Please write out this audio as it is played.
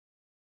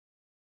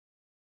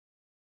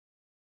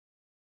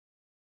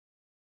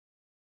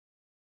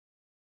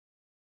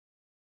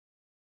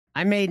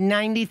I made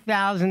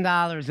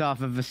 $90,000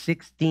 off of a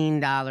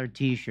 $16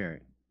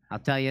 T-shirt. I'll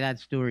tell you that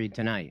story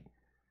tonight.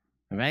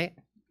 All right?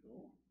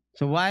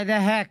 So why the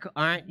heck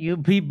aren't you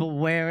people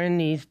wearing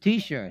these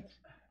T-shirts?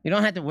 You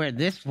don't have to wear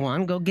this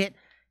one. Go get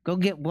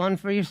one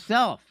for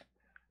yourself.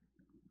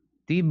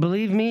 Do you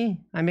believe me?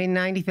 I made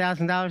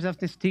 $90,000 off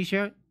this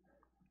T-shirt.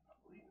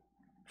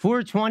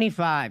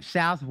 425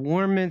 South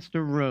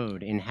Warminster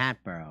Road in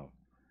Hatboro.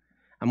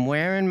 I'm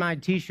wearing my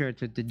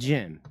T-shirts at the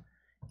gym.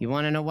 You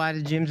want to know why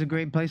the gym's a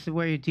great place to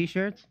wear your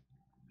T-shirts?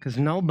 Because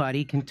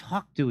nobody can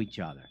talk to each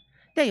other.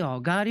 They all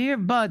got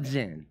earbuds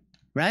in,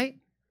 right?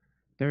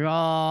 They're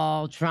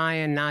all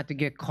trying not to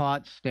get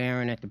caught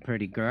staring at the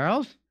pretty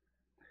girls.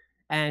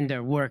 And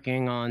they're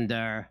working on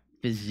their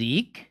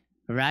physique,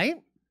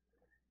 right?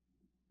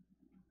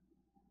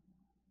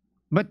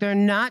 But they're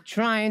not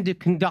trying to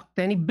conduct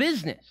any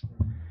business.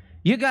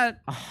 You got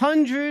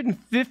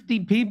 150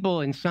 people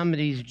in some of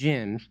these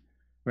gyms,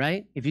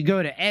 right? If you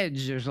go to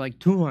Edge, there's like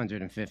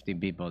 250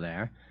 people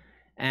there.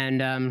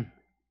 And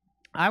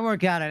I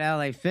work out at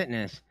LA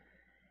Fitness,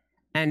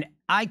 and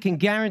I can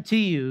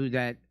guarantee you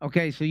that,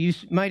 okay, so you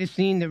might have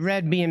seen the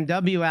red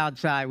BMW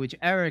outside, which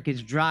Eric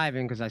is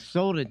driving because I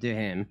sold it to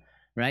him,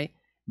 right?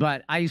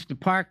 But I used to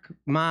park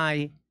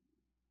my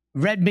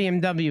red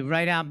BMW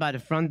right out by the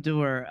front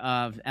door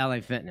of LA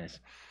Fitness.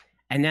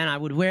 And then I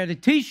would wear the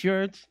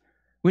T-shirts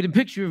with a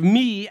picture of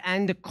me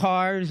and the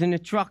cars and the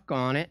truck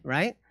on it,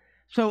 right?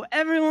 So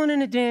everyone in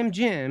the damn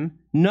gym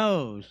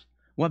knows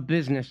what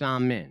business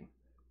I'm in.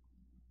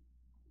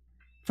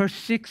 For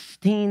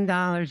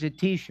 $16 a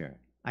T-shirt,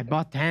 I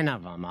bought 10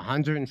 of them,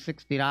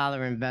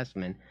 $160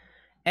 investment.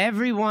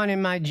 Everyone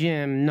in my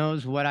gym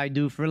knows what I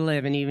do for a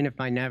living, even if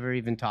I never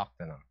even talk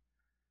to them,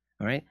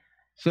 all right?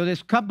 So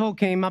this couple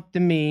came up to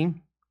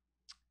me.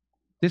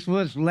 This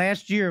was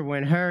last year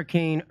when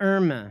Hurricane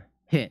Irma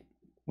hit.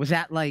 Was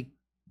that like,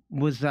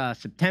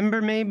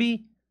 September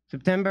maybe?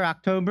 September,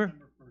 October?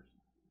 September 1st.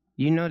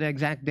 You know the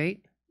exact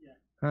date? Yeah.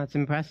 Oh, that's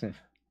impressive.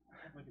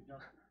 Public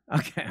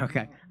adjustment.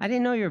 Okay. I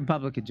didn't know you were a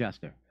public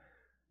adjuster.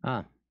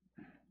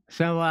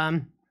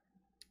 So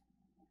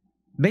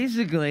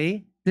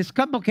basically, this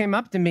couple came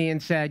up to me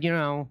and said, you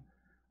know,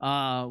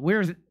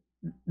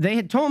 they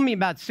had told me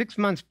about 6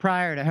 months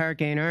prior to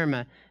Hurricane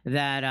Irma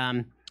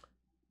that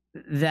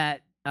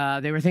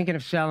they were thinking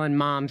of selling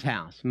Mom's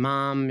house.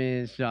 Mom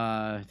is,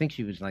 I think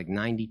she was like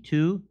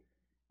 92,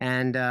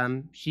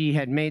 and she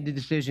had made the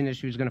decision that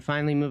she was going to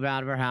finally move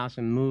out of her house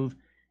and move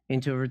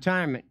into a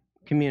retirement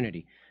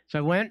community.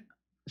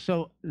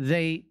 So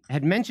they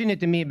had mentioned it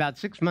to me about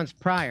 6 months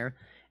prior,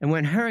 and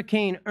when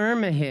Hurricane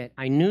Irma hit,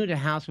 I knew the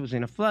house was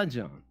in a flood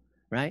zone,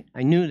 right?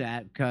 I knew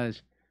that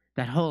because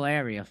that whole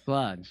area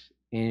floods,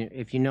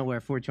 if you know where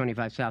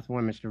 425 South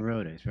Warminster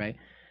Road is, right?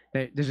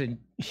 There's a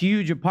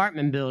huge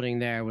apartment building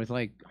there with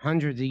like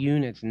hundreds of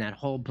units, and that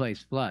whole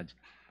place floods.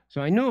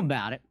 So I knew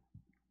about it.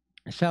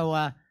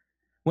 So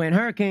when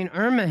Hurricane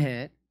Irma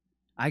hit,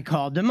 I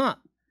called them up.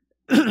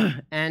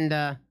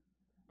 And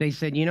they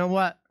said, you know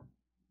what?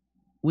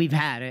 We've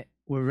had it.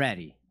 We're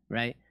ready,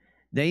 right?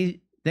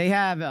 They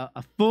have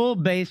a full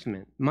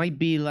basement. Might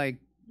be like,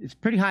 it's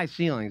pretty high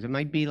ceilings. It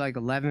might be like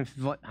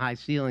 11-foot high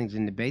ceilings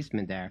in the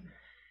basement there.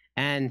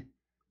 And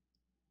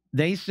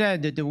they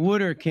said that the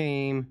water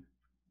came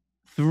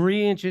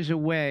 3 inches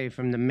away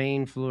from the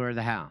main floor of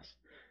the house.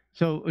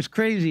 So it was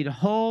crazy. The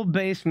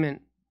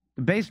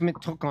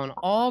basement took on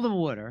all the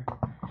water,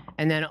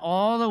 and then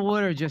all the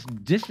water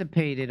just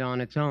dissipated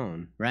on its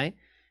own, right?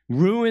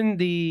 Ruined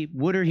the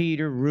water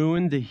heater,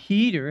 ruined the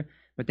heater,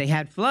 but they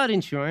had flood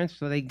insurance,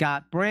 so they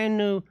got brand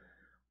new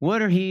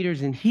water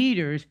heaters and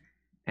heaters,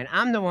 and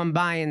I'm the one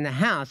buying the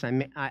house.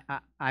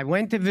 I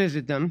went to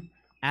visit them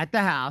at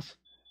the house.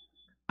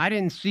 I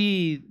didn't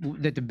see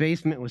that the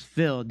basement was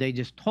filled. They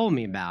just told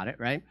me about it,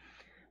 right?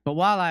 But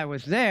while I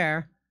was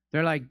there,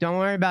 they're like, don't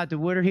worry about the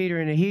water heater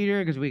and the heater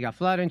because we got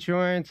flood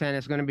insurance and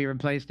it's going to be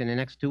replaced in the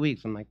next 2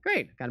 weeks. I'm like,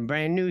 great. I got a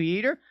brand new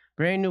heater,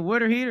 brand new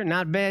water heater.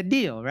 Not a bad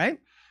deal, right?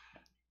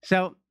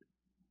 So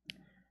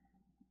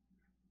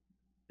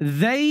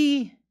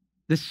the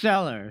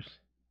sellers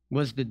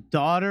was the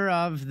daughter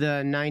of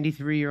the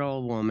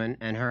 93-year-old woman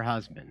and her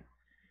husband,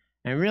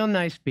 and real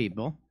nice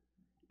people.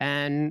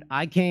 And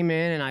I came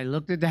in and I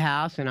looked at the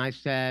house and I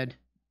said,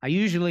 I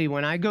usually,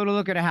 when I go to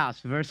look at a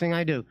house, the first thing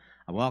I do,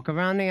 I walk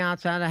around the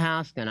outside of the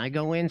house, then I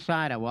go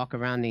inside, I walk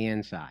around the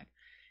inside.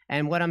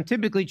 And what I'm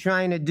typically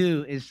trying to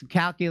do is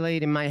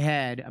calculate in my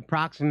head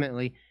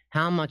approximately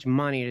how much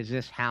money does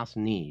this house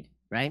need,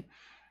 right?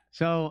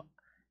 So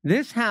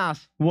this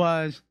house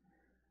was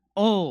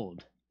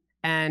old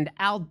and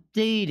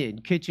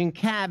outdated, kitchen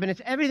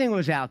cabinets, everything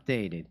was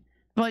outdated,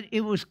 but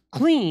it was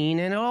clean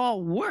and it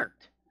all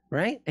worked,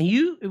 right? And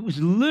it was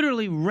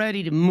literally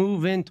ready to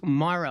move in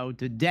tomorrow,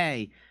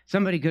 today.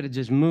 Somebody could have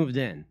just moved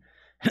in.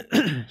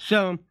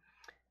 So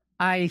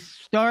I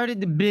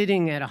started the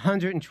bidding at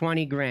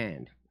 120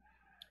 grand.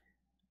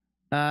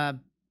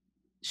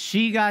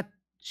 She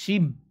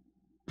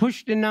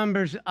pushed the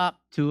numbers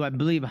up to, I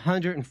believe,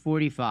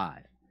 145,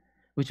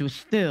 which was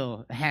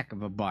still a heck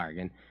of a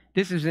bargain.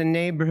 this is a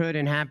neighborhood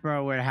in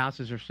Hatboro where the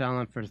houses are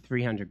selling for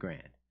 300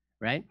 grand,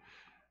 right?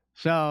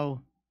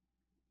 So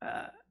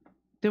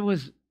there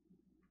was,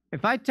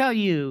 if I tell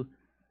you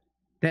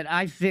that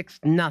I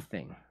fixed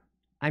nothing,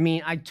 I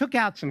mean, I took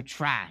out some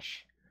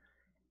trash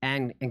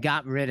and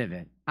got rid of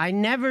it. I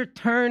never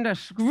turned a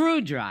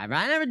screwdriver.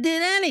 I never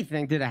did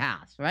anything to the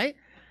house, right?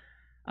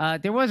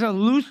 There was a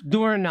loose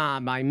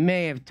doorknob. I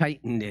may have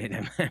tightened it.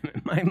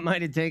 It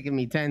might have taken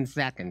me 10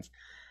 seconds.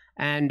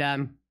 And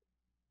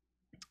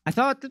I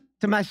thought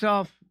to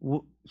myself,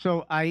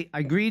 so I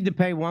agreed to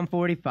pay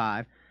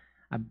 $145.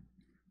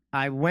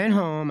 I went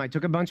home. I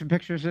took a bunch of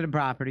pictures of the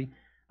property.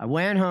 I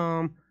went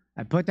home.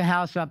 I put the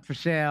house up for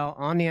sale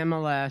on the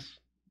MLS.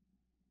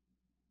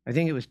 I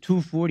think it was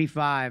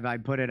 $245 I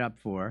put it up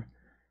for.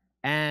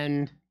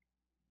 And,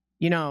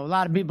 you know, a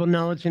lot of people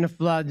know it's in a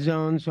flood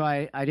zone, so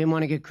I didn't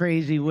want to get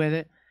crazy with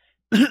it.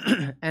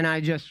 And I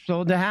just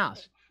sold the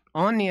house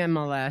on the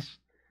MLS.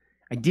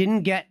 I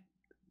didn't get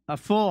a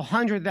full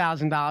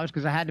 $100,000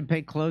 because I had to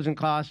pay closing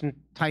costs and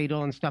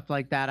title and stuff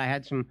like that. I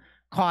had some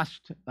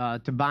cost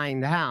to buying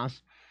the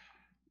house,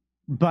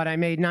 but I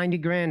made 90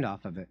 grand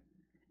off of it.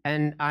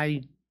 And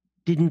I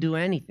didn't do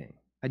anything.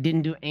 I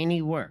didn't do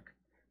any work.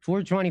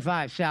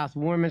 425 South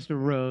Warminster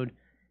Road,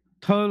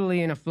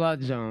 totally in a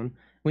flood zone.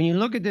 When you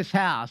look at this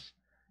house,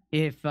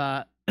 if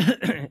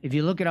if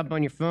you look it up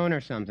on your phone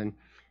or something,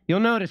 you'll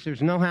notice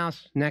there's no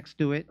house next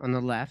to it on the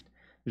left.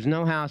 There's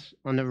no house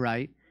on the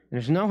right.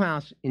 There's no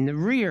house in the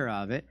rear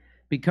of it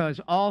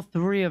because all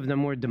three of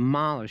them were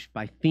demolished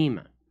by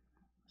FEMA.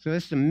 So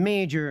this is a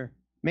major,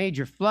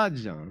 major flood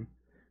zone,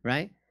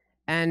 right?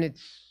 And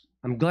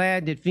I'm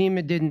glad that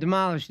FEMA didn't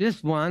demolish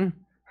this one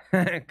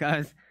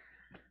because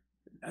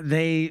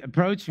they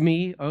approached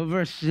me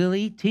over a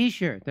silly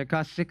T-shirt that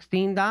cost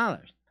 $16.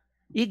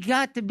 You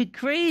got to be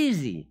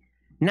crazy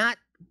not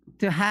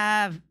to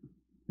have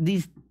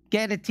these,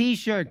 get a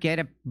T-shirt, get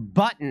a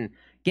button,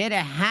 get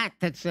a hat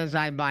that says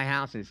I buy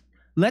houses.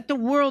 Let the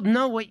world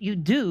know what you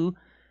do.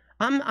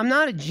 I'm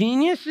not a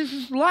genius. This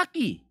is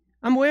lucky.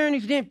 I'm wearing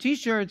these damn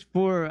T-shirts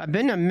I've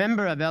been a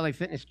member of LA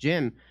Fitness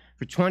Gym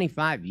for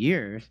 25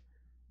 years.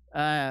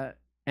 And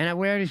I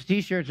wear these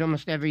T-shirts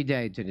almost every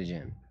day to the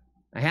gym.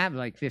 I have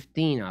like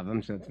 15 of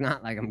them, so it's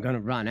not like I'm going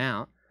to run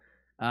out.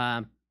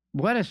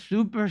 What a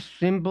super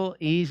simple,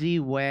 easy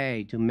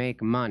way to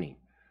make money.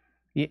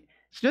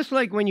 It's just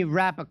like when you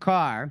wrap a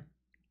car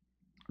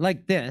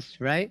like this,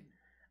 right?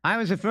 I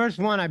was the first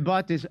one. I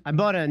bought a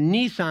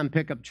Nissan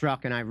pickup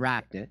truck and I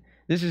wrapped it.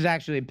 This is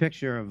actually a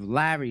picture of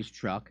Larry's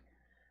truck.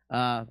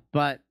 And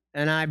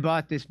I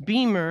bought this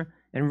Beamer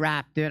and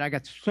wrapped it. I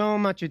got so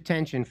much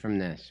attention from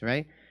this,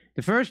 right?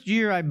 The first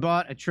year I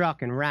bought a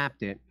truck and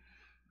wrapped it,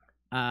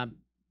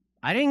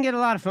 I didn't get a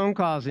lot of phone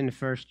calls in the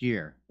first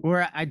year.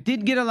 Or I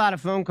did get a lot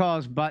of phone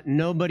calls, but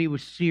nobody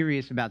was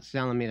serious about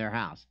selling me their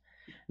house.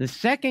 The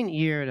second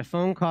year, the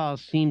phone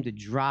calls seemed to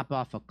drop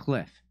off a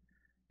cliff.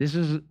 This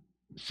is the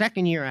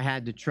second year I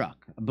had the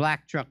truck, a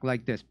black truck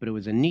like this, but it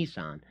was a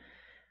Nissan.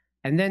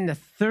 And then the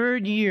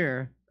third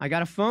year, I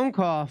got a phone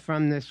call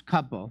from this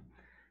couple.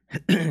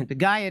 The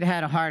guy had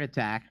had a heart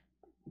attack.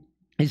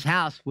 His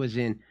house was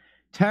in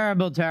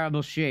terrible,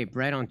 terrible shape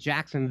right on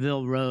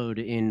Jacksonville Road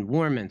in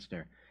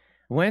Warminster.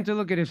 I went to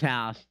look at his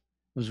house,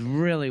 was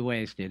really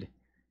wasted.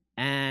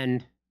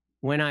 And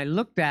when I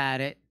looked at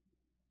it,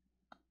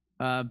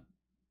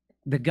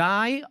 the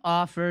guy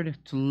offered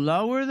to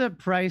lower the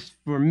price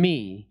for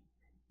me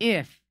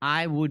if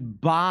I would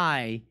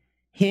buy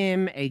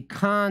him a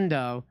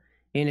condo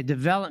in a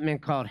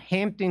development called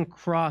Hampton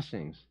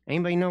Crossings.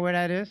 Anybody know where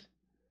that is?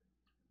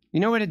 You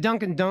know where the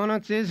Dunkin'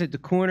 Donuts is at the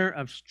corner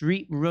of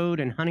Street Road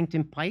and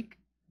Huntington Pike?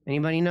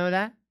 Anybody know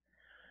that?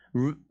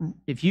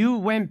 If you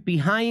went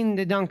behind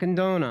the Dunkin'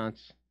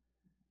 Donuts,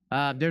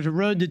 there's a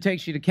road that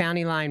takes you to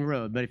County Line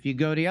Road. But if you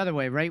go the other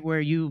way, right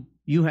where you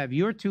have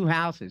your two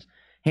houses,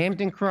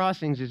 Hampton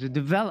Crossings is a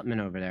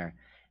development over there.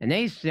 And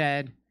they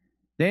said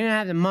they didn't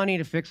have the money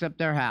to fix up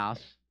their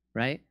house,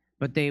 right?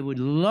 But they would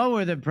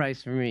lower the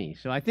price for me.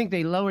 So I think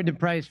they lowered the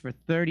price for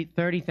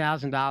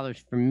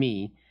 $30,000 for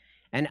me.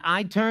 And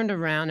I turned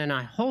around and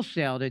I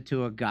wholesaled it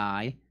to a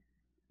guy.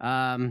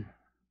 It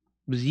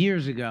was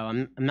years ago.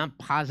 I'm not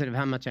positive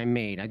how much I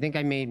made. I think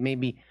I made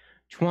maybe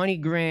 20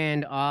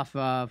 grand off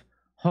of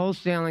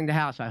wholesaling the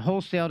house. I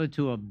wholesaled it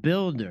to a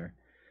builder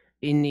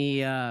in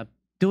the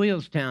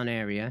Doylestown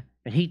area,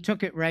 and he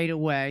took it right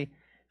away,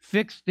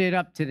 fixed it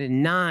up to the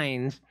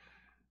nines,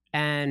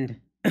 and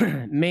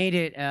made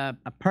it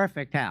a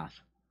perfect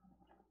house.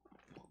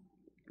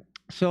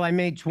 So I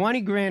made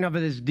 20 grand off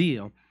of this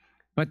deal.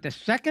 But the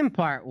second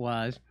part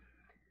was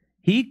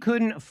he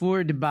couldn't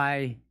afford to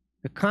buy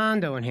the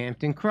condo in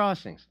Hampton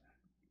Crossings.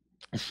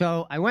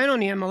 So I went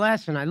on the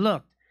MLS and I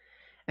looked,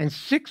 and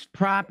 6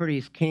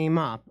 properties came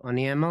up on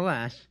the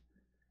MLS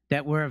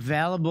that were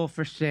available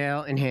for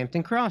sale in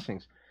Hampton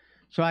Crossings.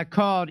 So I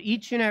called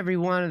each and every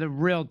one of the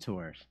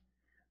realtors.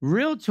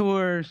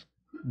 Realtors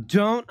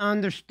don't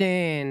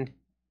understand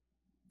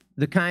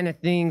the kind of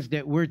things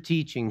that we're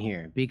teaching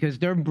here because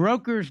their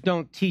brokers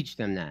don't teach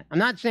them that. I'm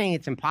not saying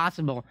it's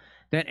impossible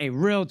that a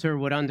realtor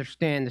would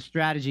understand the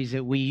strategies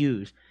that we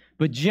use.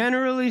 But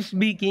generally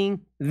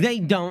speaking, they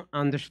don't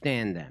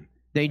understand them.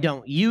 They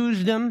don't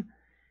use them.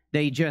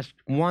 They just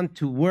want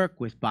to work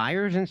with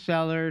buyers and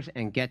sellers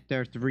and get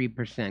their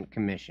 3%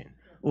 commission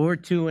or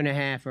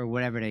 2.5% or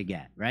whatever they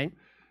get, right?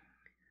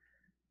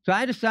 So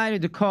I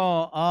decided to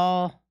call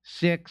all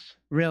 6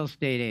 real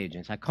estate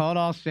agents. I called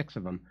all 6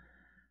 of them.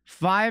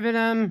 5 of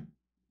them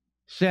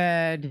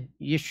said,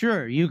 "Yeah,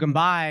 sure, you can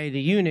buy the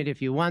unit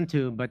if you want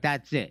to, but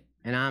that's it."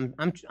 And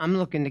I'm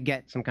looking to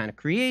get some kind of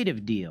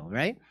creative deal,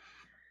 right?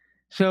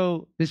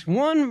 So this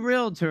one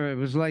realtor, it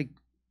was like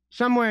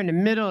somewhere in the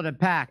middle of the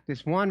pack.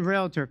 This one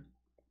realtor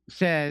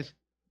says,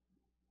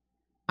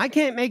 "I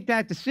can't make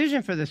that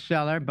decision for the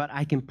seller, but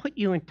I can put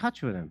you in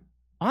touch with him."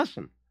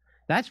 Awesome.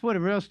 That's what a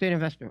real estate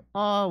investor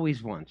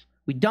always wants.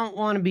 We don't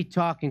want to be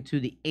talking to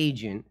the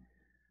agent.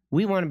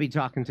 We want to be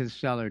talking to the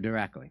seller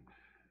directly.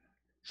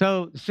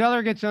 So the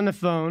seller gets on the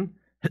phone.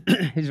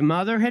 His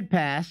mother had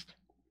passed.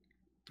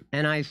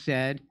 And I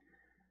said,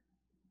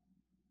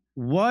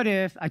 what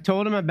if I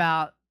told him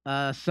about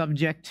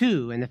subject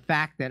to and the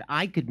fact that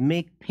I could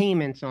make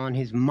payments on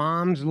his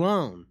mom's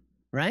loan,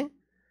 right?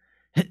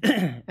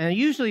 And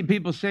usually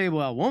people say,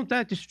 well, won't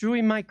that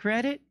destroy my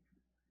credit?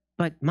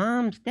 But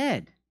mom's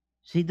dead.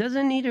 She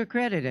doesn't need her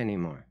credit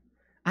anymore.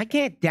 I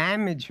can't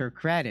damage her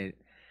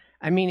credit.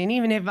 I mean, and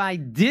even if I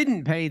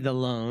didn't pay the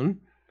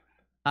loan,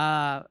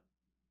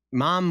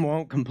 mom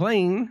won't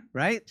complain,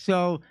 right?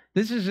 So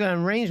this is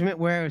an arrangement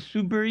where it's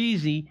super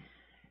easy.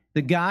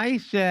 The guy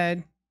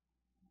said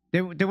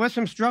there was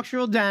some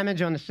structural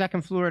damage on the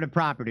second floor of the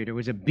property. There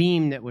was a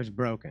beam that was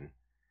broken.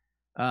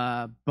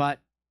 But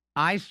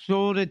I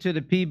sold it to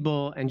the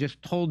people and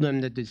just told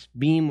them that this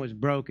beam was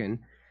broken.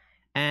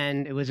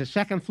 And it was a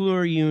second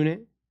floor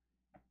unit.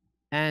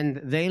 And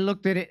they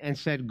looked at it and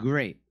said,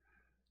 great.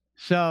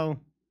 So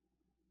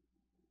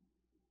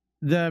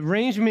the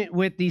arrangement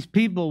with these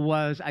people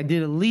was I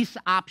did a lease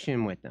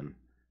option with them.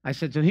 I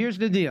said, so here's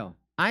the deal.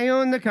 I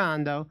own the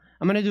condo.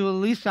 I'm going to do a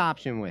lease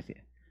option with you,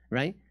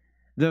 right?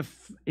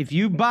 If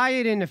you buy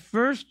it in the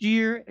first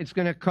year, it's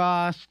going to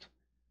cost,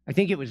 I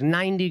think it was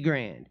 90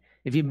 grand.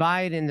 If you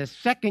buy it in the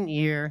second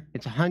year,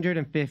 it's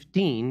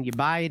 115. You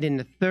buy it in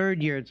the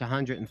third year, it's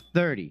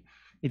 130.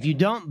 If you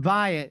don't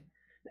buy it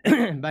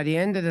by the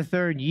end of the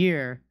third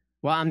year,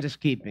 well, I'm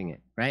just keeping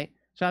it, right?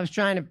 So I was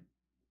trying to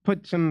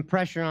put some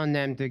pressure on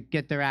them to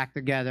get their act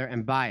together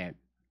and buy it.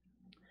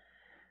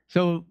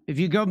 So if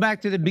you go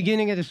back to the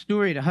beginning of the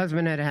story, the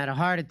husband had had a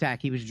heart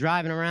attack. He was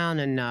driving around,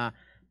 and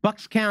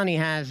Bucks County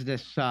has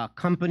this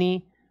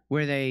company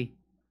where they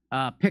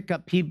pick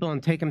up people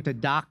and take them to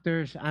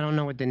doctors. I don't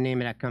know what the name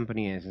of that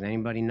company is. Does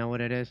anybody know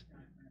what it is?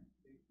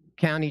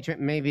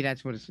 Maybe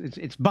that's what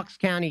it's Bucks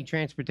County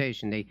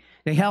Transportation.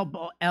 They help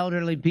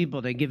elderly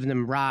people. They give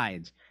them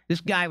rides. This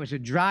guy was a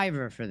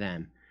driver for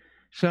them.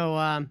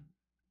 So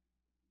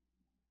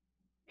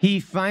he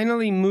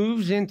finally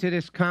moves into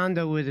this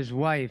condo with his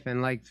wife,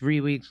 and like 3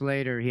 weeks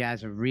later, he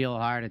has a real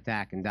heart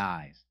attack and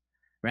dies,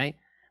 right?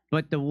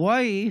 But the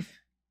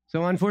wife,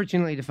 so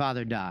unfortunately, the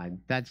father died.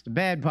 That's the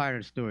bad part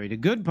of the story. The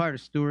good part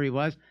of the story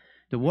was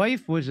the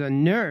wife was a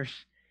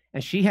nurse,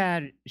 and she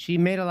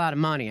made a lot of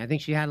money. I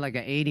think she had like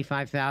an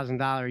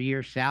 $85,000 a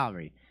year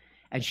salary.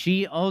 And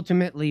she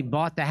ultimately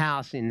bought the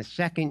house in the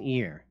second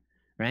year,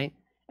 right?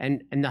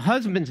 And the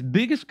husband's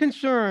biggest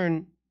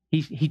concern,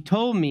 he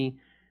told me,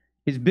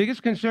 his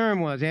biggest concern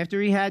was,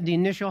 after he had the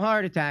initial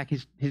heart attack,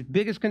 his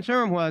biggest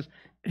concern was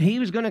he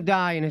was going to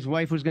die and his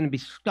wife was going to be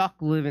stuck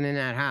living in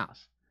that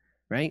house,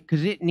 right?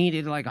 Because it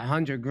needed like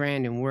 100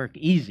 grand in work,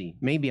 easy,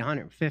 maybe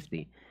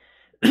 150.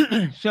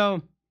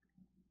 So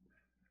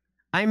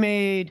I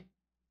made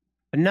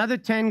another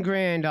 10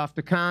 grand off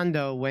the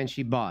condo when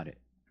she bought it,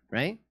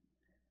 right?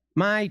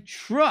 My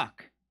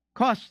truck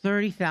cost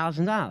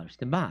 $30,000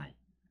 to buy.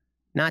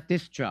 Not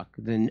this truck,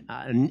 a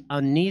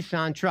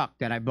Nissan truck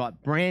that I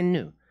bought brand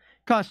new.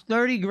 Cost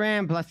 30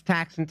 grand plus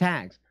tax and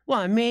tags. Well,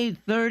 I made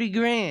 30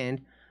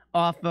 grand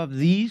off of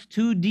these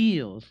 2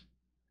 deals,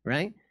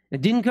 right?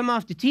 It didn't come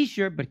off the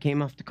t-shirt, but it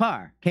came off the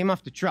car, came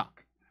off the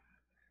truck.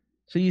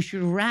 So you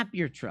should wrap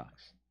your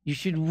trucks. You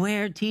should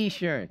wear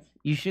t-shirts.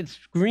 You should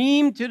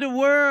scream to the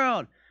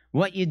world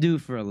what you do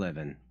for a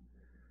living.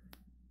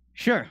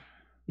 Sure,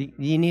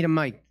 you need a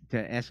mic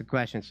to ask a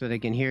question so they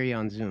can hear you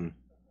on Zoom.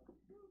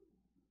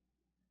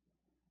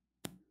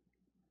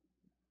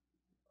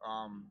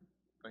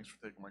 Thanks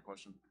for taking my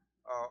question.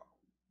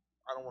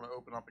 I don't want to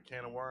open up a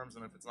can of worms,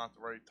 and if it's not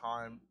the right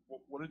time,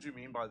 what did you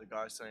mean by the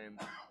guy saying,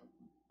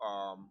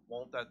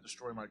 won't that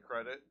destroy my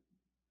credit?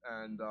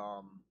 And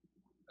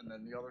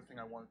then the other thing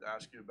I wanted to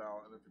ask you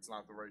about, and if it's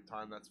not the right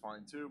time, that's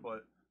fine too,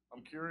 but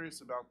I'm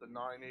curious about the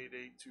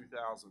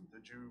 988-2000.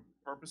 Did you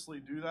purposely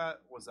do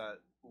that? Was that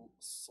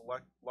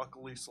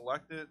luckily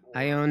selected?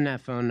 I own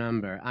that phone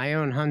number. I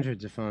own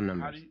hundreds of phone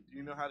numbers. Do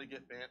you know how to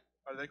get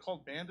are they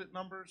called bandit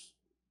numbers?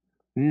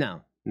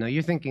 No,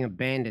 you're thinking of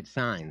bandit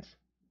signs.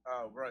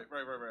 Oh, right.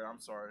 I'm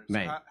sorry. So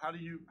right. How do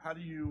you,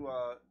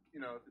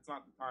 if it's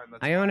not the time,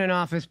 that's I own an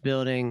office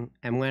building,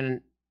 and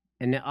when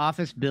and the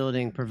office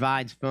building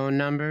provides phone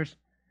numbers.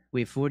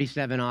 We have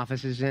 47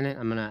 offices in it.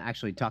 I'm going to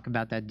actually talk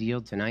about that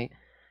deal tonight.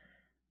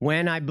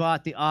 When I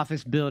bought the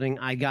office building,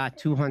 I got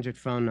 200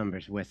 phone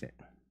numbers with it.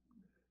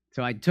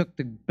 So I took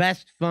the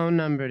best phone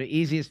number, the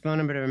easiest phone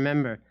number to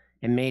remember,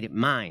 and made it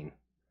mine.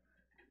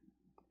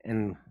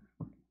 And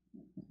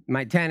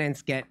my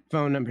tenants get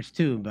phone numbers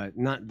too, but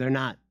they're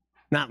not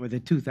with a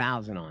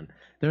 2000 on.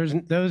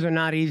 Those are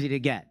not easy to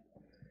get.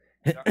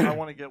 I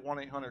want to get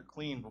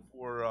 1-800-CLEAN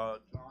before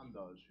John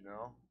does, you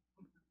know?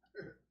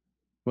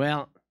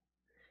 Well,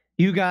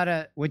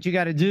 what you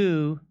gotta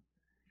do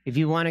if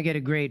you want to get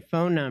a great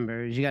phone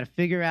number is you gotta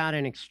figure out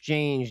an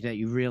exchange that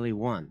you really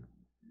want.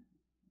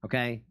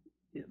 Okay?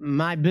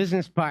 My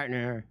business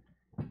partner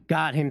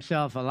got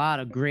himself a lot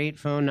of great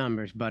phone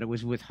numbers, but it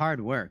was with hard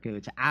work. It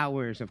was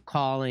hours of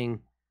calling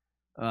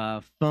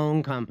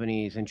phone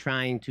companies and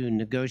trying to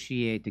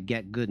negotiate to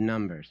get good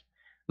numbers.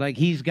 Like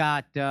he's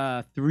got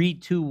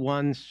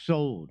 321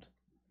 sold,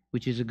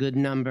 which is a good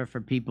number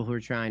for people who are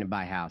trying to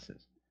buy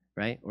houses,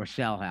 right? Or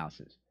sell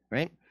houses,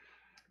 right?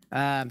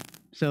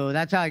 So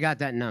that's how I got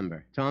that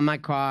number. It's on my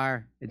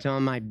car. It's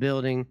on my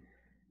building.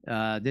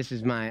 This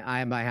is my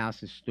I Buy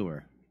Houses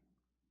store.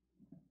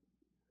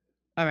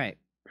 All right.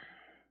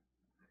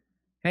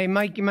 Hey,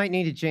 Mike, you might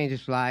need to change the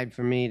slide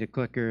for me. The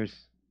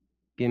clicker's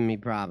giving me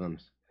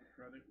problems.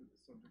 Credit with the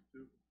subject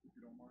too, if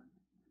you don't mind.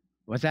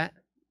 What's that?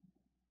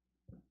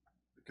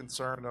 The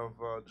concern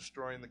of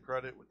destroying the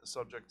credit with the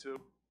subject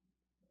too.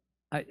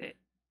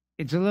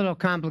 It's a little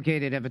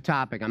complicated of a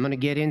topic. I'm going to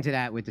get into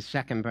that with the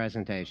second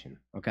presentation,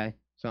 okay?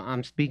 So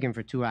I'm speaking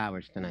for 2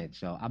 hours tonight,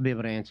 so I'll be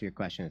able to answer your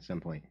question at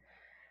some point.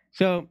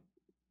 So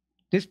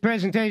this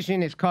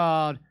presentation is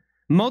called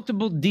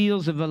Multiple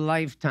Deals of a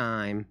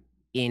Lifetime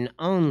in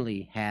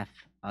Only Half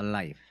a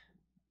Life.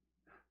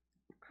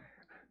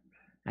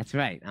 That's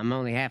right. I'm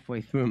only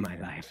halfway through my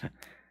life,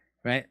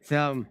 right?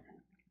 So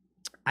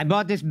I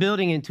bought this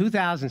building in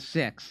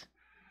 2006.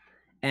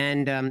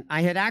 And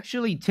I had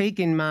actually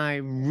taken my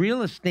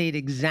real estate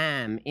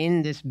exam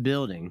in this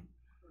building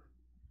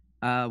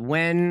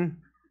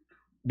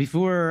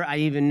before I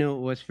even knew it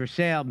was for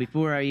sale,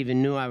 before I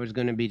even knew I was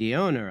going to be the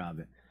owner of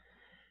it.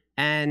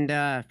 And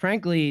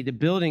frankly, the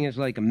building is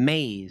like a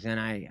maze,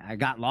 and I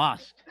got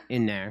lost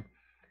in there.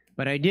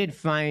 But I did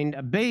find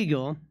a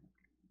bagel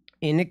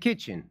in the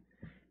kitchen,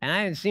 and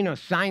I didn't see no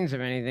signs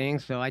of anything,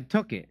 so I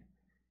took it.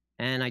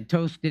 And I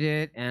toasted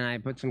it, and I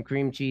put some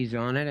cream cheese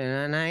on it,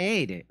 and then I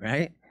ate it,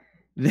 right?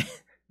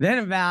 Then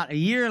about a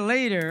year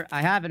later,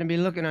 I happened to be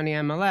looking on the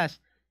MLS,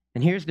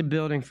 and here's the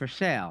building for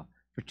sale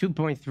for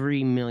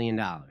 $2.3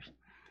 million.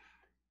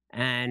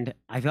 And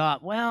I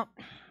thought, well,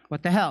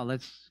 what the hell?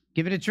 Let's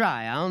give it a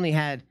try. I only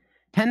had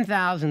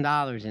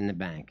 $10,000 in the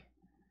bank,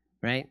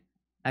 right?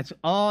 That's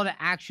all the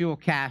actual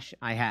cash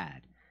I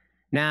had.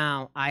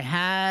 Now, I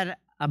had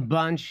a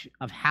bunch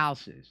of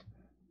houses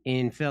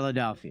in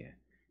Philadelphia.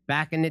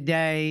 Back in the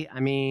day,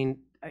 I mean,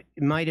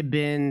 it might have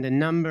been the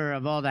number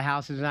of all the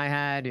houses I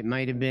had. It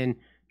might have been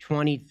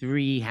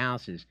 23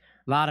 houses.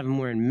 A lot of them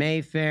were in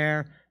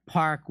Mayfair,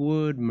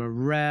 Parkwood,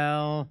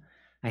 Morel.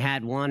 I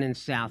had one in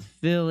South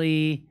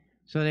Philly.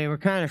 So they were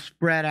kind of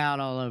spread out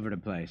all over the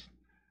place.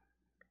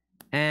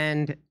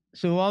 And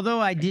so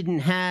although I didn't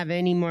have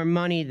any more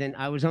money than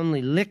I was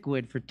only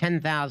liquid for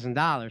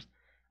 $10,000,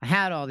 I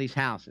had all these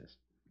houses,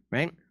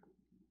 right?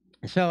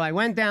 So I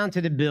went down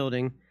to the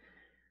building.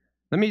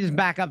 Let me just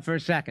back up for a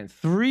second.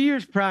 3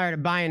 years prior to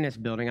buying this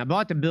building, I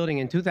bought the building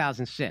in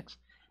 2006.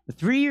 The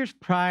 3 years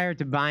prior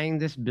to buying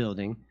this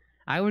building,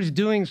 I was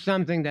doing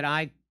something that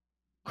I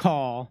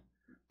call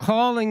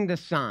calling the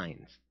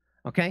signs,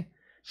 okay?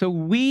 So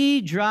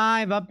we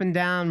drive up and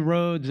down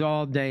roads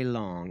all day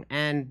long,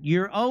 and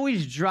you're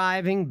always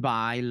driving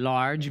by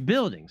large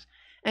buildings.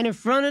 And in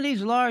front of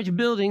these large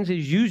buildings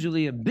is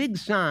usually a big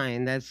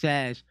sign that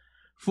says,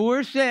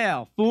 for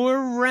sale,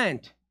 for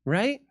rent,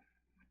 right?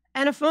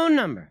 And a phone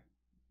number.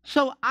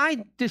 So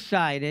I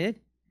decided,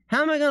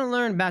 how am I going to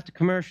learn about the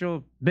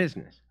commercial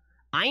business?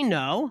 I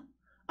know.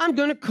 I'm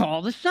going to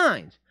call the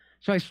signs.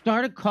 So I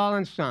started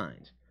calling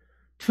signs,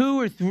 2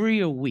 or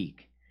 3 a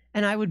week.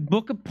 And I would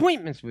book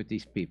appointments with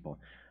these people.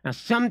 Now,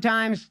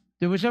 sometimes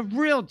there was a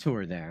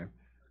realtor there.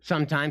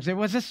 Sometimes there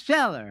was a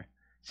seller.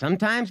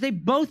 Sometimes they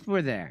both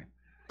were there.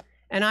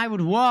 And I would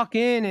walk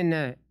in, and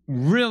the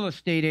real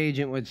estate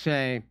agent would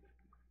say,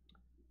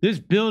 this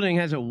building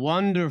has a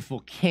wonderful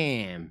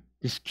cam.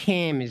 This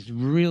cam is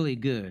really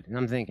good. And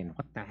I'm thinking,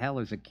 what the hell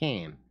is a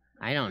cam?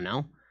 I don't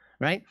know,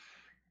 right?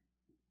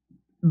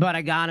 But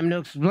I got him to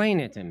explain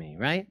it to me,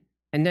 right?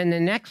 And then the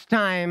next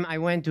time I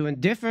went to a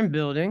different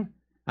building,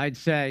 I'd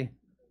say,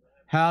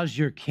 how's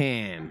your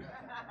cam?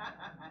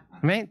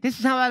 Right? This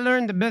is how I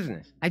learned the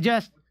business. It's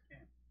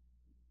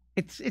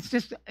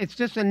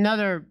just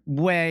another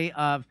way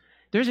of,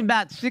 there's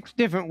about 6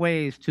 different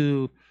ways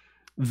to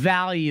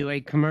value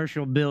a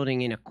commercial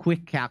building in a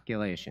quick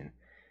calculation.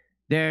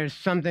 There's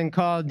something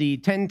called the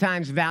 10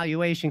 times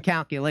valuation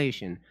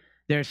calculation.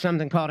 There's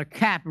something called a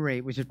cap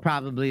rate, which is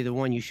probably the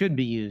one you should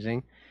be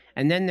using.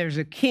 And then there's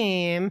a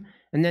CAM,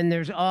 and then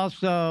there's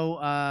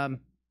also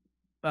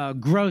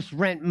gross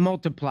rent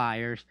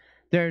multipliers,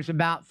 there's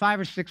about 5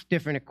 or 6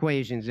 different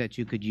equations that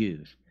you could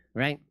use,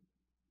 right?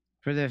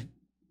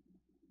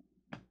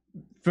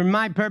 For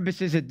my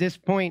purposes at this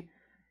point,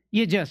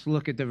 you just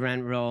look at the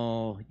rent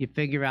roll, you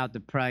figure out the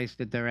price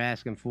that they're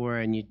asking for,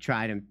 and you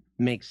try to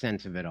make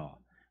sense of it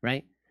all,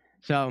 right?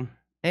 So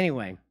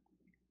anyway,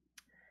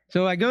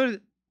 so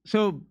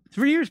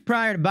 3 years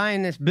prior to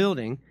buying this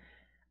building,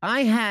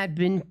 I had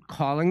been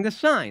calling the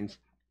signs.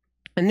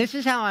 And this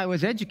is how I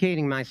was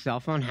educating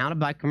myself on how to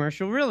buy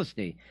commercial real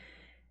estate.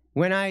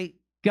 When I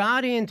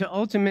got in to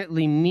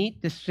ultimately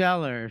meet the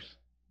sellers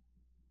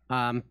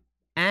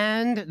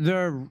and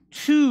their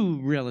 2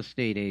 real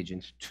estate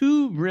agents,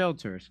 2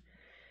 realtors,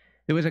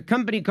 there was a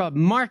company called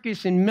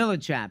Marcus and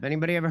Millichap.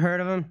 Anybody ever heard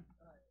of them?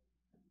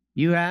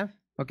 You have?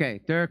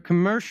 Okay, they're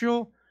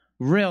commercial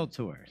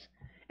realtors.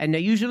 And they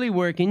usually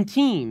work in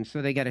teams.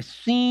 So they got a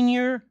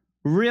senior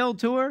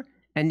realtor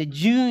and the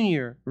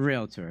junior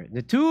realtor.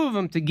 The 2 of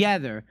them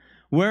together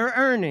were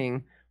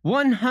earning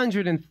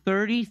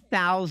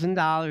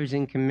 $130,000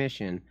 in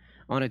commission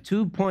on a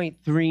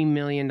 $2.3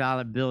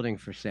 million building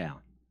for sale,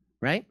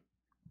 right?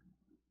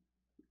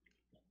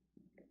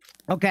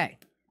 Okay.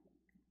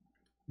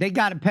 They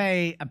got to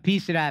pay a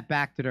piece of that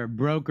back to their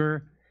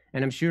broker,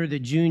 and I'm sure the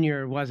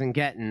junior wasn't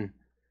getting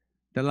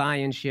the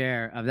lion's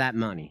share of that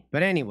money.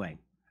 But anyway,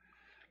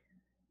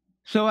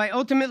 so I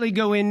ultimately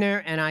go in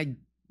there and I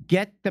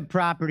get the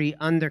property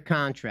under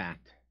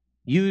contract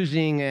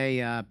using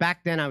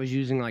back then I was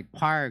using like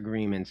par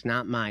agreements,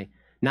 not my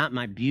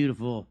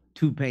beautiful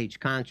 2-page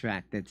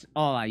contract. That's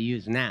all I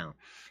use now.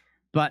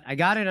 But I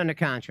got it under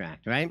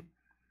contract, right?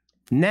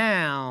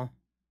 Now,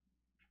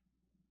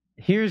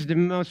 here's the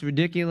most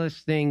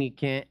ridiculous thing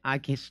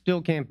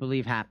still can't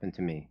believe happened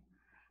to me.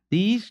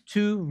 These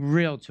 2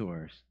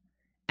 realtors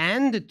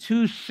and the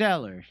 2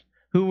 sellers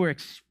who were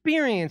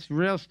experienced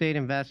real estate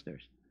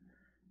investors,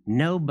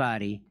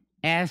 nobody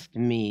asked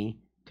me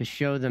to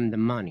show them the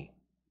money.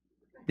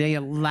 They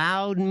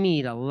allowed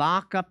me to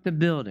lock up the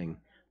building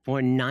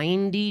for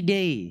 90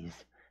 days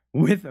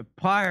with a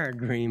par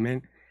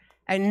agreement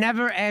and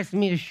never asked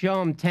me to show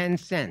them 10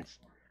 cents.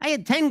 I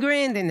had 10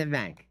 grand in the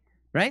bank,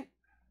 right?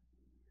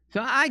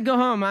 So I go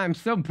home, I'm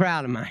so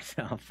proud of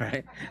myself,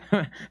 right?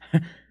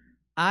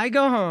 I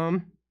go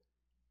home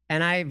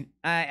and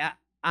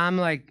I'm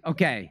like,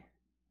 okay,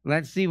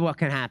 let's see what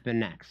can happen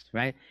next,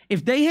 right?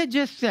 If they had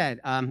just said,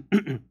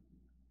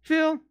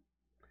 Phil,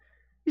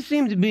 you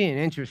seem to be an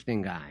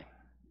interesting guy,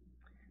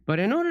 but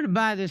in order to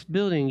buy this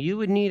building, you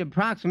would need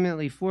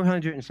approximately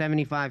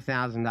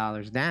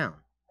 $475,000 down.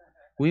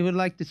 We would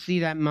like to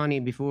see that money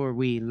before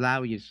we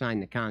allow you to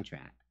sign the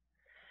contract.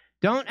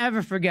 Don't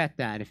ever forget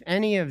that. If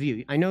any of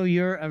you, I know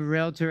you're a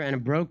realtor and a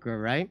broker,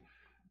 right?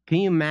 Can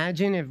you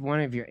imagine if one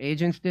of your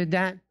agents did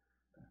that?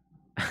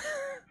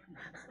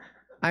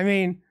 I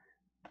mean,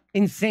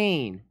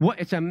 insane.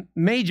 It's a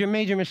major,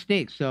 major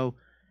mistake. So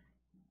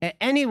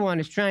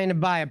anyone is trying to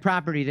buy a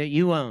property that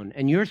you own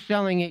and you're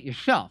selling it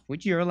yourself,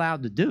 which you're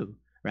allowed to do,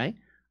 right?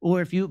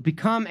 Or if you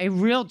become a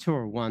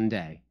realtor one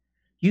day,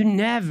 you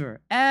never,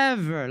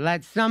 ever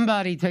let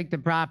somebody take the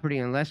property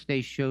unless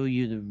they show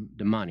you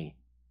the money,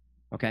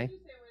 okay?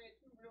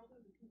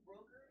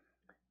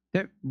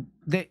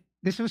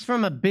 This was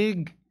from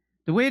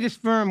the way this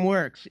firm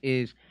works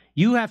is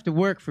you have to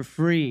work for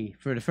free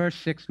for the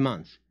first 6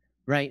 months,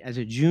 right, as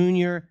a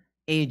junior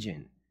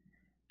agent.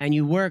 And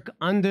you work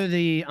under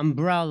the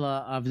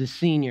umbrella of the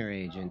senior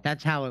agent.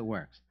 That's how it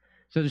works.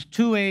 So there's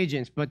 2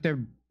 agents, but their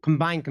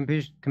combined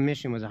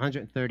commission was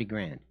 130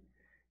 grand.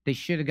 They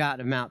should have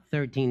gotten about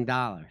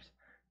 $13.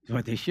 Is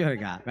what they should have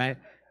got, right?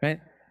 Right?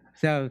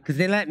 So, because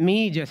they let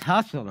me just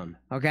hustle them,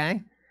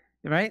 okay?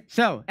 Right?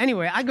 So,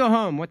 anyway, I go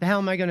home. What the hell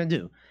am I going to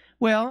do?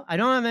 Well, I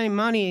don't have any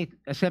money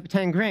except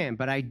 10 grand,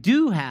 but I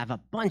do have a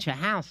bunch of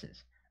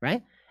houses,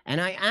 right? And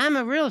I am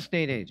a real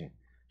estate agent.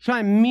 So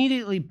I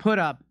immediately put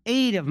up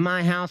 8 of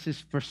my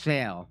houses for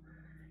sale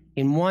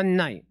in one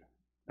night.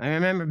 I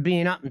remember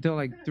being up until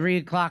like 3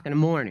 o'clock in the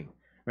morning,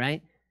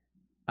 right?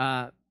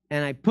 And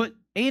I put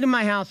 8 of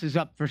my houses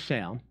up for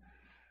sale.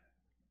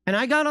 And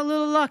I got a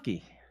little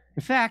lucky.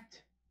 In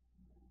fact,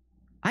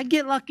 I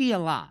get lucky a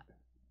lot.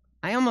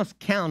 I almost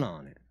count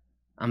on it.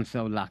 I'm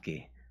so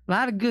lucky. A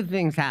lot of good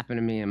things happen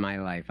to me in my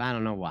life. I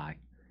don't know why.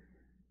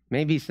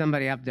 Maybe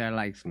somebody up there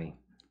likes me,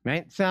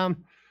 right? So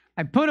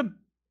I put up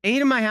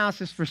 8 of my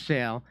houses for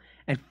sale,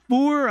 and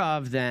 4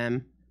 of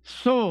them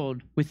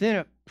sold within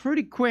a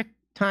pretty quick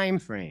time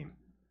frame,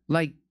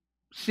 like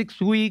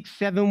 6 weeks,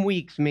 7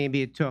 weeks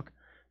maybe it took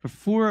for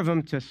 4 of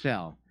them to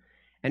sell.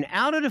 And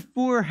out of the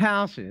 4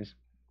 houses,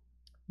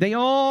 they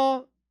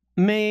all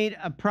made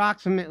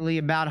approximately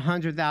about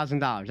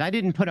 $100,000. I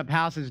didn't put up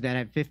houses that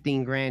had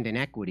 15 grand in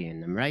equity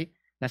in them, right?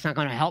 That's not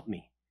going to help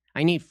me.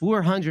 I need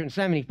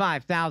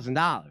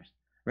 $475,000,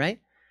 right?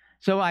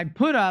 So I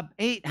put up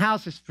 8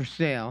 houses for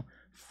sale.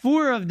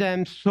 4 of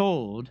them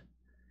sold,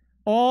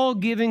 all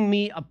giving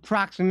me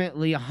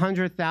approximately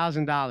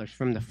 $100,000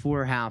 from the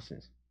 4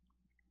 houses.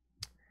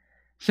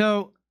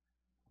 So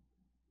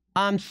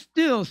I'm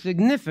still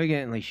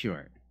significantly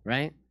short,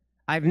 right?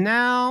 I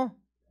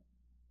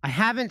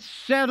haven't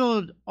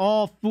settled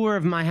all 4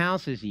 of my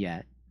houses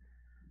yet,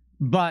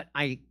 but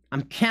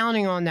I'm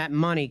counting on that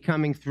money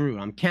coming through.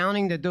 I'm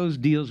counting that those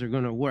deals are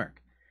going to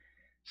work.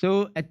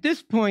 So at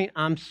this point,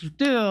 I'm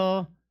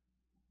still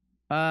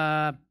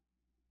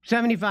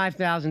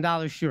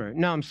 $75,000 short.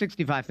 No, I'm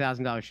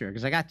 $65,000 short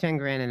because I got 10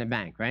 grand in the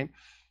bank, right?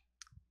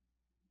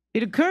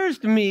 It occurs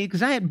to me,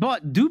 because I had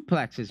bought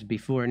duplexes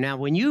before. Now,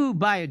 when you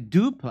buy a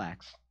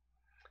duplex,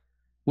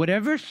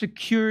 whatever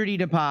security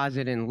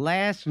deposit and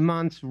last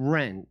month's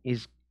rent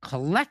is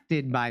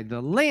collected by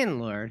the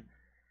landlord,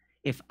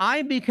 if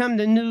I become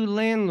the new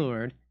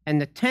landlord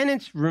and the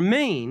tenants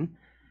remain,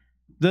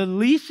 the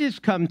leases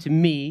come to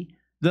me,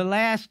 the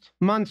last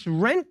month's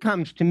rent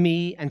comes to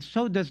me, and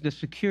so does the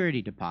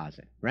security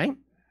deposit, right?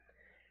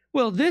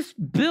 Well, this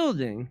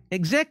building,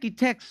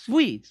 Executech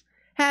Suites,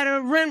 had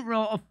a rent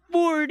roll of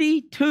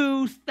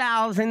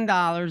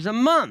 $42,000 a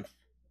month.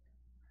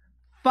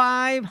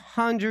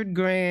 500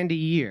 grand a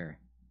year.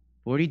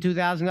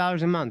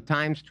 $42,000 a month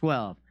times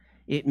 12.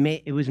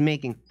 It was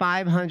making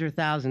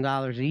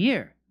 $500,000 a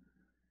year.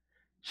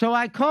 So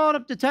I called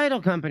up the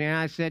title company and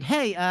I said,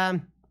 hey,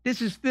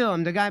 this is Phil.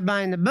 I'm the guy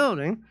buying the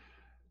building.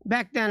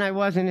 Back then, I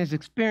wasn't as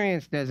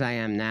experienced as I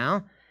am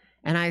now.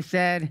 And I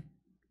said,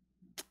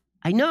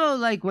 I know,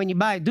 like, when you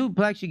buy a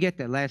duplex, you get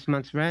the last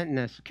month's rent and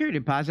a security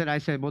deposit. I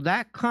said, will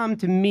that come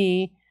to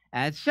me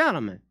at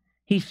settlement?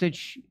 He said,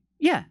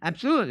 yeah,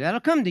 absolutely. That'll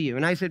come to you.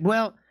 And I said,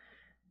 well,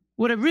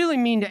 what I really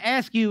mean to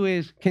ask you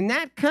is, can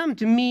that come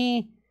to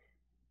me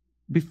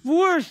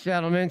before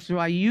settlement so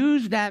I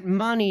use that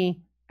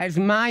money as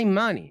my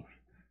money,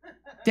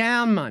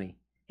 down money?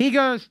 He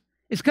goes,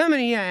 it's coming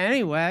to you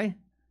anyway,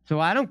 so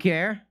I don't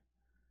care.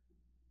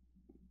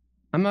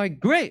 I'm like,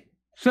 great.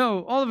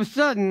 So all of a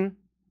sudden,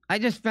 I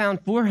just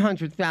found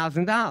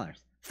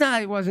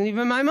 $400,000. It wasn't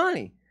even my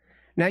money.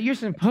 Now, you're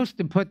supposed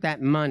to put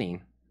that money.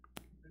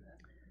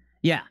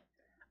 Yeah.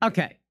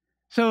 Okay.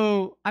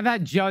 So I've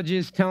had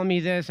judges tell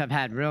me this. I've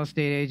had real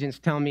estate agents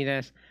tell me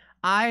this.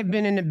 I've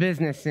been in the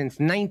business since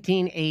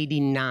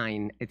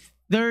 1989. It's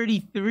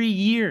 33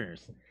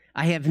 years.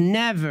 I have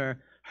never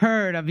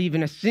heard of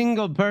even a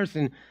single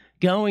person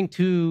going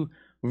to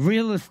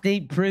real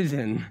estate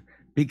prison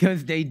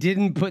because they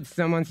didn't put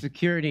someone's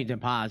security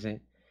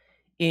deposit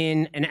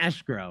in an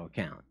escrow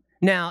account.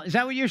 Now, is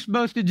that what you're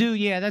supposed to do?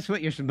 Yeah, that's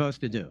what you're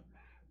supposed to do.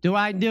 Do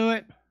I do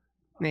it?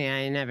 Nah, I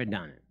ain't never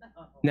done it.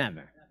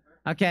 Never.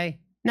 Okay?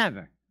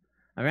 Never.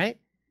 All right?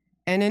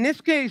 And in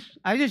this case,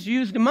 I just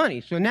used the money.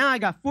 So now I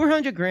got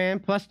 400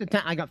 grand plus the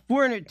 10, I got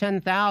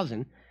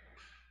 410,000.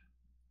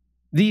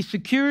 The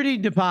security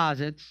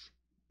deposits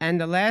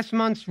and the last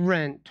month's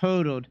rent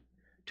totaled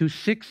to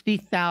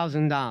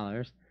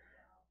 $60,000.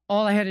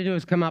 All I had to do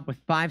was come up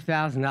with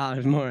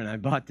 $5,000 more and I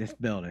bought this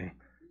building.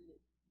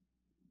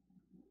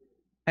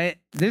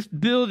 This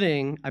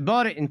building, I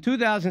bought it in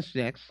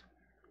 2006.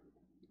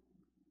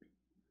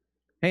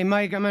 Hey,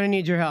 Mike, I'm going to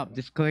need your help.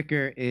 This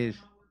clicker is...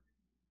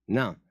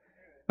 No.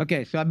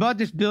 Okay, so I bought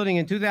this building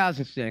in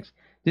 2006.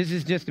 This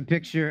is just a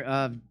picture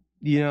of,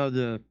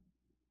 a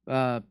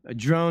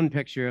drone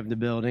picture of the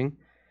building.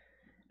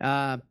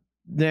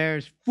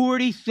 There's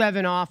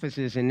 47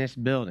 offices in this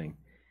building.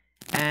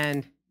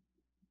 And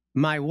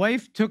my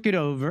wife took it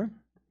over,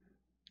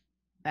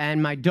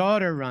 and my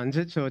daughter runs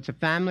it, so it's a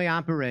family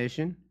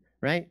operation.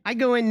 Right? I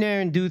go in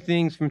there and do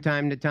things from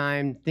time to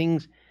time,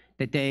 things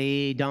that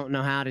they don't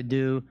know how to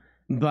do.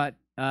 But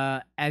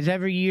as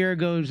every year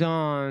goes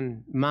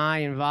on, my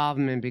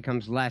involvement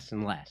becomes less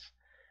and less,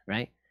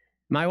 right?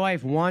 My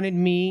wife wanted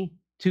me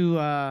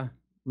to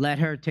let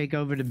her take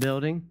over the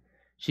building.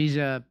 She's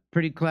a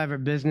pretty clever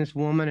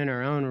businesswoman in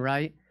her own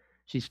right.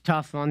 She's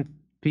tough on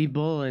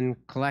people and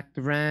collects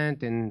the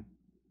rent and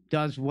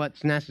does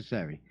what's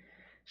necessary.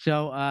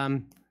 So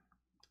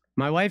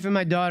my wife and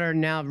my daughter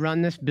now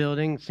run this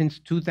building since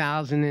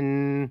 2000,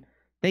 and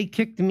they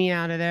kicked me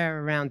out of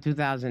there around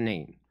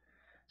 2008.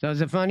 So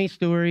it's a funny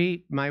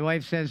story. My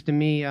wife says to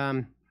me,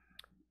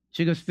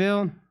 she goes,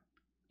 Phil,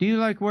 do you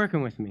like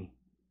working with me?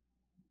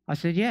 I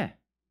said, yeah,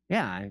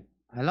 I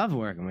love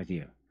working with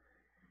you.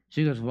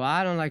 She goes, well,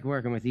 I don't like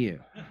working with you.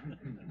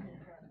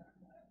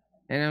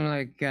 And I'm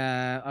like,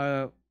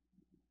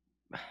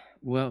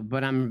 well,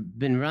 but I've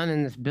been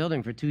running this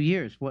building for 2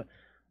 years. What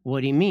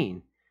do you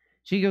mean?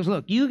 She goes,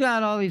 look, you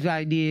got all these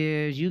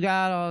ideas, you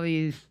got all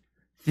these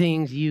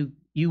things you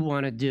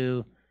want to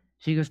do.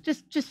 She goes,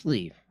 just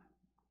leave.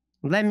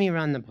 Let me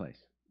run the place.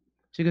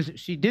 She goes,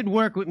 she did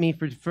work with me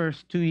for the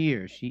first 2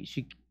 years.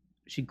 She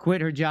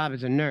quit her job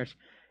as a nurse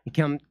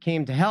and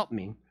came to help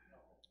me.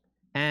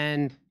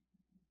 And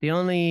the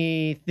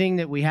only thing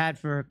that we had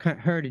for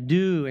her to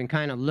do and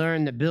kind of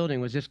learn the building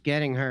was just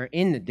getting her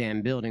in the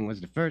damn building was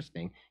the first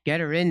thing.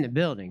 Get her in the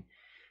building.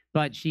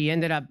 But she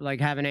ended up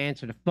like having to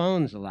answer the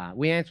phones a lot.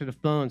 We answer the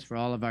phones for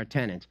all of our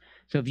tenants.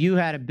 So if you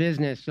had a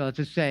business, so let's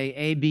just say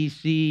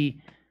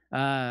ABC,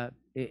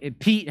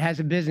 Pete has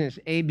a business,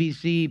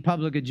 ABC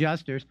Public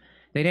Adjusters,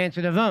 they'd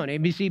answer the phone,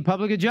 ABC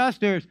Public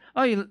Adjusters.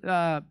 Oh,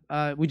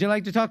 would you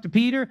like to talk to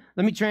Peter?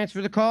 Let me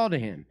transfer the call to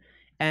him.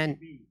 And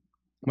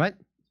What?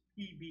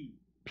 PB.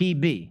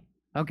 PB.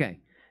 Okay.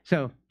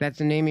 So that's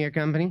the name of your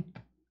company?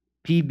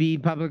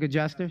 PB Public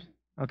Adjusters?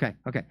 Okay,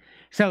 okay.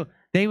 So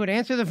they would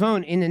answer the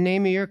phone in the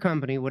name of your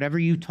company, whatever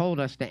you told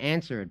us to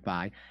answer it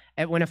by.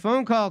 And when a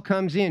phone call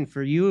comes in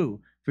for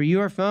you, for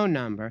your phone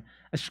number,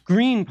 a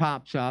screen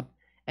pops up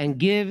and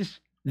gives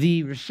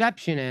the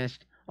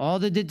receptionist all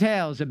the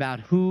details about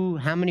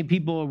how many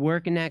people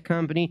work in that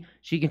company.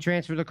 She can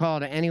transfer the call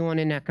to anyone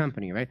in that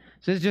company, right?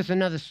 So it's just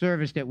another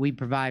service that we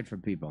provide for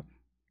people.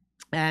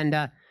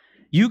 And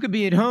you could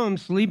be at home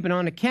sleeping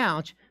on the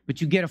couch,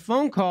 but you get a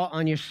phone call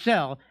on your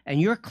cell,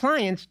 and your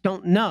clients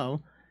don't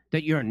know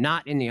that you're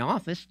not in the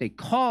office. They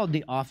called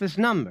the office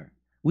number.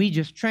 We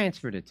just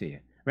transferred it to you,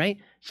 right?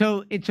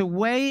 So it's a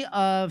way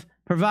of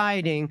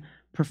providing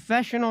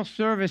professional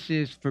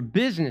services for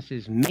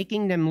businesses,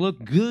 making them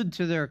look good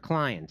to their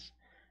clients,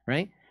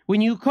 right?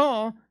 When you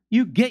call,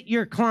 you get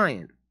your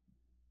client.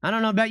 I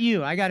don't know about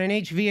you. I got an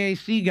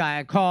HVAC guy.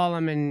 I call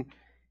him, and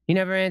he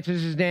never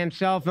answers his damn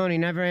cell phone. He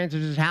never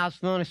answers his house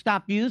phone. I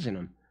stopped using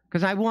him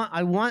because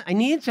I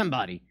need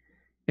somebody.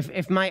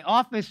 If my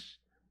office,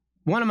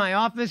 one of my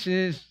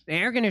offices, the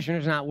air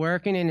conditioner's not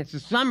working and it's the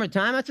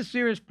summertime, that's a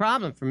serious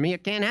problem for me. I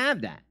can't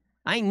have that.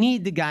 I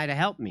need the guy to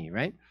help me,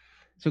 right?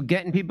 So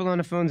getting people on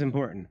the phone's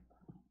important.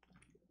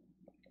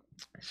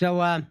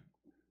 So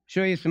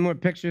show you some more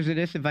pictures of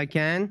this if I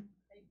can.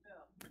 Hey,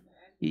 Phil, can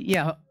I ask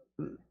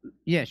you,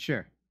 Yeah,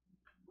 sure.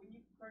 when you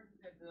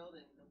purchased that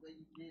building, the way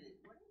you did it,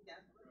 what are you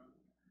desperate?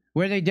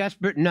 Were they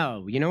desperate?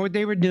 No. You know what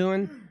they were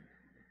doing?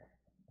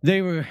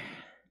 I'll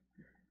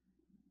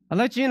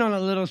let you in on a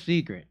little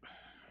secret.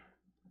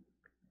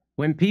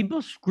 When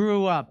people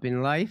screw up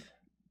in life,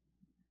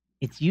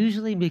 it's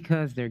usually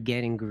because they're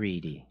getting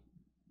greedy.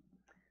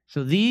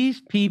 So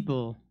these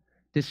people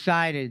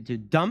decided to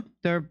dump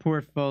their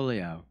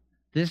portfolio,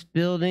 this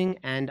building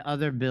and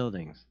other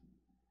buildings.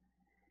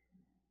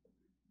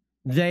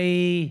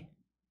 They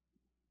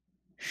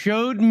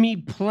showed me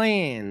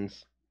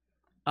plans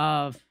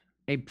of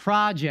a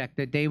project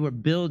that they were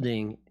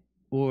building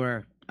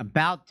or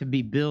about to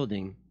be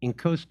building in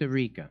Costa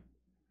Rica.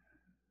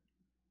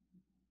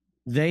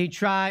 They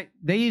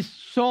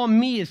saw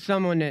me as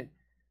someone that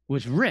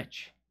was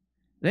rich.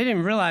 They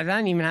didn't realize I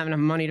didn't even have enough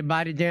money to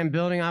buy the damn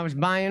building I was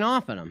buying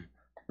off of them,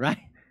 right?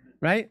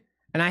 Right?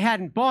 And I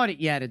hadn't bought it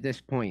yet at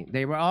this point.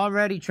 They were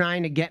already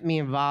trying to get me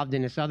involved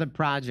in this other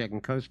project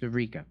in Costa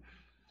Rica.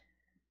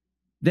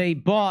 They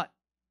bought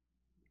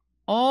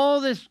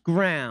all this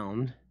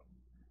ground.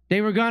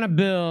 They were going to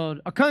build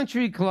a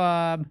country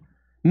club,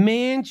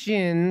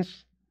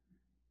 mansions.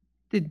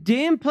 The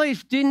damn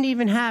place didn't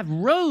even have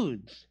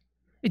roads.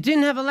 It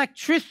didn't have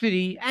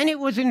electricity, and it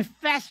was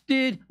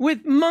infested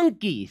with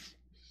monkeys.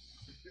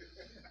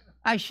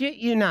 I shit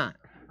you not.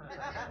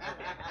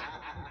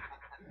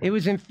 It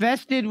was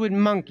infested with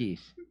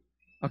monkeys,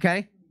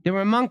 okay? There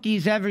were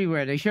monkeys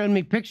everywhere. They showed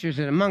me pictures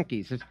of the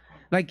monkeys. It's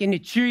like in the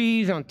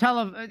trees, on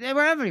television. They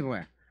were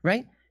everywhere,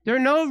 right? There are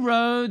no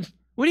roads.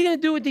 What are you going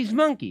to do with these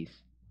monkeys?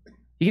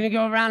 You're going to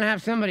go around and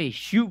have somebody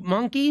shoot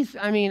monkeys?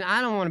 I mean,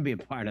 I don't want to be a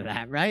part of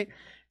that, right?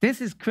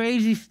 This is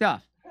crazy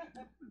stuff.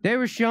 They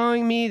were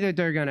showing me that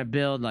they're going to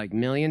build like $1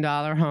 million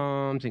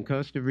homes in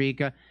Costa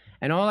Rica.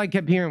 And all I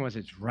kept hearing was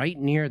it's right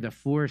near the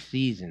Four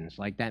Seasons.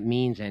 Like that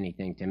means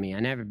anything to me. I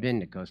never been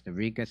to Costa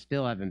Rica.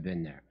 Still haven't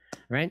been there,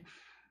 right?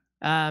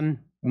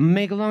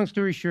 Make a long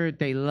story short,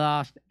 they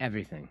lost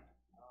everything.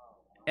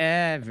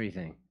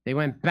 Everything. They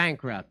went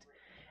bankrupt.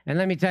 And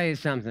let me tell you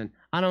something.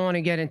 I don't want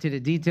to get into the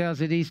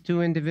details of these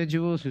two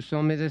individuals who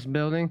sold me this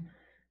building,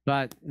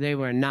 but they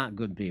were not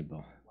good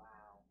people,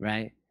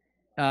 right?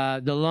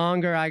 The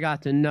longer I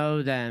got to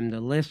know them,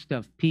 the list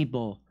of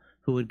people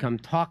who would come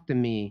talk to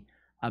me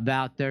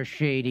about their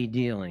shady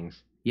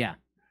dealings. Yeah.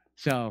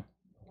 So,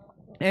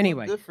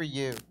 anyway. Good for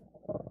you.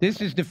 This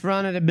is the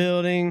front of the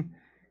building.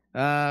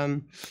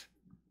 When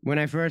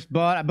I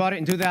bought it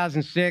in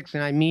 2006,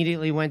 and I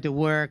immediately went to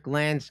work,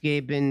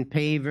 landscaping,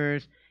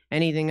 pavers,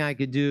 anything I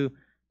could do.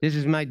 This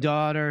is my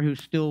daughter who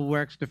still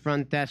works the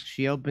front desk.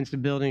 She opens the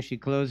building, she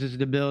closes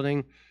the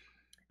building.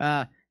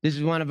 This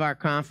is one of our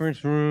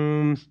conference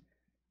rooms.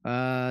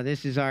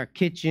 This is our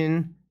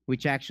kitchen,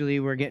 which actually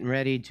we're getting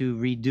ready to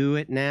redo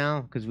it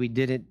now because we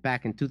did it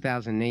back in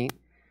 2008.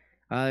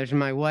 There's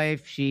my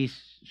wife. She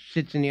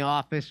sits in the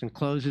office and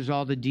closes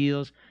all the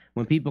deals.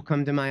 When people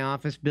come to my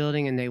office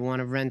building and they want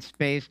to rent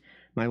space,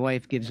 my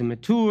wife gives them a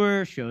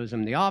tour, shows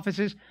them the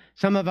offices.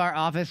 Some of our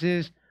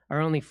offices are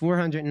only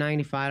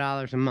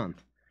 $495 a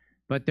month,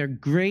 but they're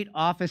great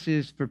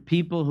offices for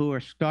people who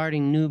are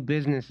starting new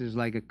businesses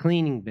like a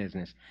cleaning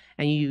business,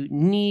 and you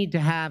need to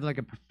have like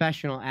a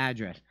professional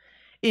address.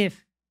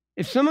 If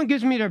someone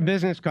gives me their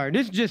business card,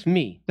 this is just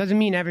me, doesn't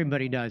mean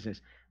everybody does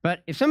this,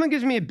 but if someone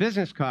gives me a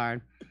business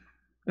card,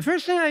 the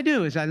first thing I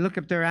do is I look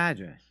up their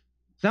address.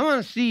 So I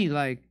want to see,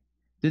 like,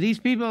 do these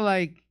people,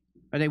 like,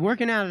 are they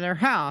working out of their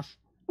house?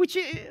 Which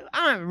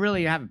I don't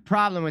really have a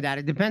problem with that.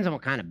 It depends on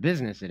what kind of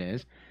business it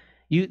is.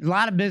 A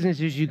lot of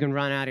businesses you can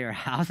run out of your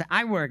house.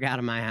 I work out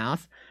of my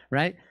house,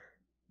 right?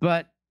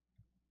 But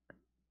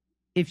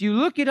if you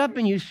look it up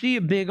and you see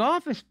a big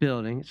office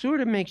building, it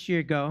sort of makes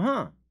you go,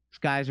 huh, this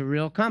guy's a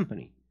real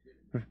company,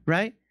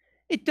 right?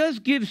 It does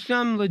give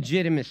some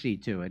legitimacy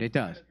to it. It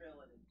does.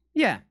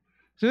 Yeah.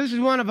 So this is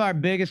one of our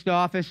biggest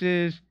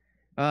offices.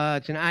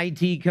 It's an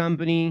IT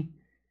company.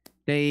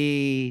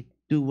 They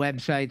do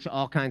websites,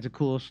 all kinds of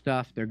cool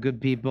stuff. They're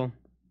good people.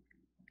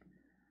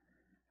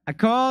 I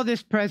call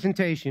this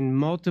presentation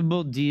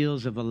Multiple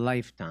Deals of a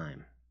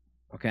Lifetime,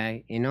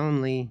 okay? In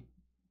only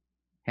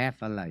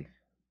half a life,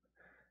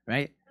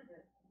 right?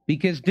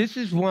 Because this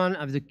is one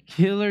of the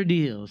killer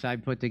deals I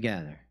put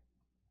together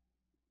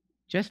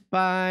just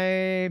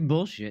by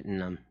bullshitting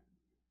them.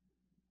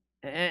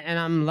 And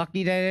I'm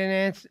lucky they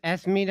didn't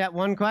ask me that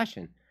one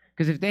question.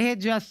 Because if they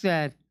had just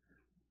said,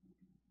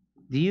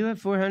 do you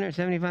have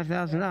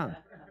 $475,000?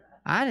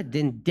 I'd have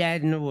been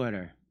dead in the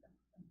water.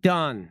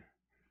 Done.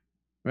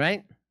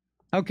 Right?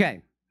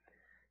 Okay.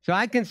 So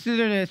I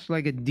consider this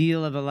like a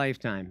deal of a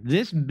lifetime.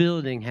 This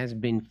building has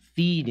been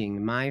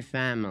feeding my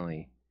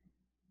family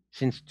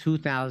since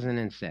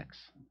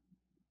 2006.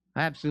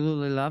 I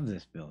absolutely love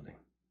this building.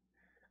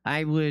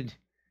 I would,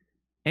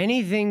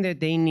 anything that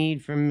they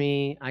need from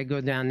me, I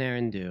go down there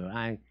and do.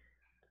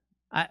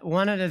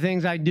 One of the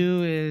things I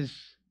do is,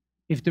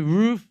 if the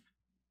roof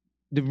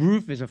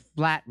is a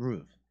flat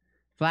roof.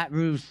 Flat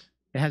roofs,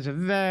 it has a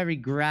very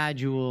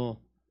gradual,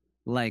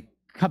 like,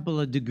 couple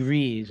of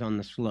degrees on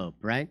the slope,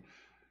 right?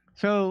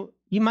 So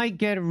you might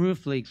get a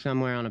roof leak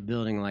somewhere on a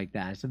building like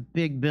that. It's a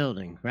big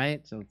building,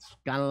 right? So it's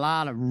got a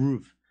lot of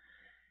roof.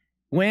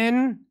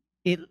 When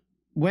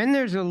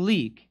there's a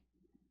leak,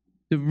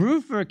 the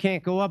roofer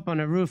can't go up on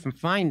the roof and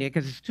find it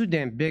because it's too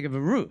damn big of a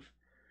roof.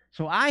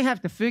 So I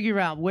have to figure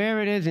out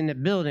where it is in the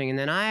building, and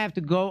then I have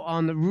to go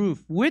on the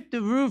roof with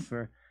the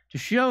roofer to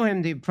show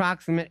him the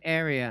approximate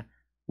area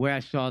where I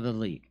saw the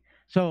leak.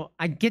 So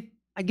I get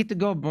to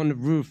go up on the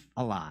roof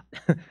a lot.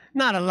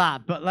 Not a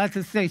lot, but let's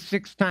just say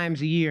 6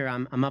 times a year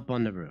I'm up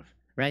on the roof,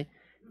 right?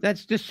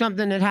 That's just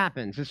something that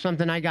happens. It's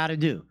something I got to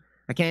do.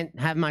 I can't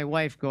have my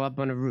wife go up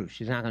on the roof.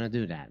 She's not going to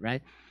do that,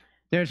 right?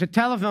 There's a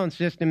telephone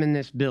system in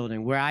this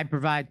building where I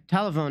provide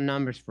telephone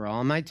numbers for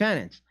all my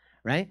tenants,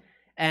 right?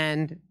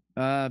 And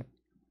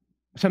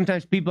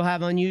sometimes people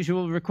have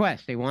unusual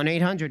requests. They want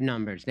 800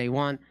 numbers. They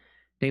want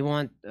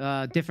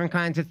different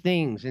kinds of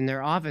things in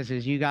their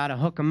offices. You got to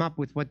hook them up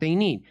with what they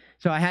need.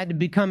 So I had to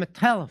become a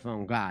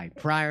telephone guy.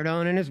 Prior to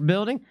owning this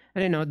building,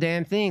 I didn't know a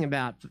damn thing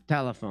about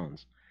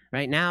telephones.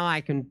 Right now, I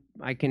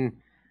can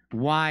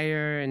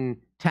wire and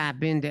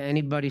tap into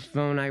anybody's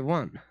phone I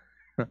want.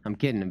 I'm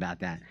kidding about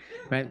that,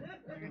 right?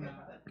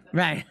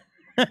 Right.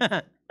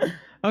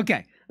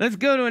 Okay, let's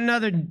go to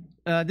another.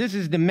 This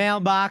is the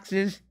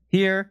mailboxes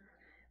here.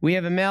 We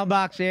have a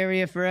mailbox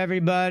area for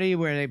everybody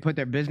where they put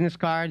their business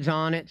cards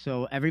on it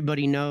so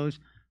everybody knows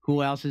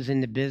who else is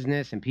in the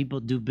business and people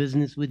do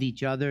business with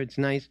each other. It's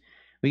nice.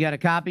 We got a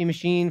copy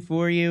machine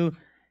for you.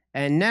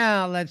 And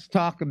now let's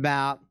talk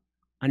about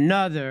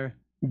another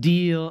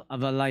deal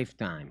of a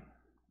lifetime.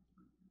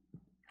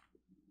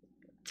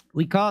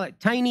 We call it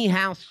Tiny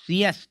House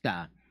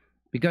Siesta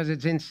because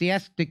it's in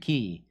Siesta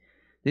Key.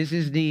 This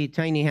is the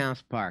Tiny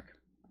House Park.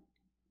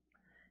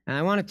 And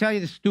I want to tell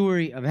you the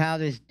story of how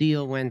this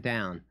deal went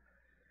down,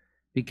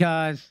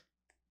 because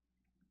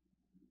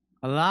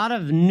a lot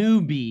of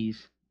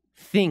newbies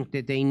think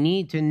that they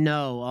need to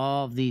know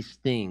all of these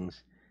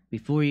things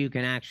before you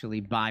can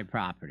actually buy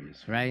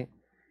properties, right?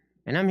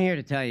 And I'm here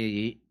to tell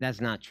you that's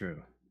not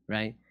true,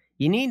 right?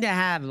 You need to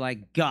have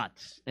like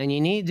guts, and you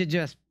need to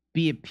just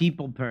be a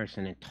people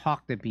person and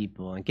talk to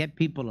people and get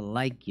people to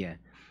like you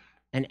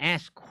and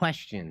ask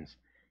questions.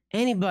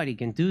 Anybody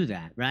can do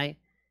that, right?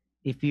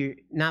 If you're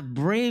not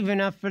brave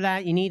enough for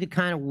that, you need to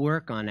kind of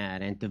work on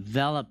that and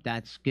develop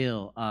that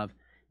skill of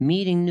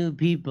meeting new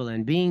people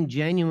and being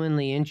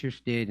genuinely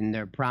interested in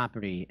their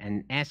property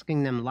and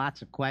asking them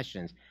lots of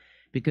questions.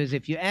 Because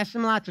if you ask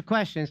them lots of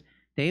questions,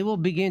 they will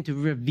begin to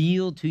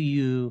reveal to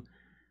you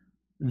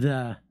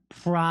the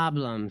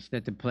problems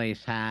that the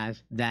place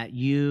has that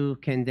you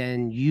can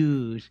then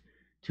use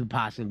to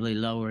possibly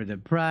lower the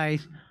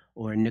price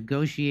or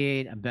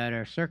negotiate a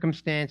better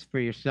circumstance for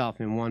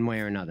yourself in one way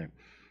or another.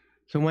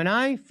 So when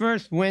I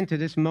first went to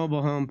this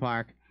mobile home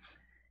park,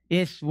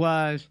 it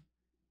was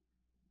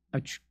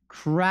a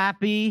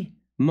crappy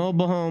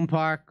mobile home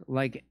park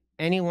like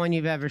anyone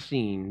you've ever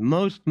seen.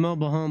 Most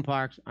mobile home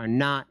parks are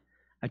not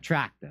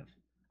attractive,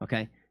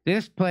 okay?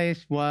 This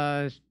place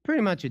was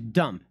pretty much a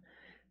dump,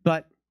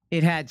 but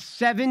it had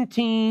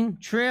 17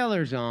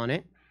 trailers on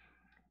it,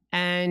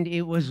 and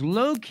it was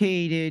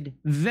located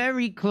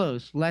very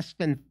close, less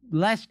than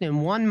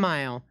 1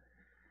 mile,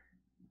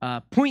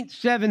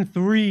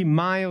 0.73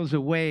 miles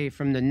away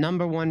from the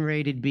 #1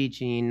 rated beach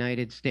in the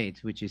United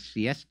States, which is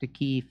Siesta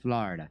Key,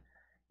 Florida.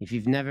 If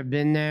you've never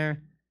been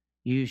there,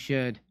 you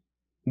should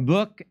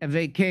book a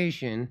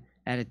vacation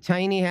at a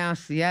Tiny House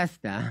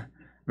Siesta,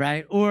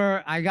 right?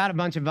 Or I got a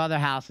bunch of other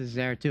houses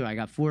there too. I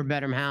got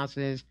 4-bedroom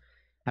houses.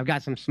 I've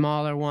got some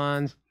smaller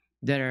ones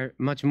that are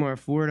much more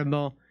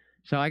affordable.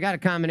 So I got a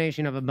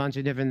combination of a bunch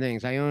of different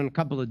things. I own a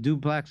couple of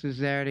duplexes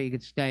there that you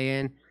could stay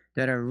in.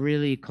 that are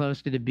really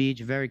close to the beach,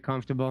 very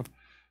comfortable.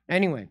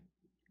 Anyway,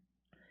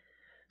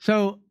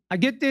 so I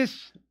get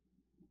this.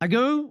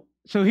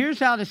 So here's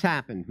how this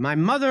happened. My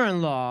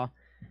mother-in-law,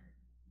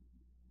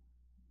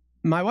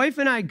 my wife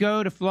and I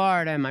go to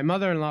Florida, and my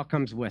mother-in-law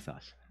comes with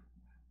us.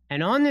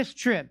 And on this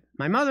trip,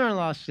 my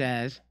mother-in-law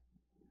says,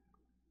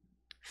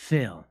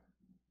 Phil,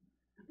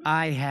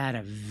 I had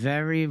a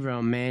very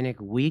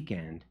romantic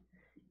weekend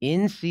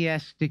in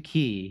Siesta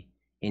Key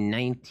in the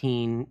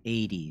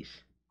 1980s.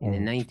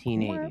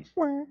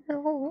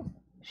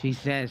 She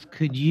says,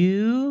 could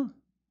you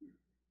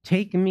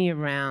take me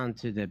around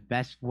to the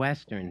Best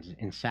Westerns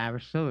in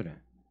Sarasota?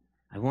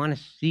 I want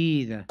to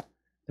see the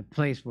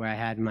place where I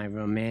had my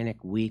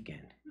romantic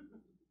weekend.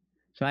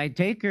 So I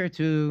take her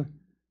to,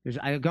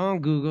 I go on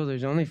Google,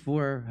 there's only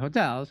 4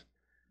 hotels.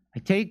 I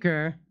take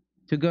her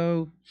to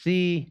go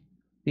see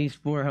these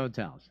 4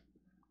 hotels.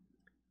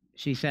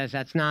 She says,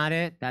 that's not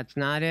it, that's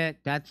not it,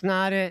 that's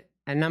not it,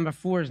 and number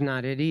 4 is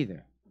not it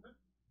either.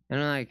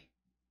 And I'm like,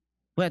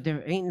 but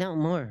there ain't no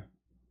more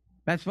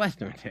Best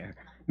Western there.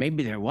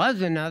 Maybe there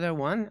was another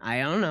one, I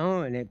don't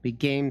know, and it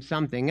became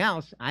something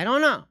else, I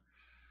don't know.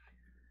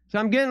 So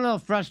I'm getting a little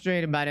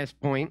frustrated by this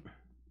point,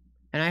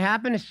 and I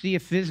happen to see a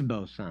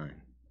FSBO sign,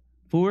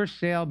 for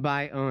sale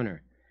by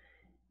owner.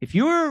 If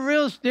you're a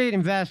real estate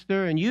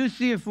investor and you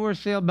see a for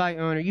sale by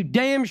owner, you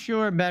damn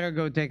sure better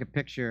go take a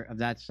picture of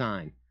that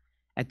sign.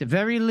 At the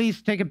very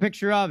least, take a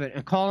picture of it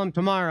and call them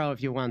tomorrow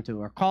if you want to,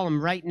 or call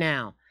them right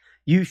now.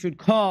 You should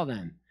call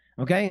them,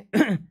 okay?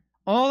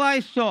 All I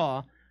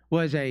saw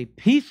was a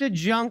piece of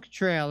junk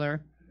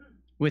trailer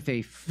with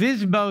a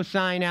FSBO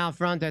sign out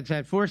front that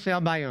said for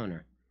sale by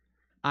owner.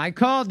 I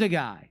called the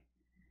guy.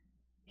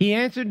 He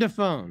answered the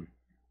phone.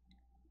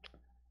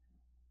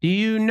 Do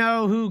you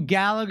know who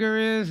Gallagher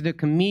is, the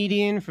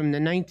comedian from the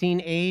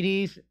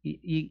 1980s?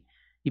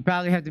 You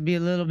probably have to be a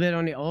little bit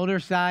on the older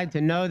side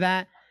to know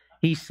that.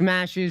 He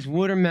smashes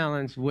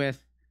watermelons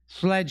with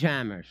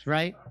sledgehammers,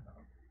 right?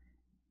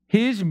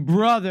 His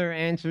brother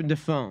answered the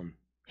phone.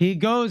 He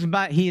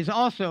is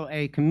also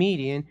a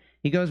comedian.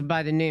 He goes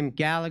by the name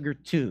Gallagher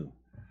 2.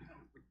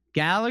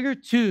 Gallagher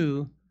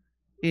 2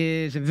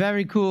 is a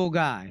very cool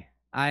guy.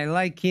 I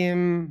like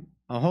him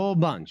a whole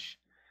bunch,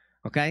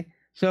 okay?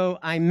 So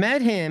I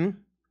met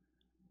him.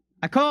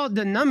 I called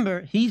the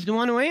number. He's the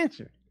one who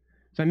answered.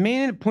 So I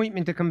made an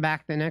appointment to come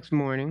back the next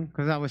morning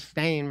because I was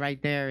staying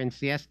right there in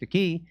Siesta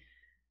Key.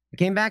 I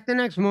came back the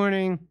next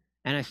morning,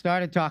 and I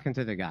started talking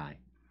to the guy.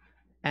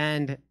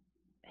 And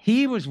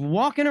he was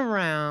walking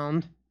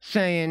around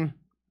saying,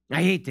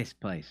 I hate this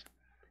place.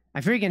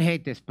 I freaking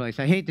hate this place.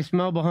 I hate this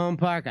mobile home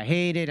park. I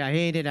hate it. I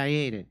hate it. I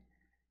hate it.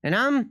 And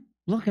I'm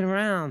looking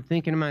around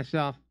thinking to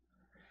myself,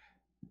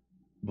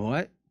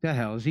 what the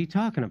hell is he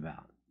talking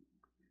about?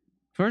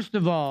 First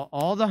of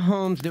all the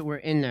homes that were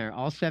in there,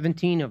 all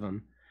 17 of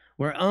them,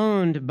 were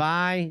owned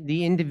by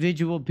the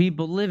individual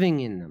people living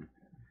in them,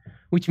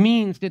 which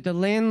means that the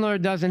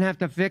landlord doesn't have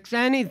to fix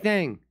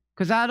anything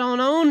because I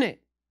don't own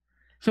it.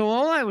 So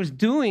all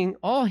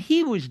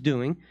he was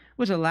doing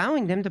was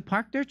allowing them to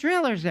park their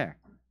trailers there.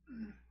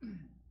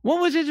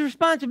 What was his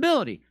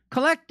responsibility?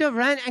 Collect the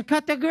rent and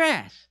cut the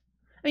grass.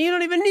 And you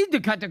don't even need to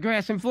cut the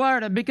grass in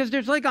Florida because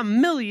there's like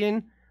 1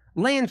 million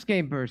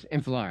landscapers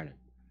in Florida.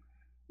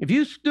 If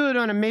you stood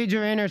on a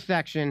major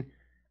intersection,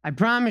 I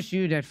promise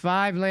you that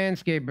 5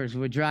 landscapers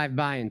would drive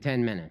by in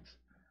 10 minutes,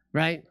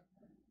 right?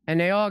 And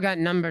they all got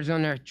numbers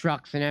on their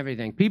trucks and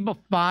everything. People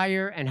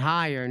fire and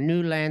hire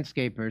new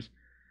landscapers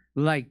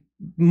like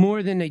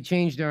more than they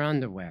change their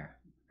underwear,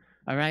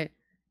 all right?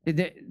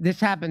 This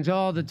happens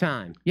all the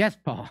time. Yes,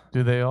 Paul?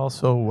 Do they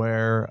also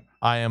wear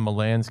I am a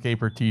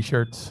landscaper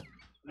t-shirts?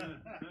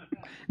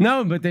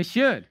 No, but they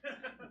should.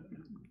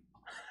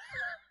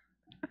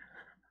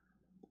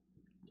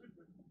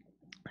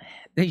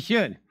 They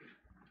should.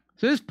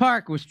 So this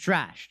park was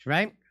trashed,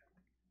 right?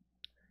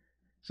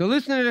 So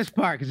listen to this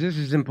part, because this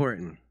is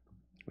important.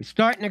 We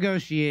start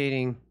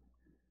negotiating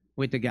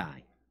with the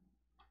guy.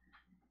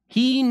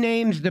 He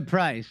names the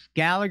price,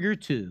 Gallagher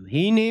 2,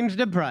 he names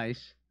the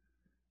price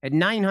at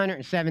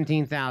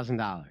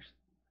 $917,000.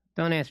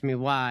 Don't ask me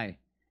why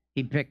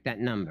he picked that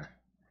number.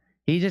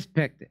 He just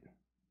picked it.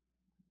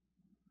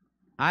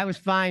 I was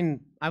fine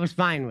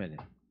with it,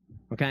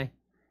 okay?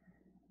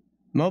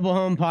 Mobile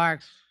home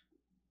parks,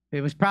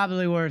 it was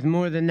probably worth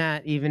more than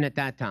that even at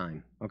that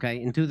time,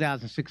 okay? In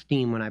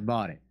 2016 when I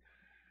bought it.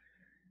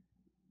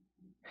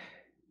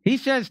 He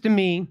says to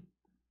me,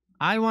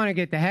 I want to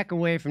get the heck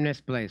away from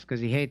this place because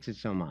he hates it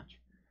so much.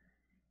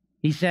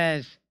 He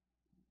says,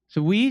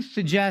 so we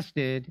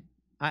suggested,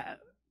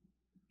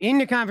 in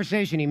the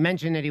conversation, he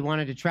mentioned that he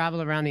wanted to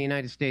travel around the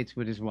United States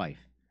with his wife,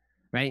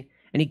 right?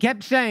 And he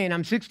kept saying,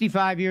 I'm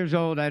 65 years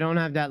old, I don't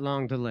have that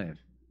long to live.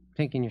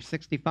 Thinking you're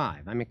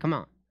 65. I mean, come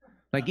on.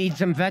 Like, eat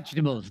some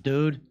vegetables,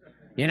 dude.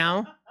 You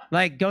know?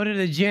 Like, go to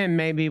the gym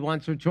maybe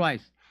once or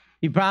twice.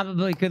 You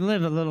probably could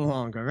live a little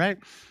longer, right?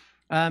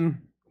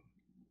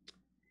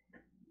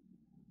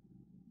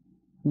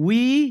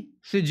 We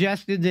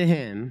suggested to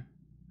him,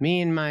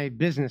 me and my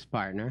business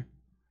partner,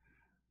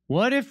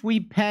 what if we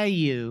pay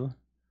you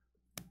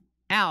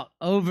out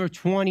over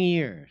 20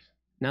 years.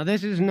 Now,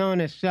 this is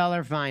known as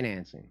seller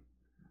financing.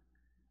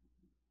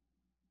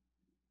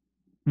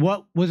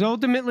 What was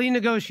ultimately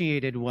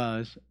negotiated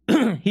was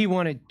he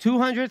wanted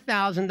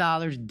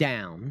 $200,000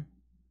 down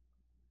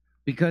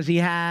because he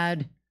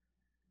had,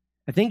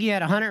 I think he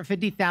had a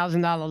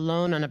 $150,000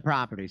 loan on the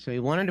property. So he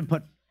wanted to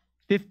put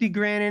 50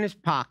 grand in his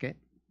pocket.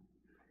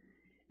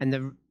 And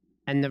the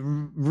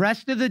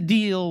rest of the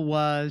deal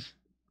was,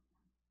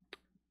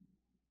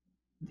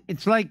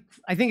 it's like,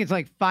 I think it's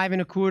like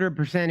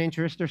 5.25%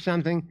 interest or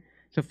something.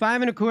 So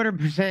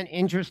 5.25%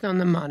 interest on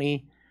the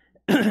money.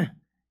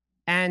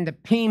 And the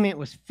payment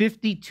was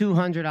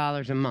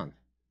 $5,200 a month.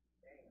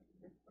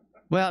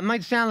 Well, it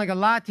might sound like a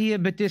lot to you,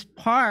 but this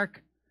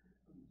park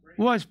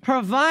was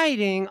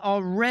providing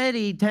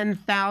already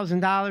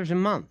 $10,000 a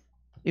month.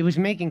 It was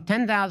making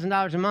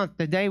 $10,000 a month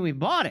the day we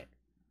bought it.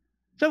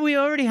 So we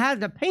already had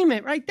the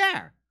payment right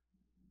there,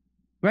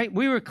 right?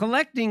 We were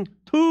collecting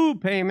 2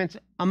 payments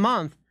a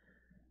month,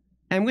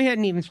 and we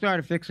hadn't even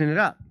started fixing it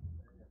up,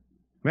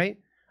 right?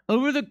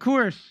 Over the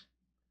course,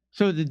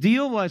 so the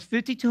deal was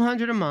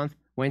 $5,200 a month,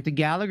 went to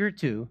Gallagher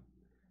 2.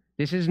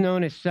 This is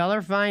known as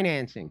seller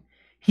financing.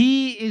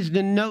 He is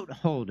the note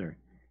holder.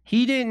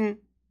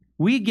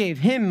 We gave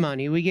him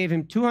money. We gave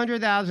him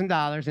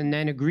 $200,000 and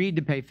then agreed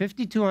to pay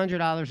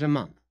 $5,200 a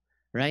month,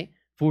 right?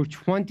 For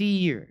 20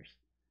 years.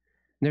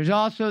 There's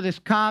also this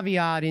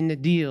caveat in the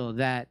deal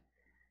that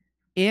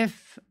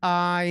if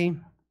I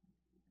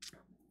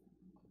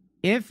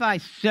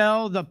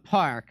sell the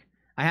park,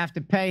 I have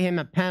to pay him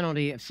a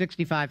penalty of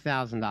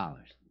 $65,000,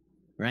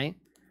 right?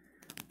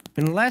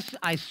 Unless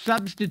I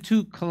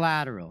substitute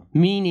collateral,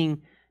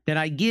 meaning that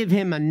I give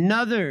him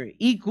another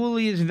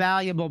equally as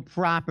valuable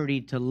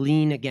property to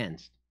lien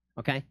against,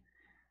 okay?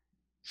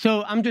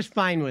 So I'm just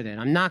fine with it.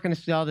 I'm not going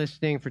to sell this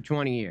thing for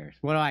 20 years.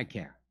 What do I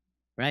care,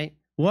 right?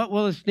 What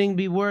will this thing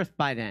be worth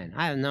by then?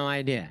 I have no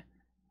idea.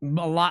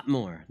 A lot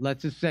more.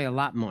 Let's just say a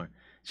lot more.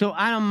 So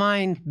I don't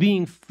mind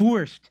being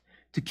forced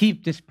to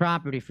keep this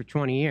property for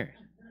 20 years.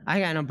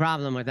 I got no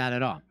problem with that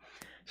at all.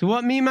 So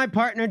what me and my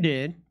partner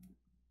did,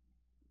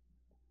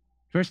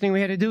 first thing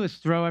we had to do is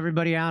throw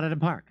everybody out of the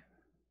park.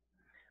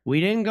 We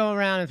didn't go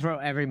around and throw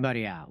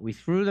everybody out. We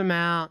threw them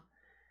out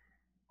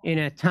in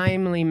a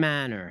timely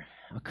manner.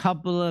 A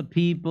couple of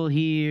people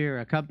here,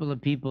 a couple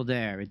of people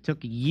there. It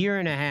took 1.5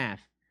 years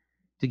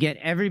to get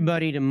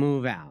everybody to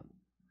move out,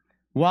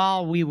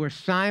 while we were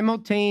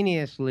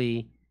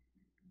simultaneously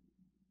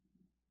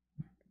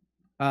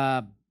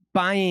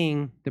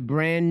buying the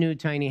brand new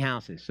tiny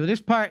houses. So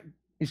this part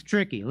is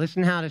tricky.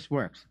 Listen how this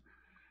works.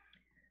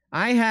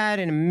 I had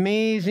an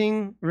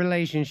amazing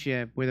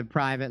relationship with a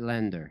private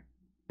lender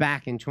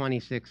back in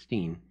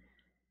 2016.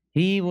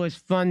 He was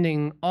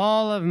funding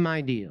all of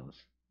my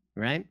deals,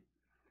 right?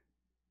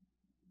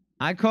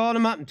 I called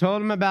him up and told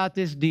him about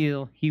this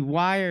deal. He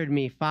wired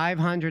me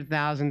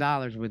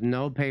 $500,000 with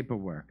no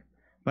paperwork.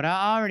 But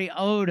I already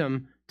owed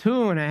him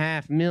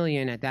 $2.5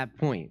 million at that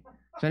point.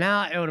 So now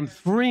I owed him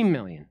 $3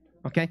 million,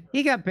 okay?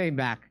 He got paid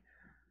back.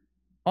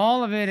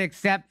 All of it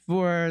except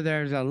for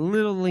there's a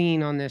little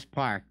lien on this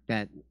park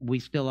that we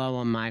still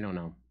owe him, I don't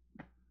know,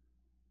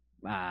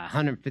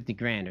 150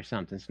 grand or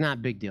something. It's not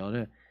a big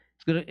deal.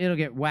 It'll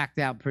get whacked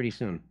out pretty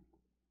soon.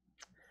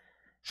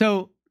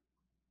 So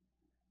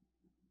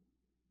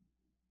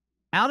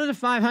out of the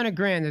 500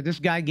 grand that this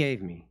guy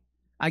gave me,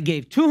 I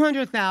gave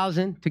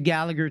 200,000 to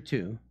Gallagher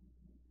 2,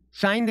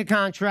 signed the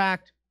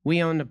contract,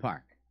 we own the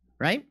park,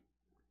 right?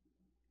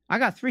 I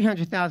got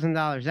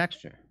 $300,000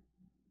 extra.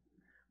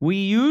 We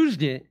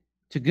used it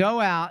to go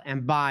out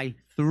and buy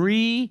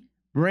 3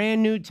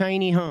 brand new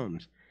tiny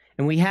homes.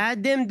 And we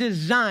had them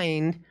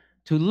designed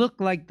to look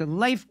like the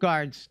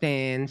lifeguard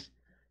stands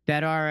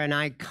that are an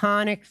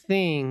iconic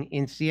thing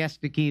in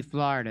Siesta Key,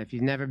 Florida. If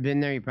you've never been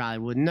there, you probably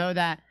wouldn't know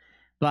that.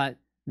 But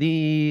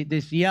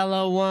this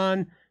yellow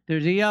one,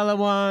 there's a yellow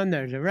one,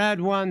 there's a red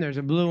one, there's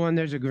a blue one,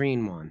 there's a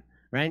green one,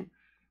 right?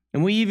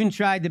 And we even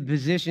tried to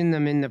position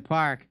them in the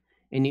park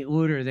in the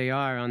order they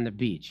are on the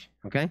beach,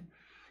 okay?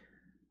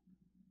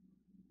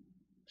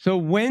 So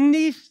when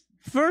these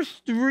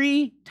first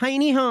 3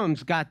 tiny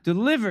homes got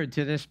delivered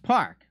to this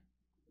park,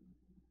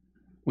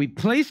 we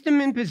placed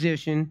them in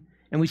position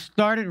and we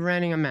started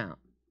renting them out.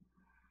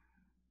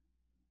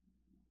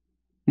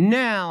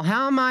 Now,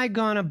 how am I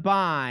going to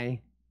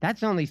buy?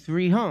 That's only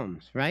 3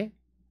 homes, right?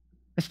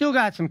 I still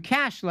got some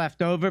cash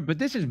left over, but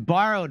this is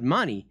borrowed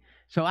money.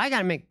 So I got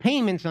to make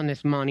payments on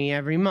this money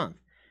every month.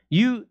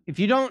 If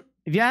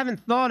you haven't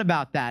thought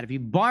about that, if you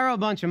borrow a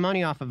bunch of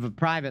money off of a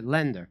private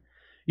lender,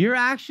 you're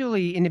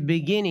actually, in the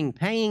beginning,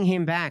 paying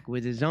him back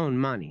with his own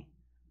money,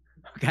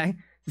 okay?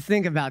 Just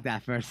think about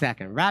that for a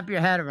second. Wrap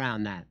your head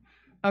around that.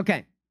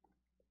 Okay.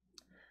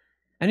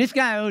 And this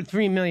guy owed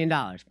 $3 million,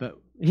 but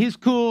he's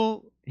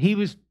cool. He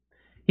was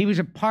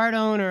a part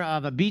owner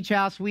of a beach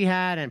house we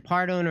had and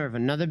part owner of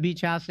another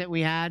beach house that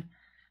we had.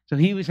 So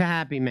he was a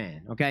happy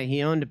man, okay?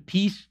 He owned a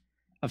piece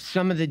of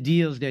some of the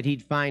deals that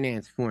he'd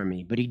financed for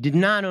me, but he did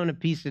not own a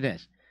piece of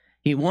this.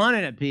 He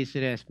wanted a piece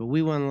of this, but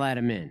we wouldn't let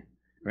him in,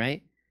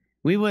 right?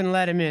 We wouldn't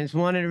let him in. It's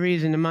one of the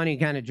reasons the money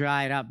kind of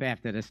dried up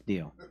after this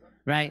deal,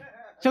 right?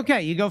 It's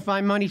okay. You go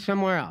find money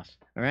somewhere else,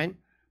 all right?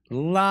 A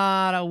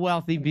lot of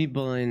wealthy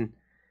people in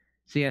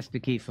Siesta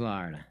Key,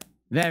 Florida.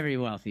 Very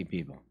wealthy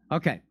people.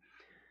 Okay.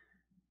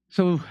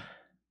 So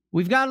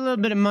we've got a little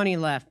bit of money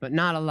left, but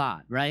not a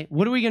lot, right?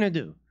 What are we going to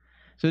do?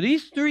 So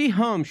these 3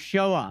 homes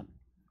show up.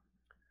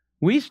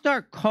 We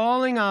start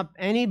calling up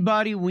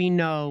anybody we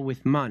know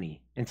with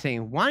money and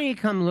saying, why don't you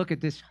come look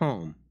at this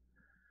home?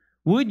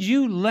 Would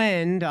you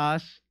lend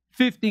us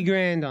 50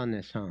 grand on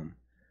this home,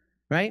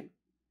 right?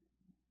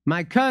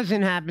 My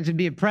cousin happens to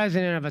be a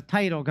president of a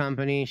title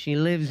company. She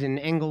lives in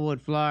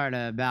Englewood,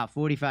 Florida, about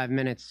 45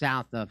 minutes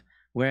south of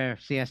where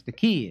Siesta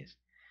Key is.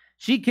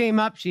 She came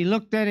up, she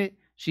looked at it.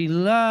 She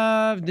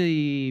loved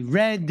the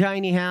red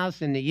tiny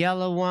house and the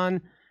yellow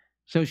one.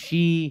 So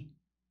she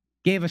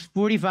gave us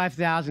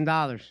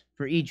 $45,000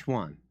 for each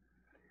one.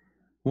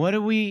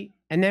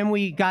 And then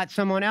we got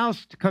someone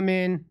else to come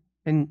in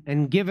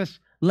and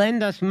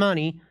lend us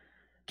money.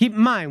 Keep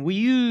in mind, we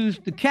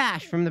used the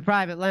cash from the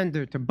private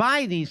lender to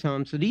buy these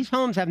homes, so these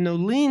homes have no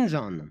liens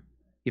on them.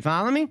 You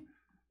follow me?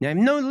 They have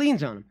no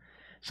liens on them.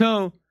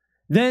 So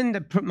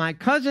then my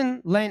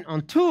cousin lent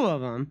on 2 of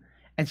them,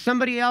 and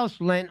somebody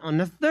else lent on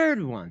the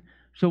 3rd one.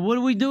 So what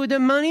do we do with the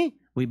money?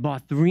 We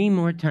bought 3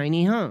 more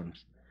tiny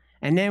homes.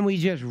 And then we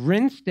just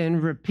rinsed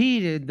and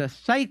repeated the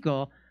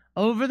cycle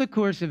over the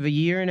course of a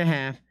year and a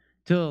half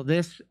till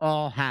this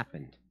all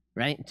happened,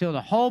 right? Until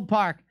the whole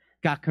park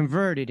got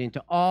converted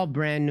into all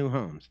brand new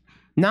homes.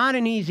 Not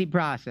an easy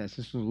process.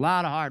 This was a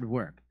lot of hard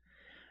work.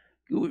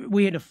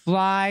 We had to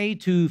fly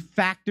to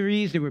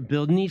factories that were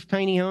building these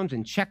tiny homes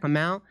and check them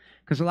out,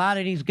 because a lot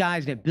of these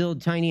guys that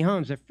build tiny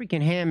homes, they're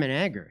freaking ham and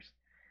eggers.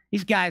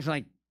 These guys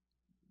like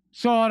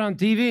saw it on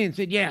TV and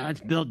said, yeah,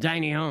 let's build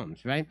tiny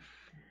homes, right?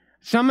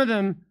 Some of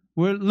them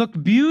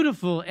looked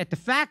beautiful at the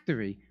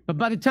factory, but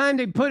by the time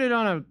they put it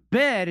on a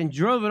bed and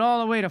drove it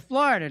all the way to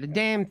Florida, the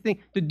damn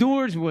thing, the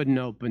doors wouldn't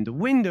open, the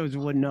windows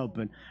wouldn't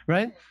open,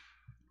 right?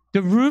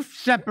 The roof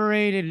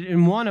separated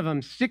in one of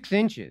them 6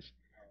 inches,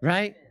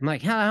 right? I'm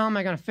like, how the hell am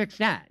I going to fix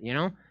that, you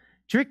know?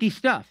 Tricky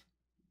stuff.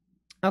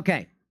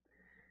 Okay.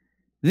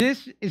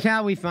 This is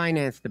how we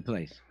financed the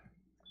place.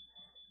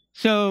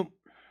 So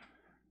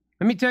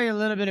let me tell you a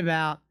little bit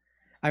about,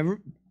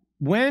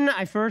 when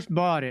I first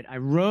bought it, I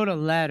wrote a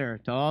letter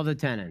to all the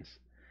tenants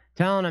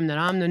telling them that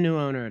I'm the new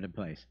owner of the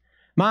place.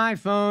 My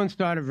phone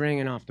started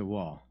ringing off the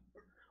wall.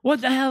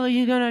 What the hell are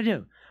you going to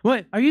do?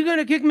 What, are you going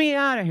to kick me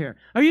out of here?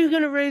 Are you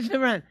going to raise the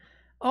rent?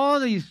 All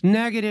these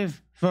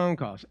negative phone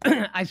calls.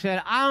 I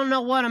said, I don't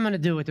know what I'm going to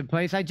do with the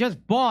place. I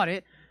just bought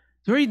it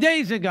 3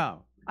 days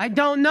ago. I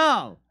don't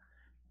know.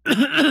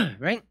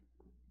 Right?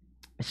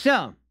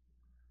 So,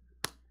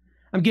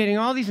 I'm getting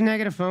all these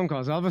negative phone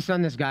calls. All of a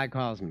sudden, this guy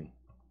calls me.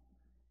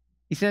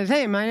 He says,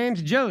 hey, my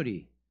name's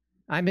Jody.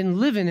 I've been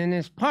living in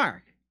this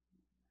park.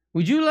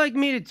 Would you like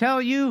me to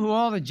tell you who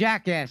all the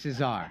jackasses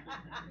are?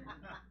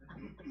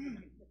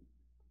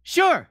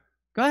 Sure,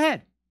 go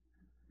ahead.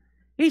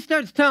 He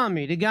starts telling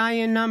me the guy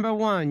in number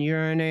 1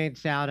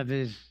 urinates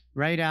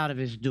right out of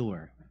his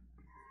door.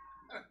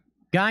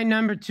 Guy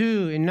number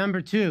 2, in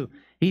number 2,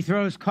 he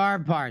throws car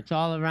parts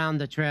all around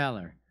the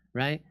trailer,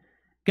 right?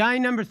 Guy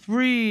number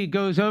 3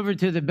 goes over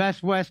to the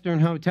Best Western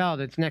Hotel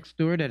that's next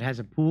door that has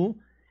a pool,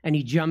 and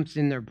he jumps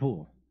in their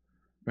pool,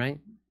 right?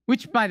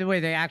 Which, by the way,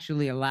 they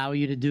actually allow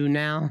you to do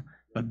now,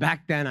 but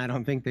back then I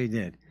don't think they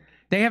did.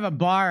 They have a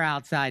bar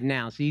outside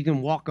now, so you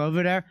can walk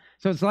over there.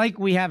 So it's like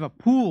we have a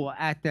pool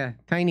at the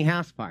tiny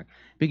house park,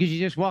 because you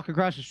just walk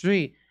across the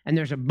street, and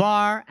there's a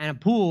bar and a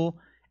pool,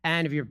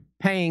 and if you're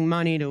paying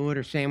money to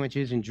order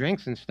sandwiches and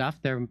drinks and stuff,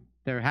 they're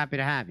happy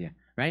to have you,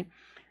 right?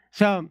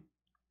 So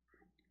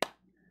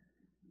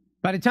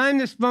by the time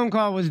this phone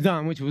call was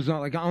done, which was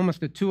like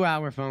almost a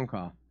 2-hour phone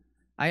call,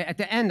 at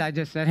the end, I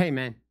just said, hey,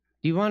 man,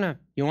 you want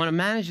to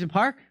manage the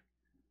park?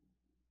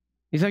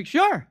 He's like,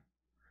 sure.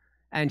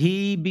 And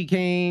he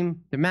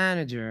became the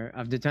manager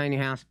of the tiny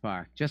house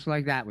park, just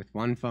like that, with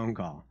 1 phone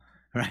call,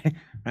 right?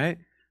 Right?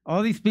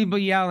 All these people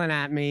yelling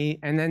at me,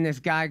 and then this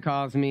guy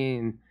calls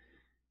me,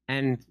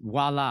 and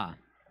voila.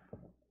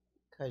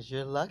 'Cause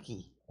you're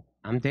lucky.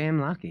 I'm damn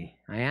lucky.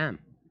 I am.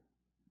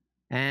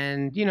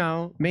 And, you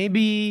know,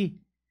 maybe,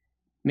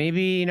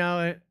 you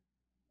know,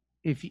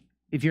 if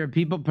you're a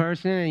people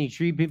person and you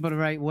treat people the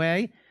right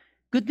way,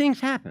 good things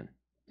happen.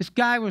 This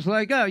guy was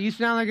like, oh, you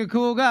sound like a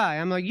cool guy.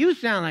 I'm like, you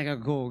sound like a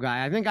cool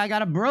guy. I think I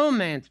got a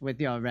bromance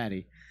with you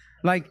already.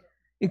 Like,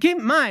 and keep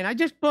in mind, I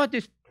just bought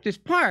this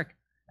park,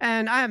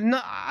 and I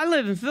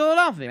live in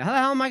Philadelphia. How the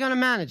hell am I going to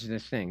manage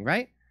this thing,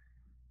 right?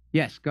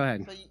 Yes, go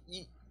ahead. So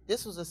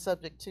this was a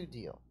subject to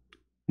deal.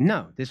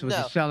 No, this was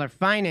a seller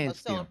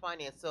finance deal. Seller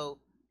finance. So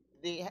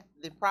the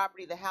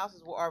property, the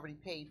houses were already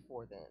paid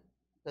for then.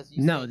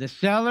 No, the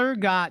seller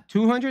got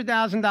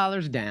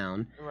 $200,000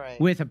 down, right,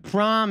 with a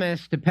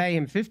promise to pay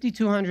him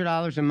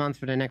 $5,200 a month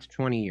for the next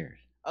 20 years.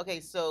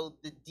 Okay, so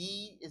the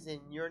deed is in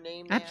your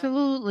name now?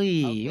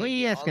 Absolutely. Okay, What are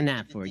you asking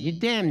that for? You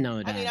damn know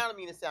that. I mean, I don't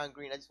mean to sound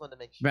green. I just wanted to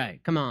make sure.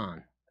 Right, come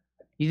on.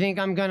 You think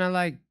I'm going to,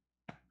 like,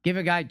 give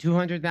a guy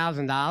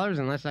 $200,000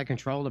 unless I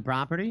control the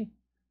property?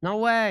 No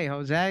way,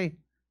 Jose.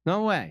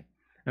 No way.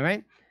 All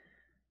right?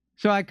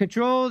 So I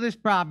control this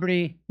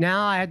property.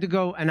 Now I had to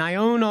go, and I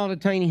own all the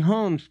tiny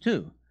homes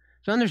too.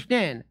 So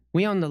understand,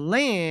 we own the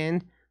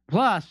land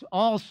plus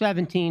all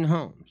 17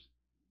 homes.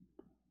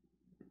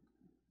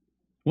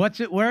 What's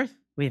it worth?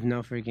 We have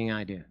no freaking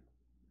idea.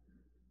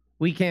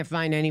 We can't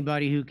find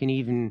anybody who can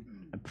even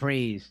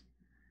appraise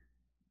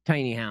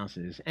tiny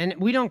houses. And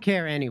we don't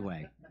care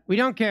anyway. We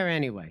don't care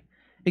anyway.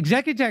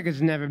 Executech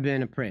has never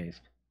been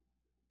appraised.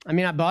 I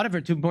mean, I bought it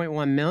for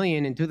 $2.1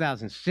 million in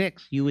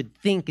 2006. You would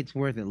think it's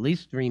worth at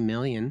least $3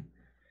 million.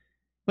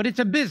 But it's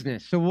a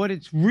business. So what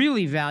it's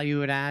really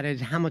valued at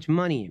is how much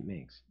money it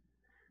makes.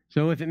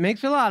 So if it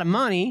makes a lot of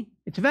money,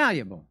 it's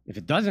valuable. If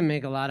it doesn't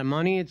make a lot of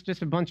money, it's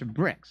just a bunch of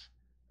bricks,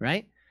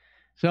 right?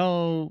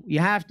 So you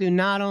have to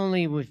not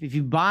only, if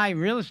you buy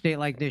real estate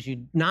like this,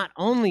 you not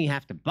only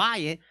have to buy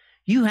it,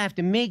 you have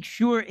to make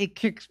sure it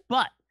kicks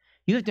butt.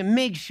 You have to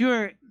make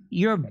sure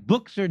your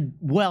books are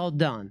well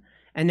done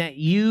and that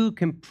you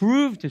can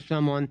prove to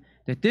someone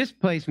that this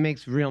place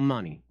makes real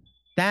money.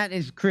 That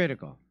is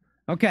critical.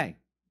 Okay.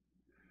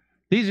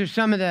 These are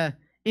some of the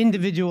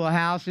individual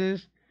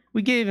houses.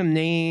 We gave them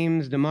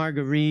names, the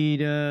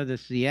Margarita, the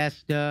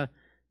Siesta,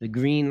 the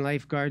Green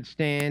Lifeguard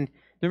Stand.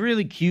 They're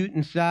really cute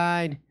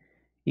inside.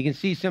 You can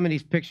see some of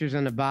these pictures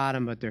on the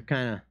bottom, but they're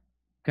kind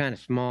of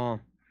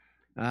small.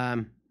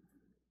 The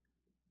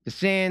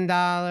Sand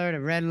Dollar,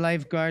 the Red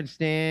Lifeguard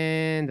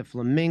Stand, the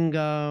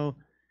Flamingo.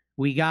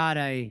 We got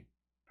a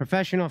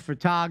professional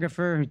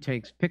photographer who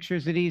takes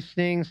pictures of these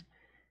things.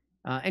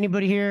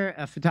 Anybody here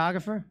a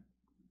photographer?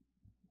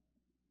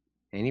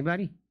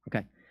 Anybody?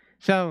 Okay.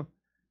 So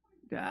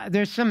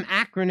there's some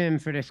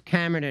acronym for this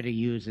camera that he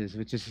uses,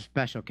 which is a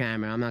special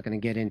camera. I'm not going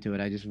to get into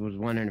it. I just was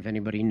wondering if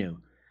anybody knew.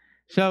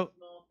 So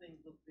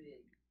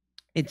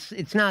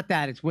it's not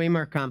that. It's way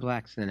more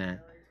complex than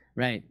that.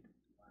 Right.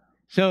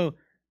 So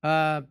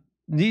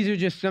these are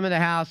just some of the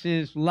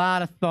houses. A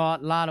lot of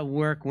thought, a lot of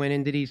work went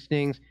into these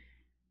things.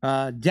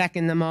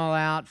 Decking them all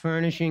out,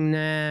 furnishing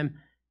them,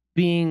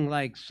 being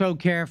like so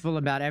careful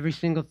about every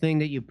single thing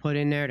that you put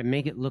in there to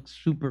make it look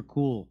super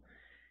cool.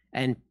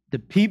 And the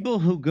people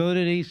who go to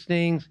these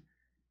things,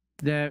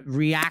 the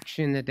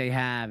reaction that they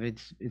have,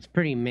 it's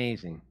pretty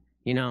amazing.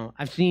 You know,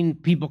 I've seen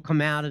people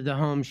come out of the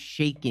home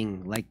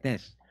shaking like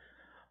this.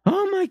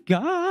 Oh my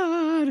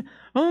God!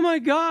 Oh my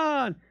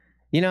God!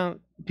 You know,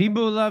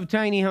 people who love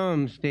tiny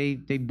homes, they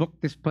book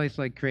this place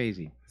like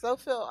crazy. So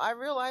Phil, I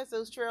realize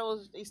those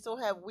trailers, they still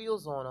have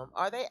wheels on them.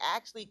 Are they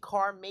actually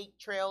car mate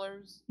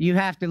trailers? You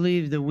have to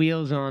leave the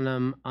wheels on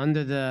them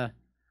under the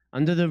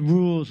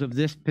rules of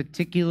this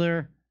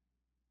particular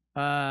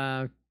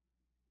park.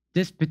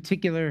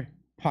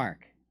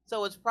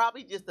 So it's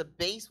probably just a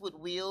base with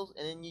wheels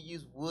and then you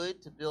use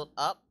wood to build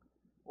up?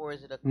 Or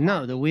is it a car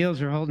No, the mate wheels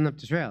trailer? are holding up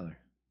the trailer.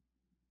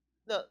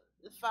 No,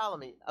 follow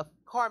me. A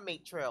car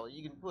mate trailer.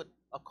 You can put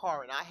a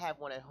car in. I have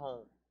one at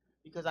home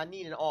because I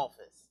need an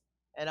office.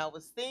 And I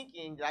was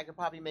thinking that I could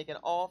probably make an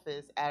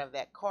office out of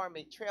that car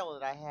mate trailer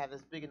that I have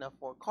that's big enough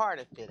for a car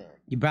to fit in.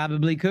 You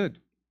probably could.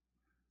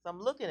 So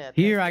I'm looking at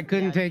Here, this, I the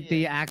couldn't take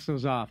the idea.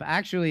 axles off.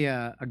 Actually,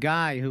 a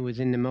guy who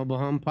was in the mobile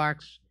home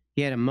parks,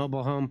 he had a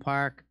mobile home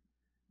park,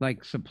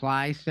 like,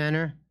 supply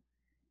center.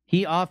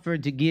 He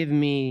offered to give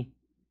me,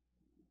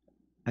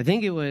 I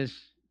think it was,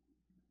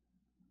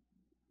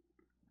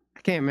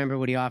 I can't remember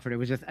what he offered.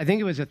 I think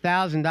it was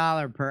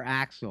 $1,000 per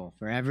axle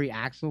for every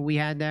axle we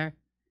had there.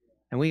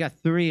 And we got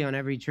 3 on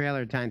every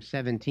trailer times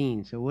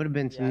 17. So it would have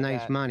been some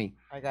nice money.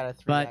 I got a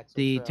 3-axle But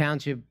the trailer.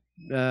 township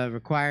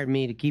required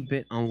me to keep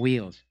it on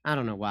wheels. I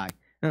don't know why.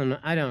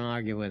 I don't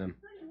argue with them.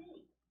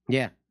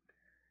 Yeah.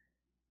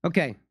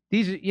 Okay.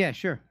 These are, yeah,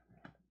 sure.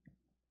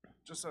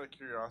 Just out of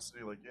curiosity,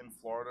 like in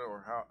Florida,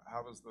 or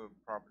how does the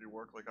property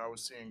work? Like I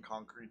was seeing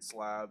concrete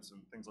slabs and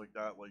things like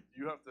that. Like,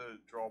 do you have to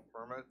draw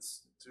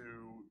permits to,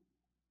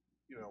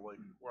 you know, like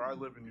where I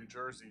live in New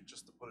Jersey,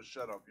 just to put a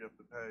shed up, you have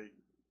to pay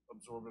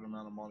absorbent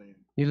amount of money.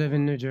 You live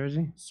in New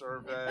Jersey?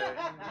 Survey.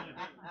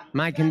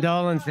 My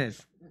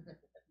condolences.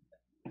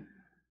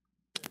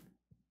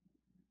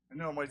 I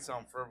know it might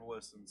sound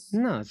frivolous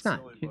and No, it's not.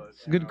 silly, but,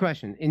 It's a you good know,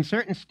 question. In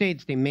certain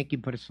states, they make you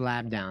put a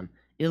slab down.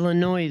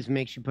 Illinois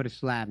makes you put a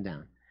slab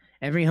down.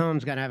 Every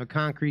home's got to have a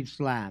concrete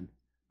slab,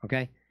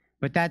 okay?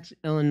 But that's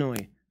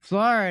Illinois.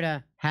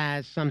 Florida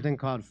has something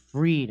called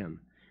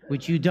freedom,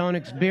 which you don't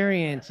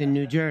experience in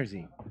New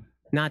Jersey.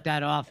 Not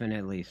that often,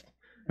 at least,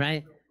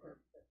 right?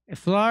 In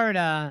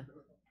Florida,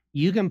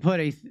 you can put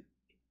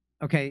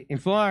okay, in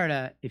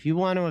Florida, if you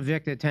want to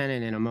evict a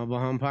tenant in a mobile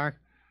home park,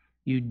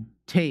 you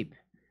tape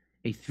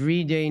a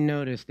 3-day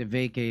notice to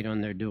vacate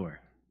on their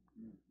door.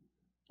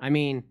 I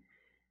mean,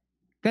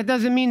 that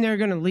doesn't mean they're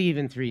going to leave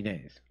in 3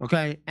 days,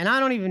 okay? And I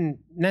don't even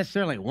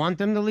necessarily want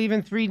them to leave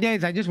in 3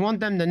 days. I just want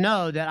them to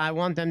know that I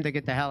want them to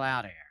get the hell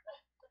out of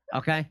here,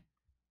 okay?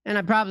 And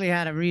I probably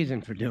had a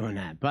reason for doing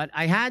that, but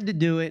I had to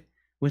do it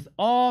with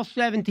all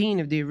 17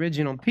 of the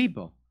original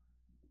people.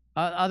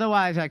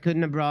 Otherwise, I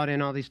couldn't have brought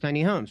in all these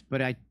tiny homes, but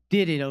I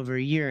did it over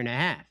 1.5 years.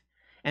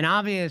 And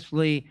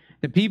obviously,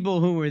 the people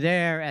who were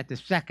there at the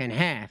second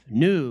half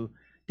knew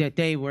that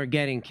they were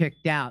getting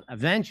kicked out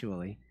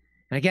eventually.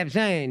 And I kept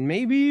saying,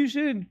 maybe you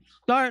should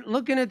start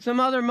looking at some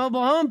other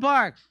mobile home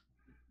parks.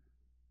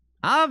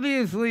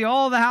 Obviously,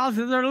 all the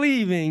houses are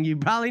leaving. You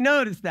probably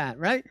noticed that,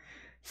 right?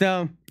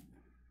 So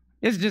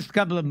it's just a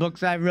couple of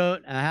books I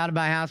wrote, How to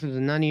Buy Houses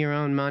with None of Your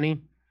Own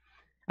Money.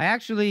 I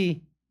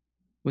actually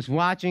was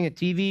watching a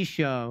TV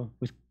show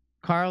with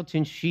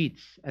Carlton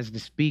Sheets as the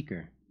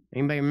speaker.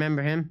 Anybody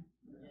remember him?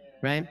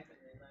 Right?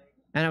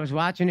 And I was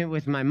watching it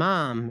with my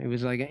mom. It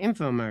was like an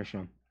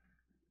infomercial.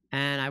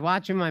 And I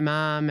watched it with my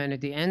mom, and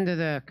at the end of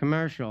the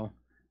commercial,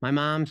 my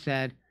mom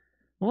said,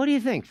 well, what do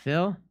you think,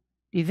 Phil?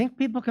 Do you think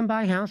people can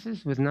buy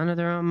houses with none of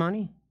their own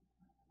money?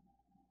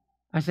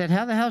 I said,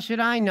 how the hell should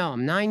I know?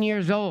 I'm 9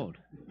 years old.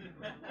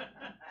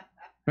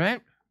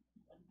 Right?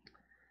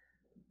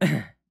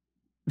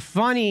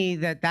 Funny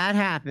that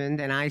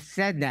happened, and I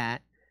said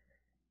that,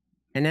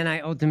 and then I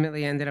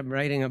ultimately ended up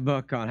writing a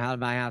book called How to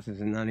Buy Houses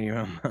with None of Your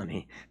Own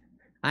Money.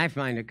 I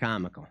find it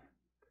comical.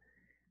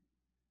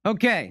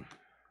 Okay.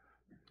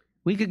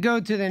 We could go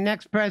to the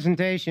next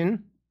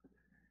presentation.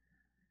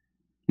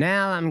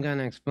 Now I'm going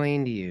to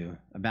explain to you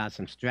about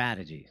some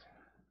strategies.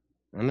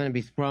 I'm going to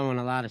be throwing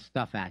a lot of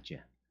stuff at you.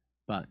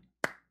 But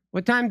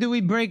what time do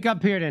we break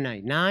up here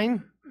tonight?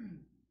 9?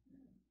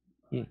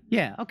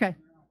 Yeah, okay.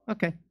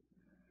 Okay.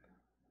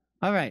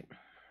 All right.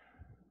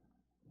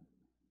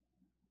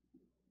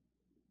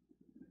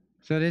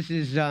 So this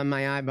is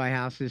my I Buy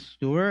Houses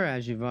store,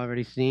 as you've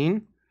already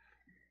seen.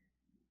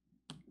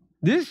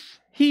 This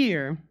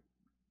here,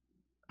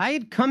 I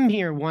had come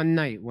here one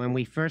night when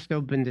we first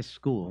opened this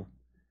school,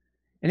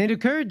 and it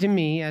occurred to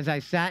me as I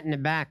sat in the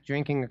back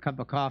drinking a cup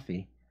of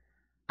coffee,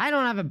 I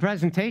don't have a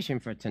presentation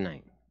for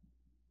tonight.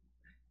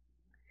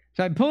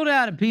 So I pulled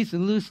out a piece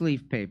of loose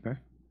leaf paper.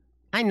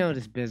 I know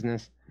this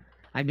business.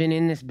 I've been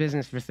in this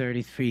business for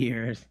 33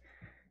 years.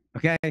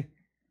 Okay?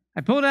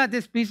 I pulled out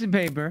this piece of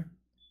paper,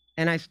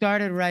 and I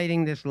started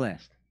writing this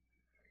list.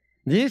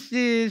 This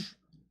is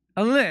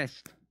a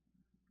list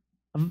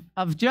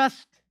of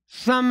just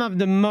some of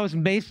the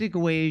most basic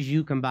ways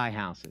you can buy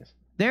houses.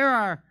 There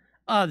are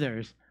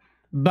others,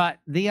 but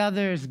the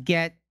others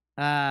get,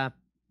 we're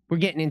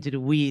getting into the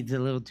weeds a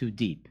little too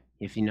deep,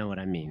 if you know what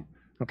I mean.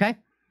 Okay?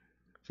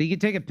 So you can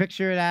take a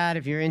picture of that.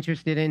 If you're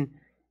interested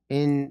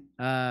in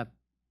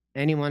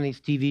any one of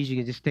these TVs, you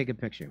can just take a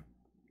picture.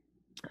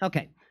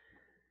 Okay.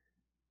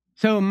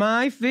 So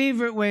my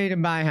favorite way to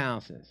buy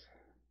houses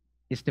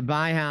is to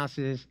buy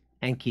houses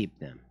and keep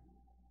them.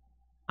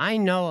 I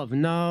know of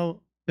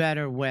no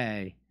better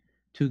way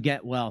to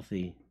get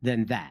wealthy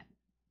than that.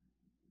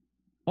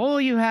 All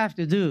you have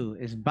to do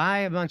is buy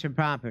a bunch of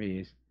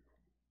properties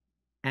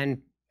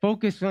and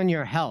focus on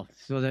your health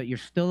so that you're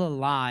still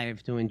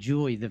alive to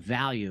enjoy the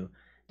value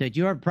that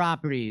your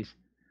properties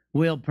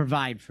will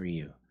provide for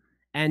you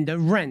and the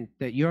rent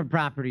that your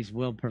properties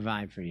will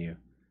provide for you.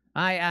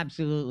 I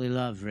absolutely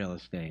love real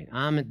estate.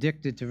 I'm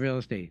addicted to real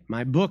estate.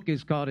 My book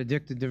is called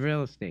Addicted to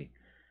Real Estate.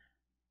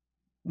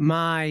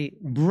 My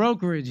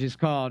brokerage is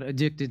called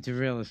Addicted to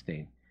Real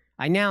Estate.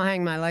 I now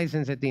hang my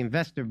license at the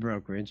investor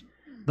brokerage,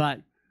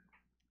 but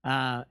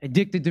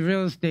Addicted to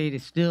Real Estate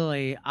is still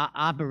a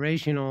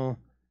operational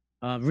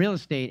real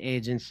estate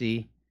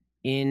agency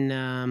in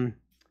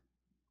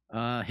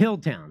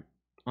Hilltown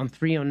on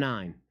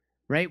 309,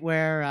 right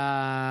where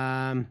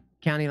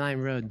County Line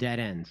Road dead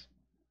ends.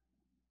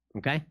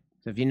 Okay?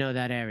 So if you know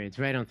that area, it's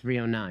right on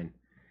 309.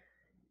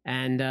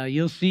 And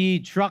you'll see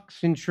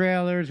trucks and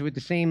trailers with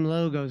the same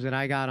logos that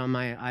I got on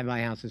my I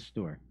Buy Houses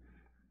store.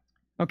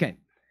 Okay,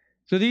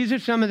 so these are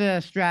some of the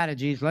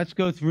strategies. Let's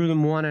go through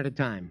them one at a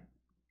time.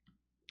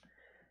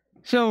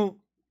 So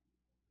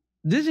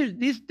this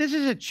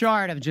is a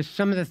chart of just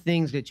some of the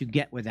things that you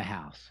get with a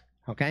house,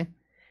 okay?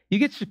 You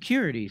get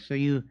security, so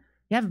you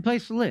have a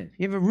place to live.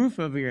 You have a roof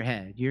over your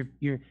head.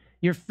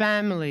 Your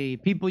family,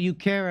 people you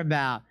care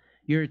about,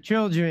 your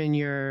children,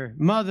 your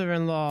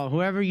mother-in-law,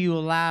 whoever you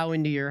allow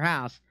into your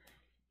house,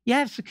 you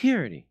have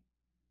security.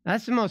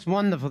 That's the most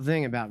wonderful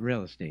thing about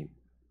real estate,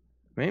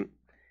 right?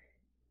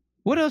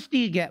 What else do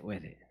you get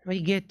with it? Well,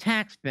 you get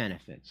tax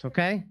benefits,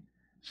 okay?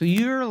 So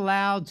you're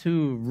allowed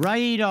to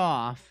write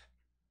off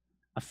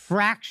a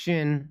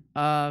fraction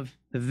of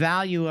the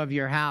value of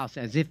your house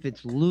as if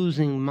it's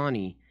losing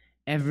money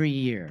every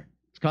year.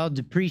 It's called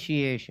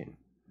depreciation.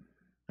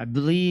 I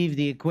believe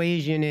the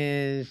equation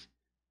is,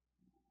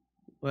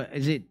 what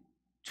is it,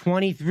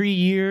 23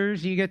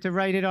 years you get to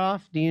write it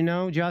off? Do you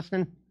know,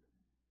 Justin?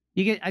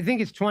 You get, I think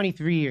it's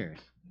 23 years.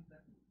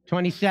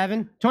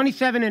 27?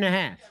 27 and a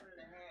half.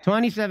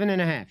 27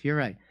 and a half, you're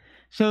right.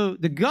 So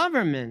the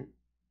government,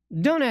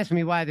 don't ask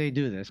me why they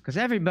do this, because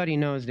everybody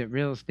knows that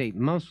real estate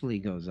mostly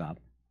goes up.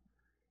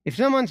 If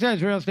someone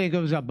says real estate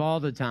goes up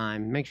all the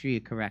time, make sure you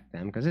correct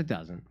them, because it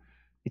doesn't.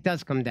 It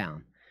does come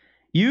down.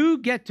 You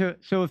get to,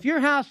 so if your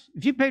house,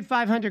 if you paid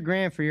 500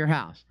 grand for your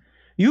house,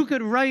 you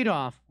could write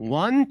off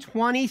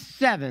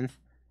 1/27th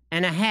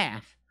and a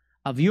half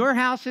of your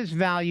house's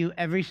value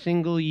every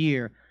single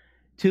year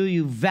till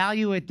you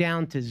value it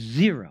down to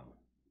 0.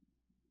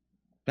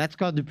 That's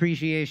called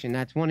depreciation.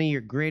 That's one of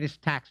your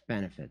greatest tax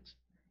benefits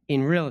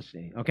in real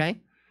estate, okay?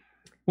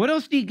 What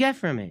else do you get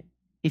from it?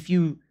 If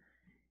you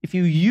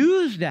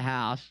use the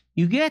house,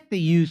 you get the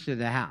use of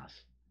the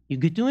house. You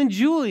get to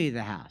enjoy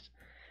the house.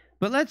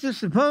 But let's just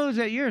suppose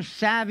that you're a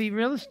savvy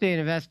real estate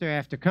investor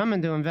after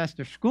coming to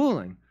investor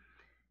schooling,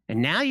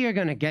 and now you're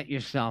going to get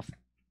yourself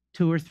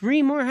 2 or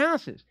 3 more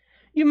houses.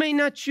 You may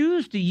not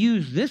choose to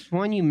use this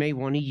one. You may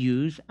want to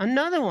use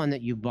another one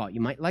that you bought.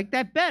 You might like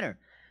that better.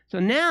 So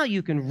now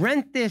you can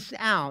rent this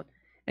out,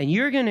 and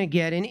you're going to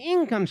get an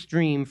income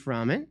stream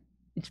from it.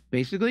 It's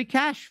basically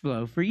cash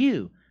flow for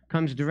you.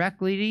 Comes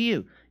directly to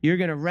you. You're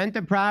going to rent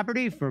the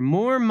property for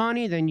more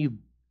money than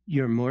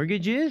your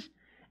mortgage is,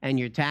 and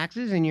your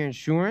taxes and your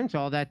insurance,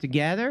 all that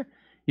together.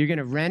 You're going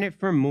to rent it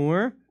for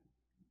more,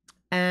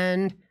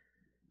 and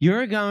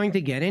you're going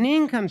to get an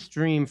income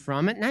stream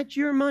from it, and that's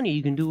your money.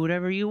 You can do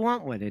whatever you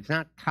want with it. It's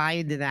not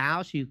tied to the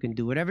house. You can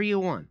do whatever you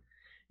want.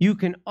 You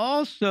can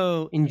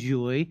also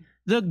enjoy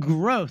the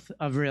growth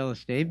of real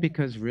estate,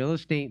 because real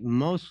estate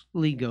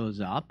mostly goes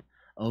up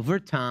over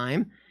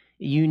time.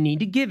 You need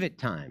to give it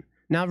time.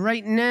 Now,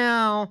 right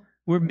now,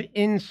 we're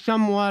in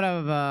somewhat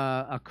of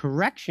a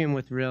correction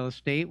with real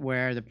estate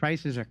where the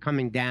prices are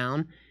coming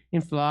down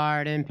in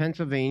Florida and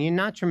Pennsylvania.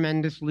 Not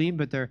tremendously,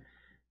 but they're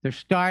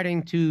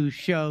starting to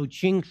show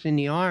chinks in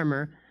the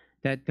armor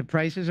that the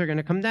prices are going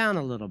to come down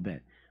a little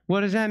bit.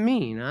 What does that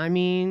mean? I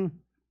mean,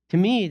 to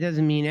me, it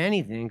doesn't mean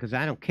anything because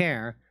I don't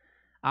care.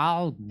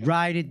 I'll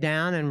ride it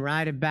down and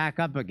ride it back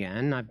up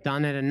again. I've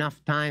done it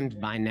enough times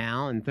by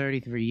now. In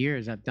 33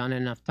 years, I've done it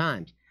enough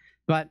times.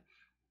 But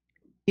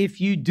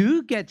if you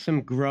do get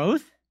some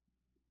growth,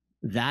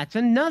 that's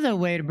another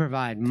way to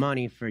provide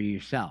money for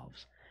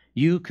yourselves.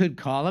 You could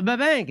call up a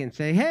bank and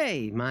say,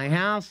 hey, my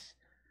house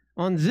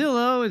on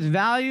Zillow is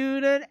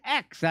valued at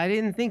X. I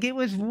didn't think it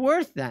was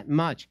worth that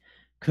much.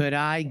 Could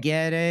I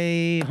get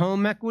a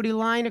home equity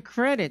line of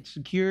credit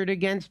secured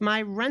against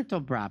my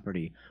rental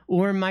property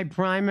or my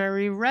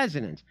primary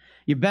residence?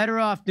 You're better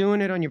off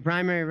doing it on your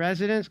primary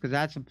residence because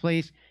that's a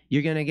place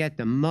you're going to get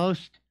the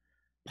most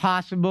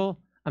possible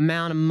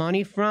amount of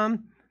money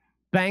from.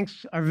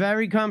 Banks are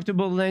very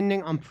comfortable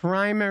lending on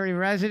primary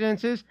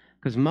residences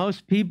because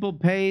most people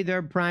pay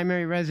their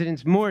primary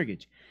residence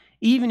mortgage.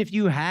 Even if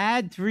you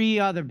had 3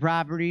 other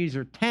properties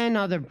or 10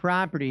 other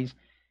properties,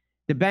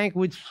 the bank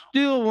would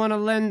still want to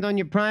lend on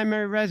your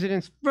primary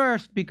residence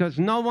first because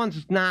no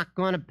one's not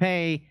going to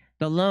pay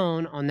the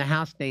loan on the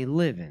house they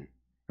live in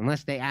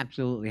unless they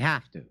absolutely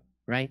have to,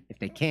 right? If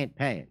they can't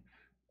pay it.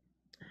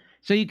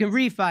 So you can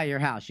refi your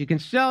house. You can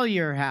sell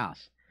your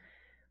house.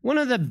 One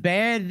of the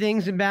bad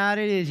things about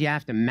it is you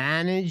have to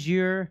manage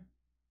your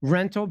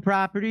rental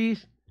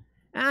properties.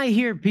 I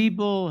hear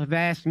people have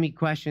asked me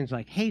questions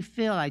like, hey,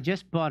 Phil, I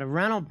just bought a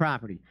rental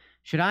property.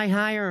 Should I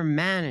hire a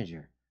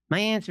manager? My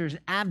answer is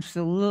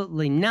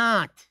absolutely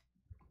not.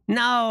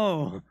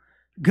 No.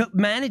 Go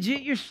manage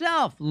it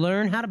yourself.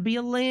 Learn how to be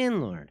a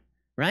landlord,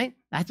 right?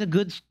 That's a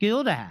good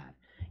skill to have.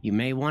 You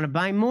may want to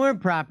buy more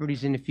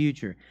properties in the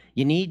future.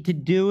 You need to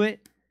do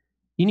it.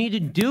 You need to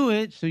do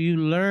it so you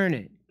learn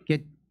it.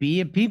 Be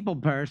a people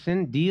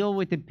person, deal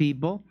with the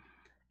people,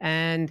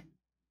 and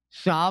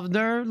solve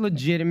their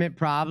legitimate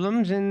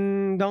problems,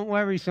 and don't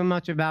worry so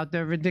much about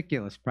their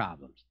ridiculous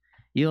problems.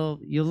 You'll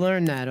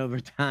learn that over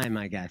time,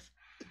 I guess.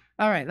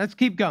 All right, let's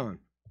keep going.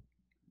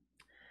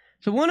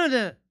 So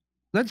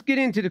let's get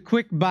into the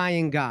quick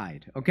buying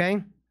guide,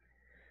 okay?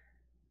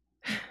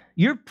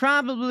 You're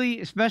probably,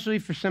 especially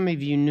for some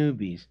of you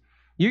newbies,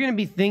 you're going to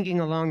be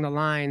thinking along the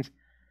lines,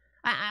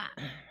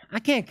 I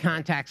can't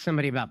contact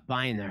somebody about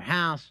buying their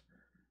house.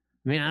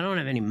 I mean, I don't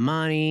have any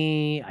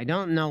money. I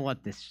don't know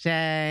what to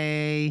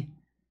say.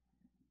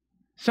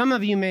 Some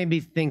of you may be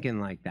thinking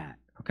like that,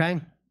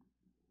 okay?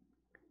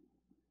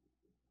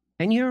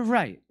 And you're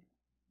right.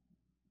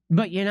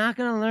 But you're not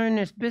going to learn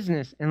this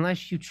business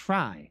unless you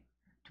try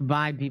to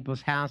buy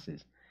people's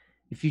houses.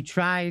 If you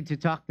try to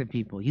talk to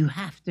people, you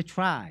have to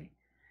try.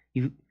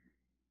 You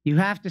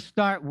have to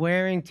start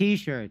wearing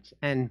T-shirts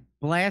and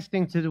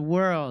blasting to the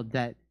world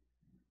that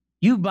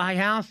you buy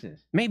houses.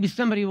 Maybe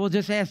somebody will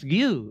just ask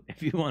you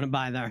if you want to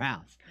buy their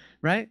house,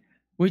 right?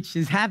 Which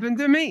has happened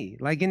to me,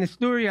 like in the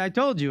story I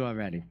told you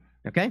already,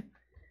 okay?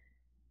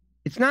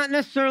 It's not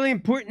necessarily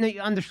important that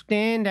you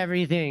understand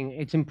everything.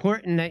 It's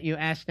important that you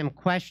ask them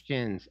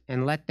questions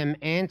and let them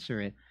answer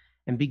it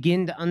and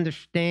begin to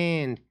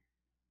understand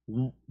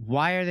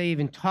why are they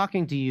even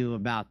talking to you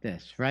about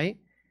this, right?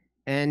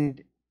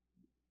 And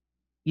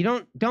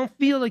you don't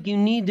feel like you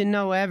need to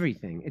know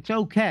everything. It's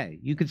okay.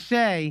 You could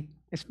say,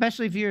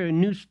 especially if you're a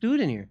new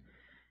student here,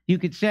 you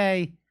could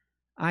say,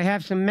 I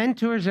have some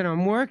mentors that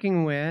I'm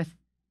working with,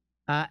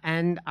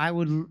 and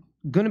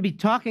going to be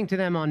talking to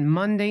them on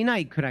Monday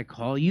night. Could I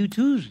call you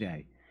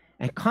Tuesday?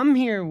 And come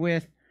here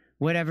with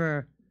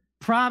whatever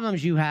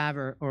problems you have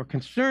or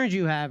concerns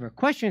you have or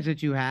questions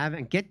that you have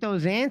and get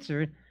those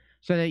answered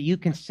so that you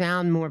can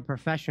sound more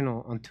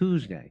professional on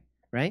Tuesday,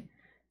 right?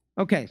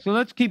 Okay, so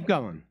let's keep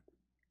going.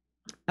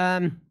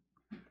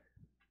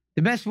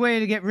 The best way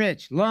to get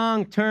rich,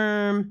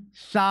 long-term,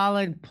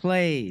 solid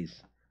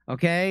plays,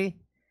 okay?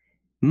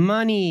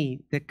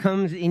 Money that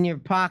comes in your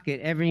pocket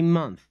every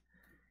month.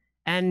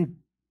 And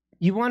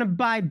you want to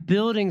buy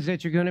buildings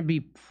that you're going to be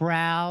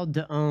proud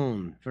to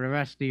own for the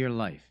rest of your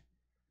life.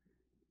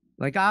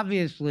 Like,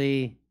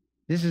 obviously,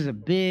 this is a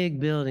big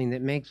building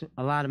that makes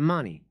a lot of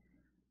money.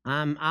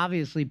 I'm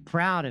obviously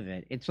proud of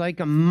it. It's like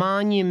a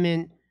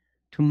monument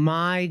to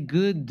my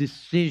good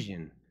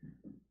decision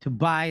to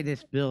buy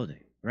this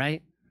building,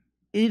 right?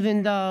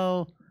 Even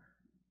though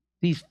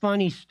these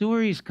funny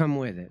stories come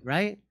with it,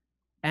 right?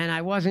 And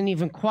I wasn't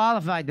even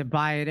qualified to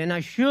buy it, and I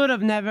should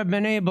have never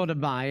been able to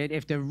buy it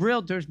if the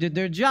realtors did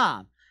their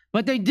job.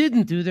 But they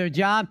didn't do their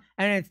job,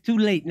 and it's too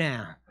late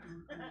now.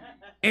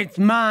 It's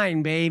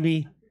mine,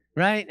 baby,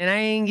 right? And I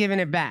ain't giving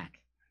it back,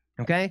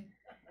 okay?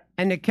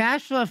 And the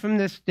cash flow from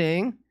this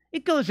thing,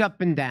 it goes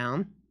up and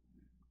down,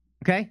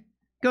 okay?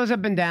 Goes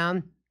up and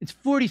down. It's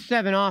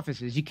 47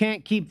 offices. You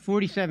can't keep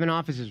 47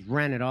 offices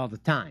rented all the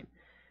time.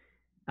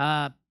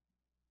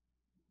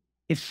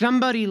 If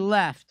somebody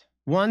left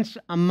once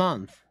a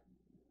month,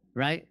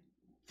 right?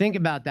 Think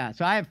about that.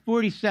 So I have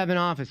 47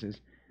 offices.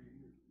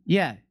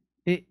 Yeah,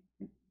 it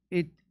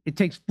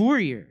takes 4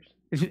 years.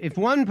 If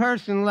one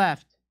person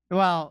left,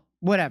 well,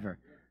 whatever.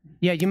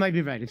 Yeah, you might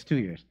be right. It's 2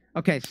 years.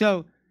 Okay,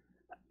 so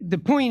the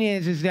point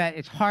is that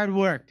it's hard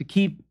work to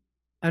keep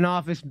an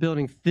office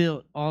building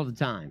filled all the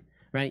time,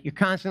 right? You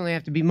constantly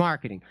have to be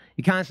marketing.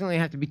 You constantly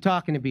have to be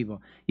talking to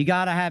people. You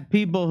got to have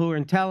people who are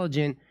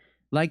intelligent,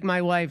 like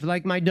my wife,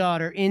 like my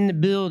daughter, in the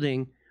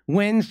building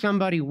when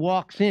somebody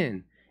walks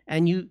in,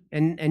 and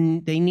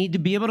they need to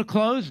be able to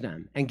close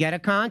them and get a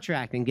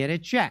contract and get a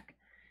check.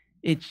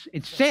 It's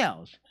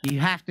sales. You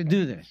have to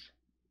do this.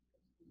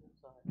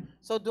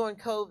 So during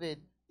COVID,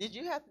 did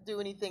you have to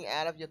do anything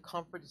out of your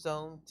comfort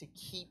zone to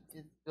keep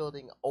this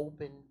building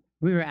open?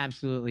 We were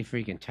absolutely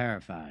freaking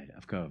terrified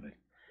of COVID. Wow.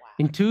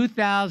 In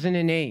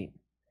 2008,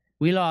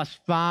 we lost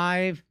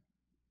 5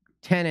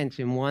 tenants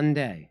in one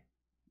day.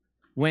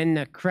 When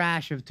the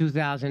crash of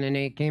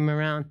 2008 came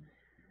around,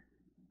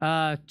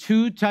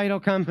 2 title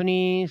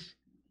companies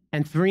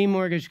and 3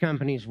 mortgage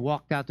companies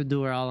walked out the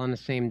door all on the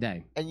same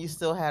day. And you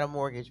still had a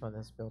mortgage on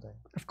this building?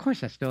 Of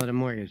course I still had a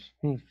mortgage.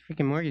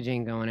 Freaking mortgage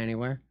ain't going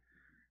anywhere,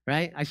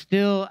 right? I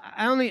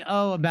only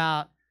owe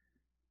about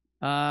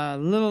a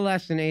little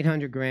less than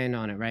 800 grand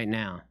on it right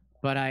now.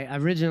 But I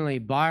originally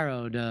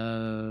borrowed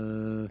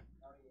 $1.9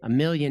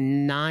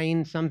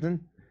 million something,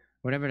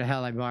 whatever the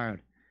hell I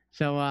borrowed.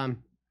 So, all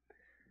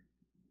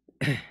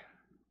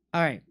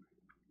right.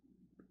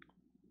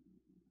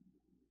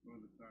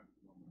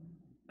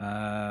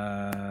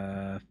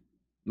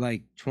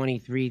 Like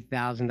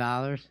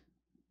 $23,000.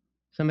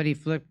 Somebody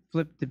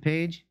flipped the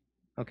page.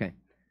 Okay.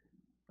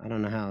 I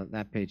don't know how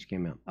that page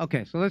came out.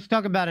 Okay, so let's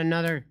talk about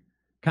another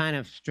kind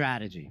of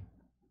strategy.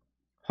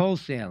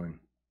 Wholesaling.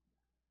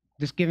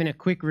 Just giving a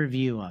quick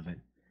review of it.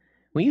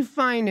 When you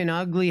find an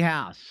ugly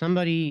house,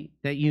 somebody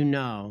that you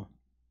know,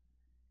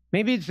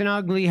 maybe it's an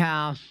ugly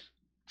house,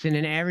 it's in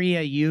an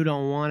area you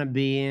don't want to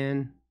be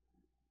in,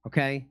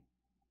 okay?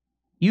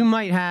 You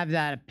might have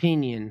that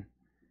opinion,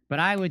 but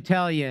I would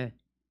tell you,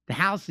 the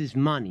house is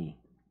money.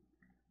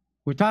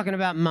 We're talking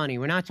about money.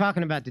 We're not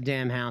talking about the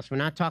damn house. We're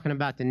not talking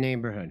about the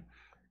neighborhood.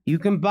 You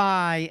can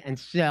buy and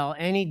sell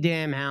any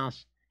damn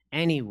house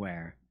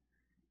anywhere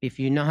if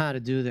you know how to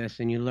do this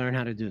and you learn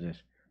how to do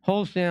this.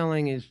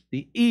 Wholesaling is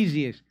the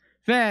easiest,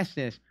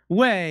 fastest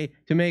way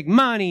to make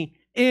money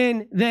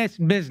in this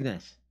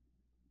business.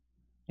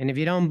 And if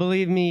you don't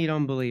believe me, you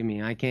don't believe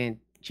me. I can't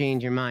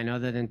change your mind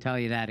other than tell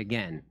you that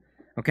again.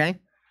 Okay?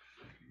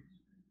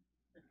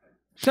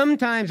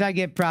 Sometimes I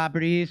get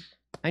properties.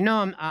 I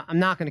know I'm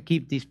not going to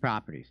keep these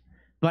properties,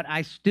 but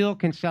I still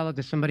can sell it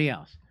to somebody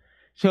else.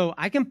 So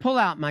I can pull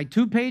out my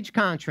 2-page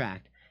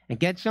contract and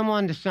get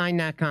someone to sign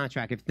that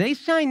contract. If they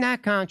sign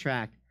that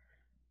contract,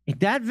 at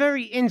that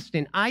very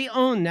instant, I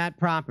own that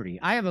property.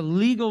 I have a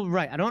legal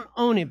right. I don't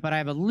own it, but I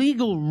have a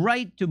legal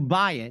right to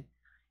buy it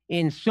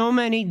in so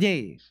many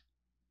days.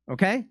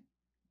 Okay?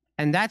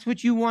 And that's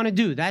what you want to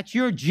do. That's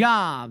your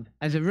job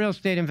as a real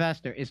estate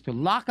investor, is to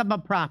lock up a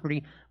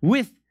property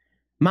with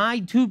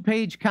my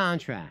 2-page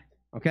contract.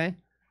 Okay?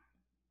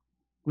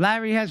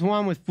 Larry has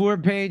one with 4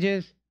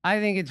 pages. I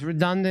think it's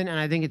redundant, and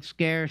I think it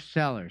scares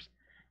sellers.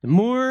 The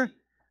more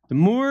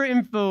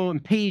info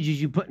and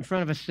pages you put in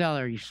front of a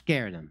seller, you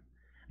scare them.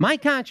 My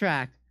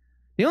contract,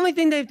 the only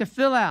thing they have to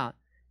fill out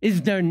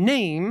is their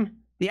name,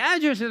 the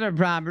address of their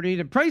property,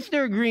 the price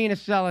they're agreeing to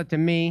sell it to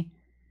me,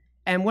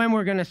 and when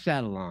we're going to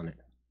settle on it.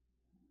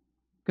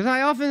 Because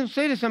I often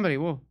say to somebody,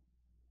 well,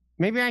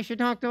 maybe I should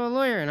talk to a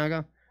lawyer. And I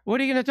go,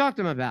 what are you going to talk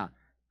to them about?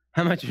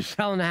 How much you're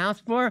selling the house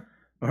for?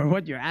 Or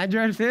what your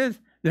address is?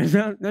 There's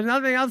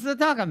nothing else to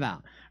talk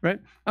about, right?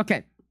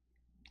 Okay.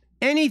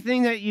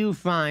 Anything that you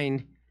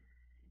find,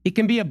 it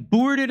can be a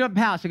boarded up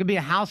house. It could be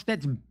a house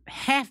that's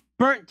half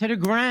burnt to the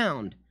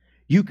ground.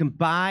 You can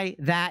buy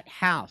that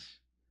house,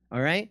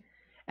 all right?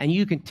 And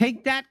you can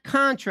take that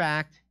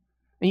contract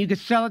and you can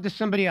sell it to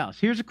somebody else.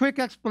 Here's a quick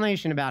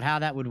explanation about how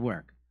that would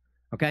work,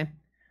 okay?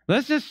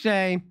 let's just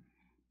say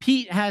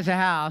Pete has a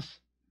house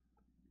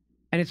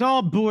and it's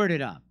all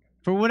boarded up.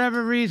 For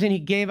whatever reason, he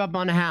gave up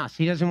on the house.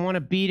 He doesn't want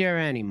to be there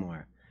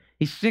anymore.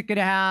 He's sick of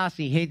the house.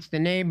 He hates the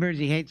neighbors.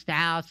 He hates the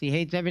house. He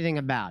hates everything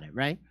about it,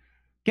 right?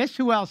 Guess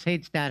who else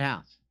hates that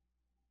house?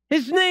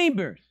 His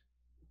neighbors.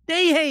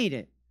 They hate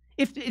it.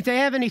 If they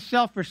have any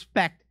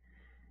self-respect,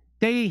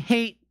 they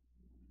hate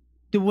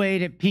the way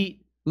that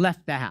Pete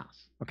left the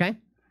house, okay?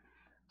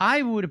 I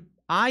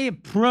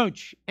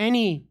approach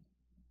any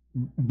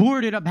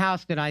boarded up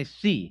house that I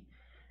see,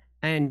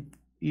 and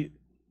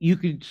you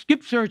could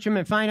skip search them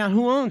and find out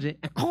who owns it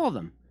and call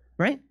them,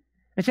 right?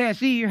 And say, I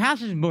see your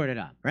house is boarded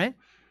up, right?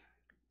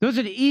 Those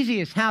are the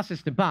easiest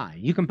houses to buy.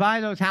 You can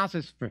buy those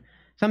houses for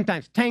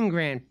sometimes 10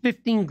 grand,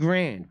 15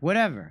 grand,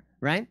 whatever,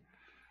 right?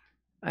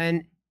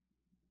 And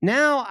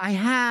now I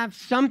have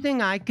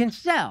something I can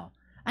sell.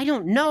 I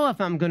don't know if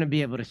I'm going to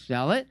be able to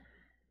sell it,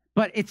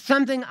 but it's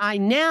something I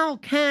now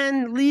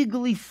can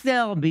legally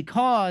sell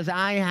because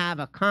I have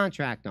a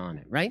contract on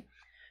it, right?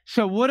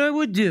 So what I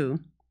would do,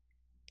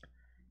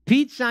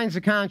 Pete signs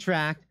the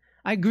contract.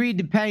 I agreed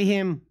to pay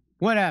him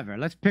whatever.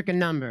 Let's pick a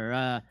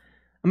number.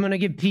 I'm going to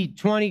give Pete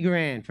 20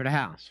 grand for the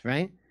house,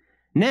 right?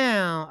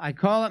 Now I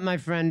call up my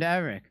friend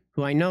Eric,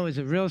 who I know is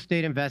a real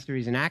estate investor.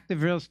 He's an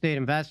active real estate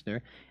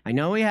investor. I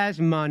know he has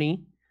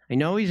money. I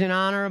know he's an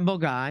honorable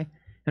guy. And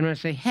I'm going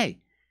to say, hey,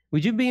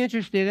 would you be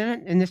interested in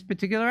it in this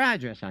particular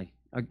address?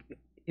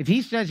 If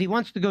he says he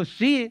wants to go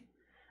see it,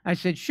 I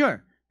said,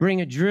 sure.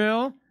 Bring a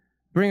drill,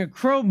 bring a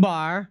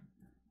crowbar,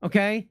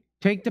 okay?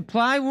 Take the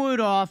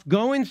plywood off,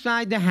 go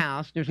inside the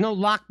house. There's no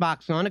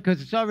lockbox on it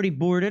because it's already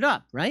boarded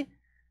up, right?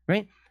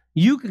 Right?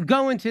 You can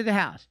go into the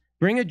house,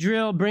 bring a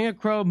drill, bring a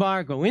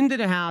crowbar, go into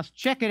the house,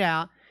 check it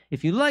out.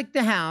 If you like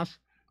the house,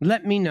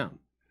 let me know.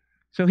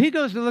 So he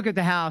goes to look at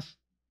the house,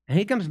 and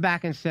he comes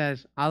back and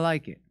says, I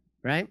like it,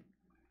 right?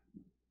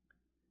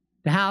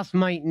 The house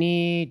might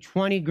need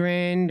 20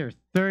 grand or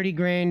 30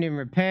 grand in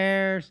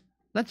repairs.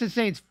 Let's just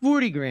say it's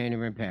 40 grand in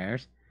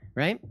repairs,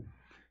 right?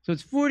 So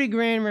it's 40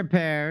 grand in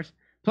repairs.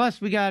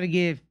 Plus, we got to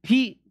give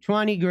Pete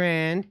 20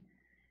 grand,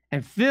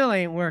 and Phil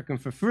ain't working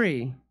for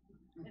free.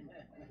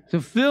 So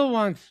Phil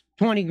wants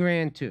 20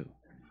 grand too,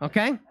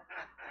 okay?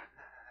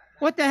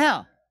 What the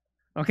hell,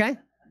 okay?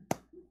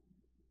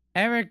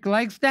 Eric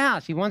likes the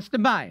house. He wants to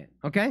buy it,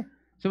 okay?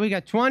 So we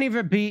got 20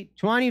 for Pete,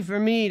 20 for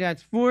me.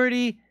 That's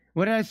 40.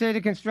 What did I say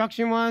the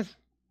construction was?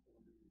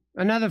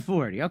 Another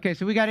 40. Okay,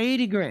 so we got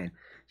 80 grand.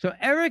 So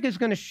Eric is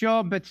going to show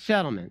up at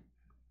settlement.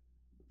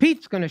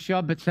 Pete's going to show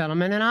up at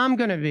settlement, and I'm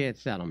going to be at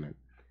settlement.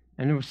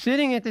 And we're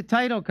sitting at the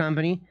title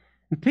company,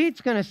 and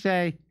Pete's going to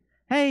say,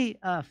 hey,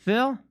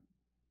 Phil,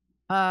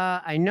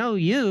 I know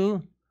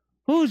you.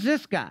 Who's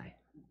this guy?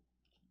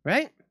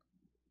 Right?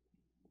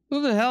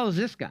 Who the hell is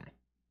this guy?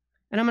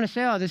 And I'm going to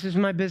say, oh, this is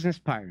my business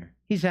partner.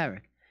 He's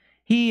Eric.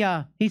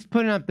 He's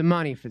putting up the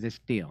money for this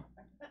deal.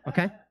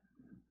 Okay?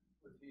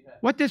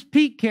 What does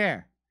Pete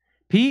care?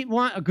 Pete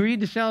agreed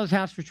to sell his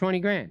house for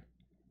 20 grand.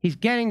 He's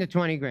getting the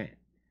 20 grand.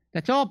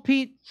 That's all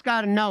Pete's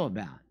got to know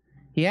about.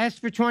 He asked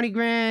for 20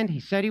 grand.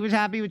 He said he was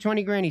happy with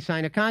 20 grand. He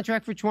signed a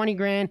contract for 20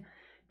 grand.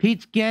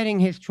 Pete's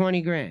getting his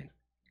 20 grand.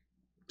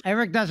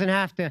 Eric doesn't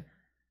have to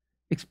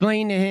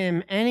explain to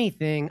him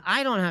anything.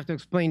 I don't have to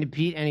explain to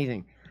Pete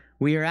anything.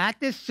 We are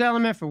at this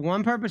settlement for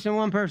one purpose and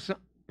one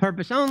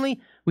purpose only,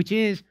 which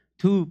is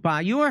to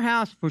buy your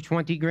house for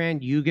 20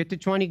 grand. You get the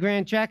 20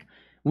 grand check.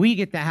 We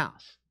get the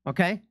house,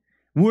 okay?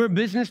 We're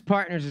business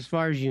partners as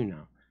far as you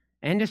know.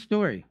 End of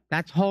story.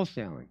 That's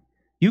wholesaling.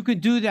 You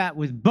could do that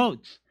with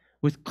boats,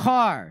 with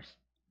cars,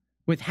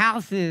 with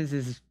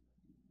houses.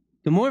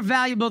 The more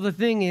valuable the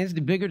thing is, the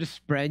bigger the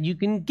spread you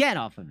can get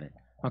off of it,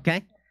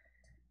 okay?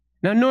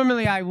 Now,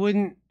 normally I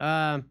wouldn't,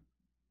 a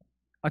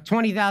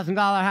 $20,000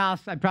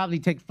 house, I'd probably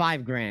take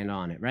 5 grand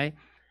on it, right?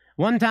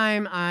 One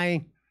time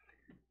I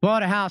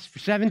bought a house for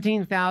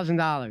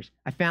 $17,000.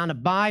 I found a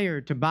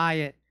buyer to buy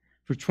it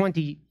for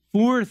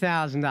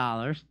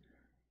 $24,000,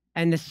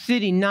 and the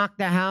city knocked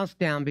the house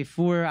down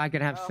before I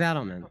could have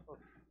settlement.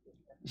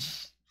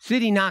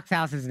 City knocks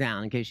houses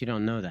down, in case you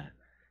don't know that.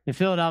 In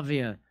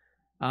Philadelphia,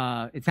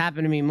 it's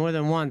happened to me more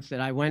than once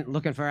that I went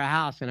looking for a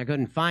house and I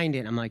couldn't find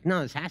it. I'm like,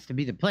 no, this has to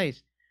be the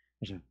place.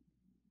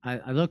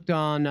 I looked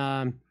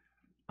on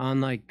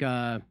like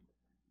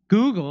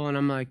Google, and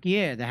I'm like,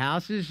 yeah, the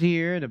house is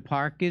here, the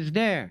park is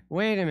there.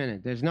 Wait a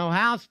minute, there's no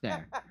house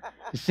there.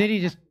 The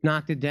city just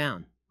knocked it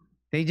down.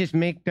 They just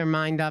make their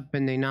mind up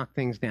and they knock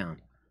things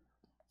down.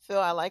 Phil,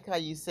 I like how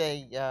you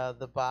say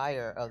the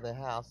buyer of the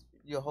house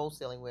you're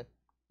wholesaling with,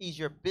 he's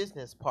your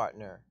business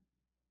partner.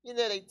 You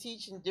know, they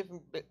teach in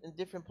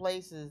different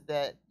places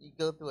that you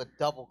go through a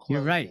double closing.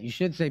 You're right. You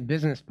should say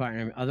business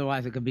partner.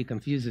 Otherwise, it could be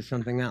confused as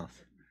something else.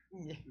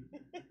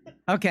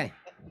 Okay.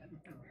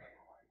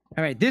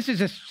 All right. This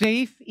is a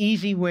safe,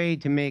 easy way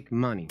to make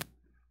money.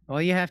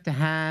 All you have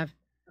to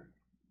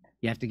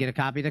get a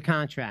copy of the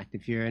contract.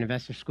 If you're an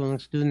investor schooling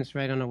student, it's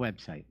right on the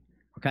website.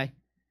 Okay?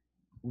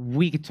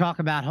 We could talk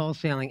about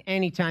wholesaling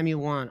anytime you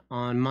want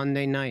on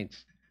Monday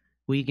nights.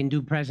 We can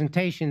do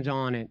presentations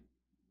on it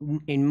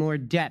in more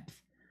depth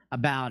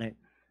about it.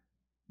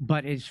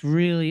 but it's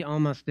really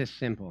almost this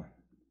simple.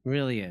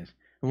 Really is.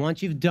 And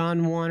once you've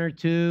done one or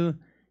two,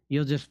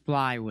 you'll just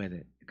fly with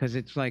it. Because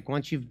it's like,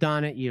 once you've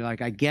done it, you're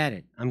like, I get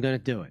it. I'm going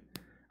to do it.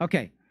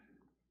 Okay.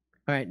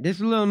 All right. This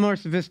is a little more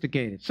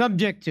sophisticated.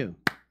 Subject 2.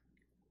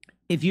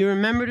 If you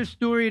remember the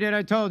story that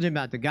I told you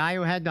about, the guy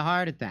who had the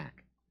heart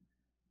attack,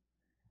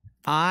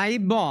 I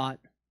bought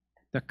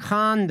the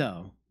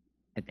condo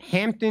at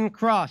Hampton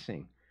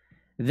Crossing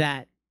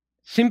that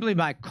simply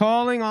by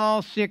calling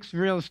all 6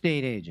 real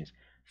estate agents,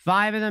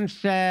 5 of them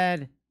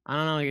said, I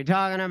don't know what you're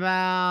talking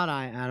about.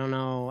 I don't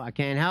know. I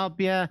can't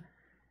help you.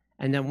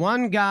 And then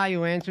one guy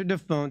who answered the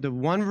phone, the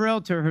one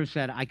realtor who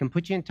said, I can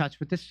put you in touch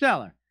with the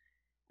seller.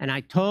 And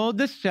I told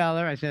the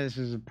seller, I said, this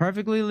is a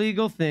perfectly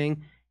legal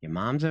thing. Your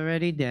mom's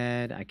already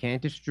dead. I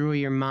can't destroy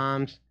your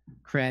mom's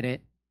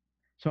credit.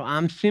 So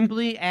I'm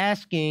simply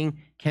asking,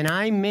 can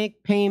I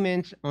make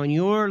payments on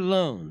your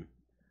loan,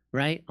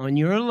 right? On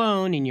your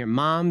loan in your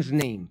mom's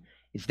name.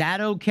 Is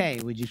that okay?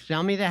 Would you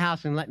sell me the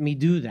house and let me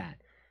do that?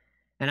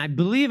 And I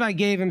believe I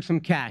gave him some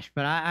cash,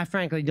 but I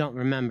frankly don't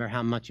remember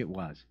how much it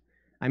was.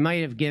 I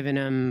might have given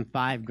him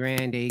 $5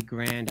 grand, $8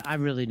 grand. I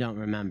really don't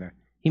remember.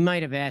 He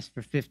might have asked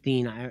for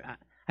 15.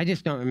 I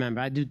just don't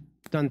remember.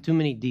 Done too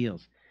many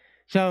deals.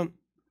 So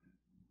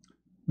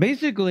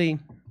basically,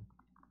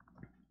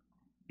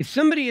 if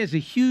somebody has a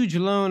huge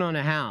loan on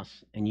a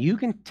house and you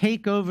can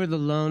take over the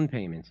loan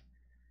payments,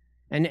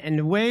 and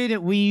the way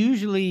that we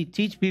usually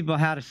teach people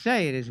how to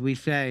say it is we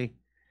say,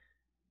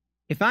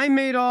 if I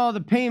made all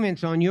the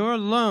payments on your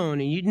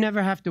loan and you'd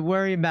never have to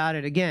worry about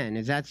it again,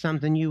 is that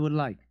something you would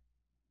like?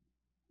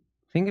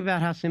 Think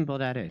about how simple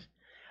that is.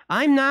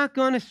 I'm not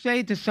going to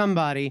say to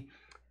somebody,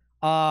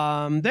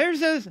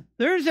 there's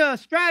a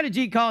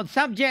strategy called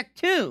subject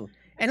 2.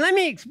 And let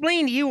me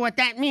explain to you what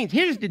that means.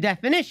 Here's the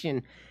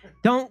definition.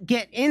 Don't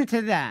get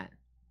into that.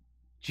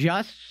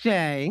 Just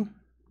say,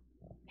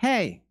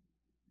 hey,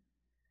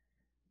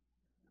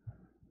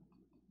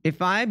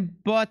 if I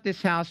bought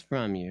this house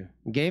from you,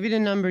 gave you the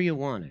number you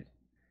wanted,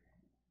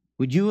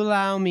 would you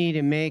allow me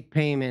to make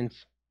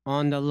payments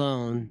on the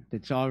loan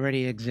that's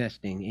already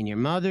existing in your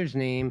mother's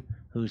name,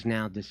 who's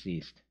now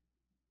deceased?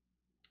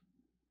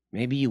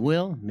 Maybe you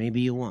will,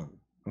 maybe you won't,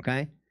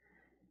 okay?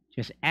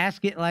 Just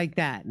ask it like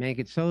that. Make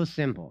it so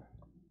simple,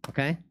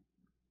 okay?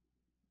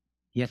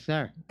 Yes,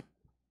 sir.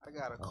 I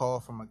got a call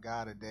from a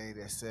guy today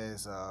that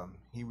says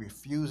he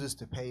refuses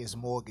to pay his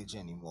mortgage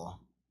anymore.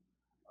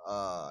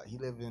 He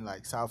lived in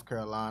like South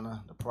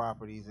Carolina. The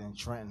property's in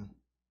Trenton.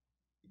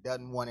 He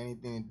doesn't want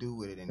anything to do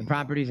with it anymore. The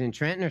property's in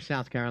Trenton or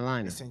South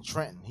Carolina? It's in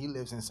Trenton. He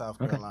lives in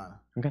South Okay. Carolina.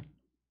 Okay.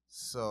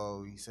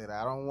 So he said,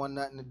 I don't want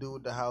nothing to do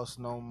with the house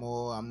no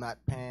more. I'm not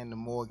paying the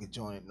mortgage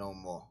on it no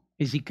more.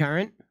 Is he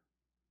current?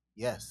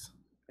 Yes.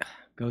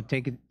 Go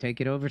take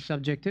it over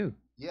subject 2.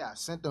 Yeah, I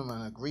sent him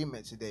an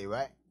agreement today,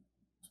 right?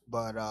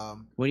 But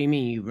What do you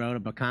mean? You wrote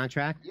up a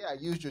contract? yeah, I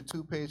used your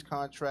 2-page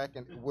contract,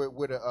 and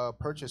where the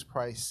purchase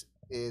price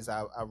is,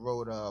 I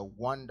wrote a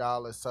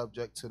 $1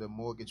 subject to the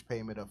mortgage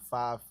payment of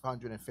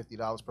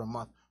 $550 per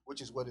month,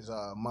 which is what his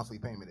monthly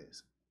payment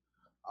is.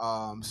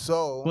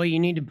 So. Well, you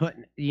need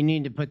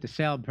to put the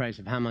sale price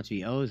of how much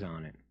he owes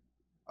on it.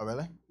 Oh,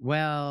 really?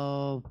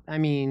 Well, I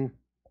mean,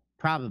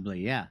 probably,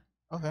 yeah.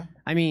 Okay.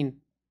 I mean,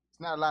 It's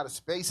not a lot of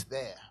space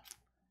there.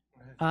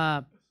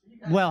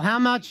 well, how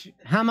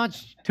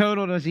much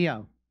total does he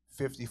owe?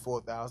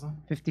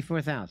 54,000.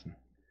 54,000.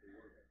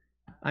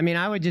 I mean,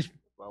 I would just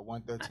About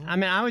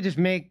 113. I would just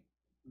make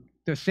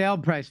the sale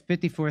price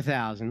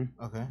 54,000,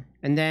 Okay.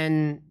 and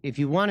then if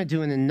you wanted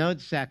to in the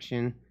notes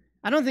section,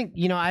 I don't think,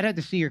 I'd have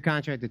to see your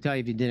contract to tell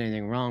you if you did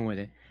anything wrong with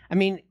it. I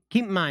mean,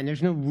 keep in mind,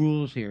 there's no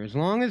rules here. As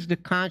long as the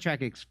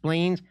contract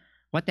explains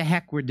what the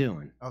heck we're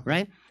doing, Okay.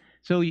 right?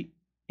 So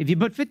if you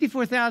put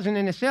 54,000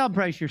 in the sale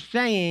price, you're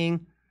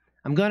saying,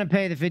 I'm going to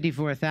pay the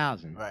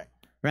 54,000, Right.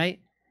 right?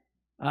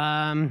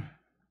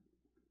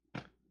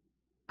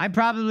 I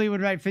probably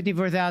would write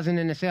 54,000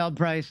 in the sale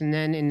price, and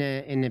then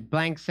in the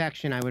blank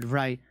section, I would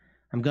write,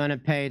 I'm going to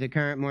pay the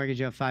current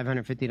mortgage of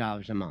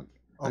 $550 a month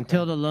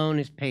until the loan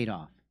is paid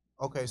off.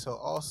 Okay. So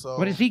also.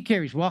 What does he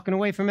care? He's walking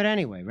away from it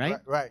anyway, right?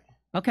 Right.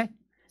 Okay.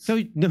 So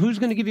who's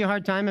going to give you a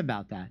hard time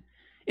about that?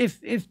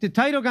 If the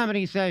title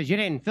company says you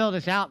didn't fill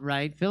this out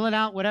right, fill it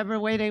out whatever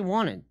way they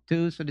want it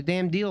to, so the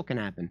damn deal can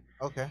happen.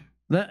 Okay.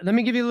 Let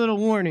me give you a little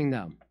warning,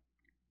 though.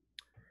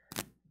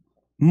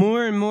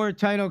 More and more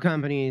title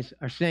companies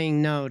are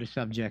saying no to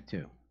subject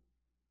 2.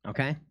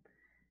 Okay?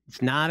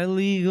 It's not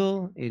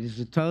illegal. It is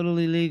a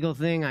totally legal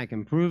thing. I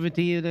can prove it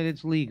to you that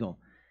it's legal.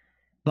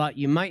 But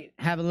you might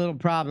have a little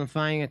problem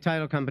finding a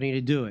title company to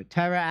do it.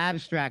 Terra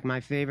Abstract, my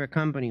favorite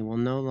company, will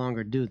no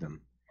longer do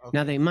them. Okay.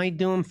 Now, they might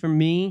do them for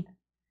me,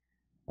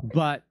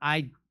 but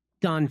I've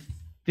done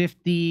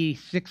 50,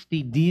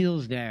 60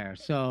 deals there.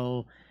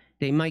 So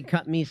they might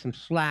cut me some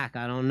slack.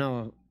 I don't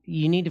know.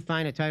 You need to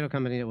find a title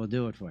company that will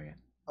do it for you.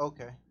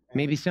 Okay.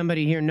 Maybe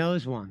somebody here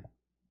knows one.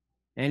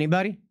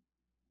 Anybody?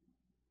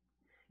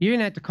 You're going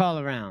to have to call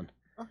around.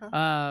 Okay. Is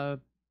that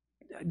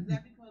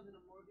because of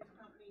the mortgage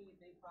company? If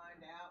they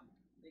find out,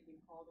 they can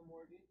call the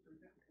mortgage?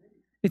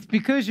 It's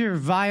because you're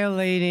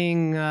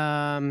violating,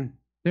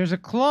 there's a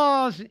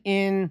clause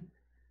in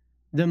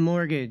the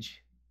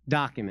mortgage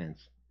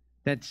documents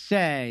that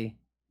say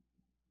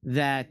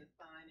that,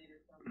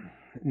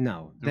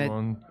 no, that,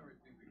 Doing-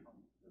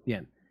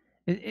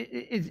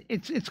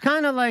 it's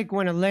kind of like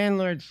when a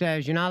landlord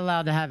says you're not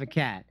allowed to have a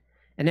cat,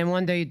 and then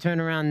one day you turn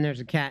around and there's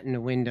a cat in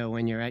the window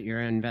when you're at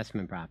your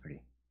investment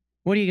property.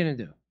 What are you gonna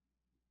do?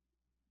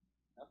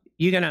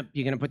 You're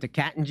gonna put the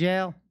cat in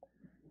jail?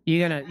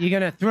 You're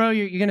gonna throw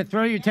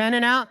your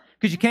tenant out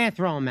because you can't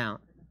throw him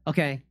out.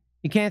 Okay,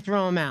 you can't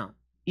throw him out,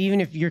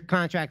 even if your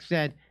contract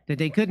said that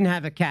they couldn't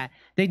have a cat.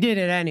 They did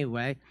it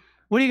anyway.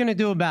 What are you gonna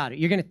do about it?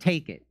 You're gonna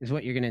take it. Is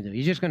what you're gonna do.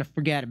 You're just gonna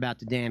forget about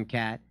the damn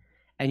cat,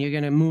 and you're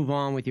gonna move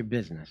on with your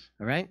business.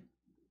 All right?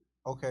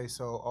 Okay,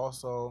 so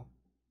also,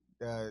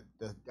 the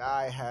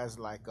guy has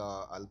like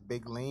a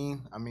big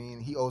lien. I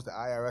mean, he owes the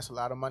IRS a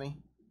lot of money,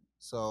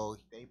 so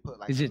they put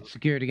like. Is it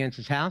secured against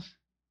his house?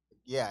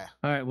 Yeah.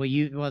 All right.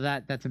 Well,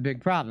 that's a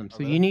big problem. So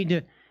Okay. you need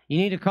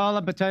to call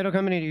up a title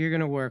company that you're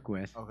gonna work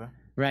with. Okay.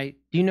 Right?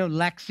 Do you know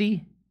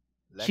Lexi?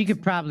 She could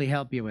Lexi? probably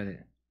help you with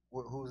it.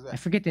 Who's I that?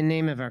 forget the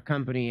name of our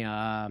company.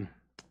 I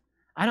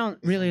don't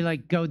really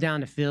like go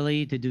down to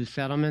Philly to do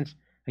settlements.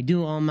 I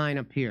do all mine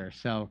up here.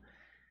 So,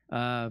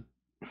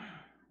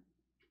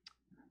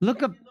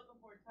 look up.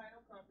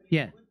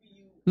 Yeah.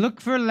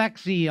 Look for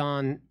Lexi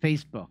on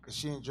Facebook. Is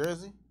she in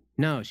Jersey?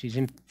 No, she's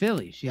in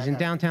Philly. She's Yeah, I in got it.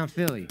 downtown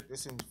Philly.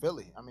 This in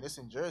Philly. I mean, this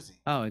in Jersey.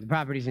 Oh, the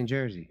property's in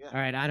Jersey. Yeah. All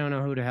right. I don't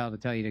know who the hell to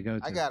tell you to go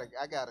to. I got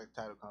a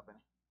title company.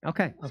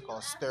 Okay. It's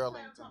called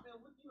Sterling.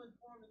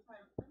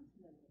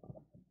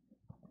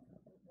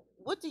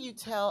 What do you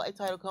tell a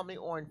title company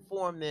or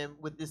inform them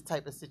with this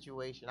type of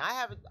situation? I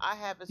have a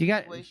You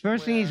got situation.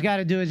 first thing he's where- got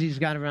to do is he's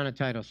got to run a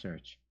title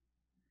search.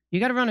 You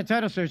got to run a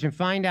title search and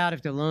find out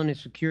if the loan is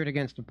secured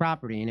against the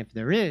property, and if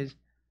there is,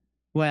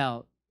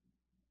 well,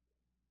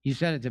 you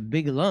said it's a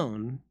big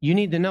loan. You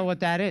need to know what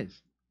that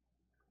is.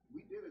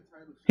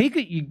 He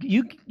could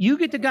you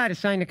get the guy to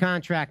sign the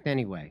contract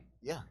anyway.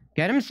 Yeah.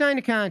 Get him to sign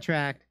the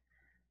contract,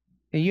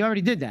 and you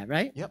already did that,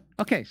 right? Yep.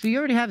 Okay, so you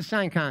already have a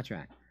signed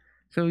contract.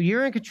 So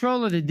you're in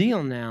control of the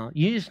deal now.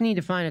 You just need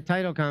to find a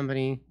title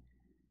company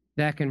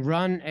that can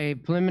run a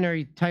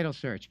preliminary title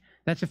search.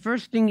 That's the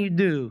first thing you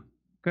do.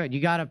 Good. You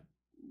got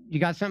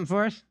something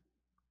for us?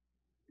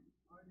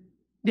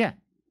 Yeah.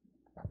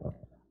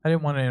 I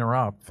didn't want to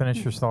interrupt.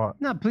 Finish your thought.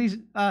 No, please.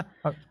 All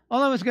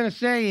I was going to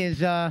say is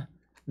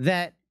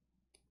that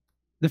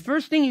the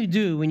first thing you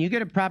do when you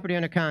get a property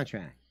under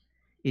contract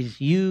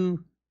is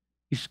you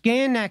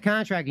scan that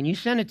contract and you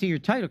send it to your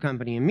title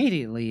company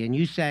immediately, and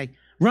you say,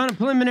 run a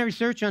preliminary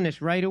search on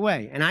this right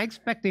away. And I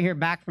expect to hear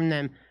back from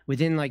them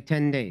within like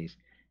 10 days.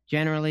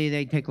 Generally,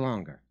 they take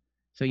longer.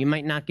 So you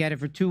might not get it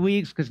for 2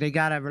 weeks because they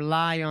got to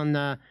rely on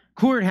the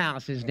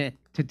courthouses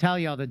to tell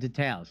you all the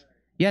details.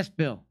 Yes,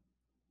 Bill?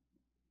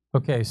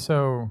 Okay,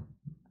 so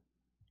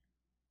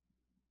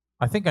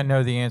I think I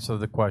know the answer to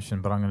the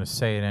question, but I'm going to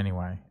say it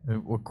anyway.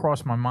 What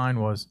crossed my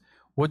mind was,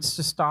 what's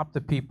to stop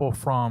the people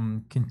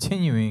from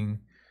continuing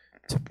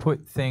to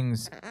put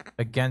things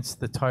against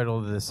the title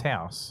of this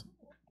house?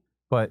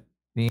 But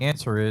the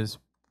answer is,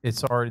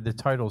 it's already, the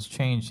title's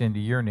changed into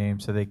your name,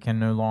 so they can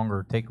no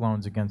longer take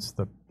loans against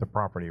the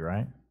property,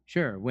 right?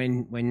 Sure.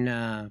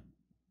 When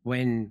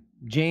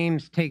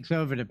James takes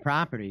over the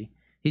property,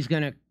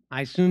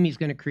 I assume he's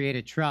gonna create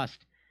a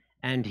trust,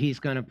 and he's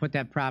gonna put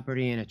that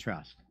property in a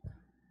trust.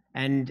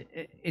 And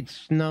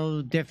it's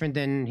no different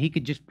than he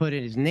could just put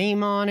his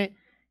name on it.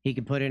 He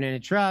could put it in a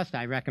trust.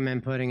 I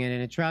recommend putting it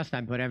in a trust.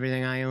 I put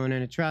everything I own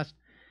in a trust.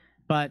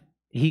 But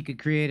he could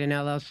create an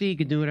LLC. He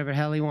could do whatever the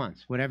hell he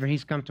wants, whatever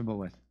he's comfortable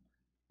with.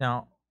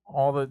 Now,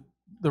 all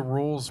the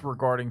rules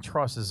regarding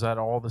trust, is that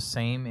all the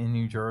same in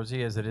New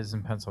Jersey as it is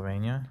in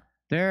Pennsylvania?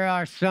 There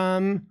are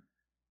some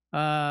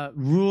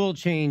rule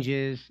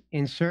changes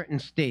in certain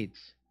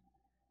states.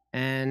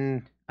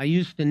 And I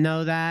used to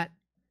know that,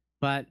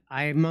 but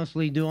I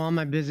mostly do all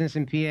my business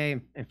in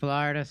PA and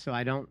Florida, so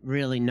I don't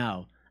really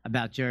know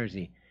about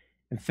Jersey.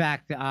 In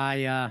fact,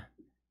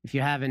 if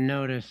you haven't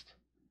noticed,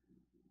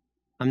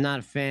 I'm not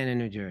a fan of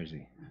New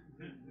Jersey.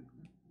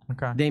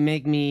 Okay. They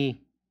make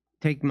me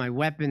take my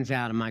weapons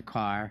out of my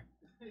car,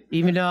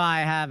 even though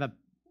I have a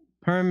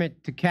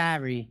permit to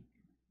carry.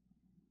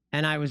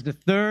 And I was the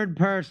third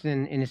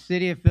person in the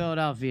city of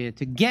Philadelphia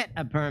to get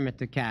a permit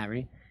to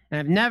carry. And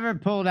I've never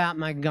pulled out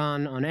my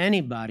gun on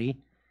anybody.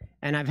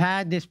 And I've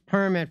had this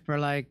permit for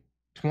like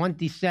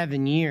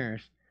 27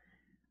 years.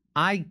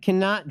 I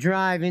cannot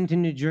drive into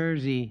New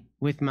Jersey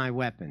with my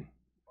weapon.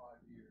 5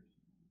 years.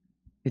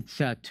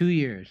 It's 2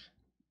 years.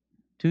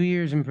 2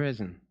 years in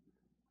prison.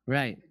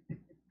 Right.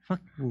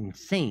 Fucking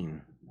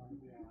insane.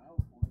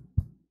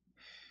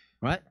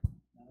 What?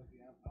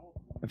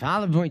 If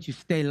Olive Point, you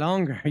stay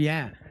longer.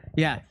 Yeah.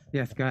 Yes.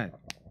 Yes. Go ahead.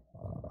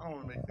 I don't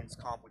want to make things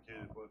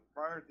complicated, but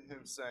prior to him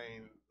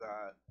saying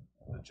that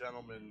the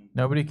gentleman,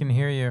 Nobody can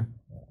hear you.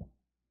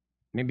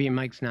 Maybe your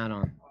mic's not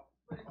on.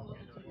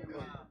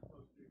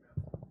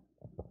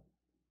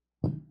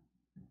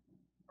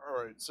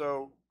 all right,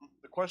 so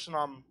the question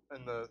I'm,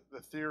 and the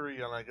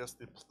theory, and I guess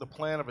the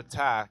plan of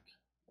attack,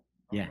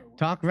 Yeah,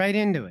 talk right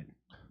into it.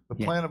 the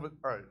Yeah. plan of it,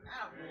 all right.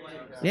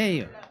 Yeah,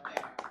 you.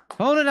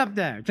 Hold it up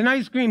there. It's an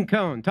ice cream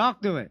cone.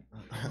 Talk to it.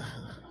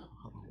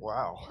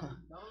 Wow.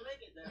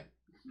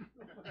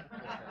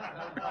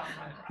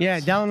 Yeah,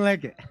 don't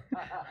lick it.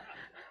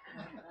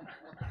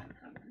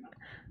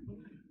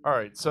 All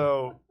right,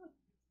 so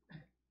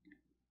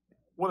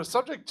would a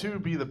subject to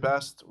be the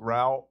best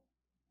route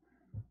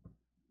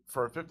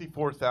for a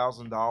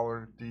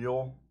 $54,000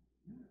 deal?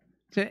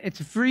 It's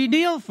a free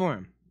deal for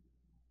him.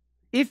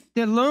 If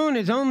the loan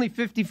is only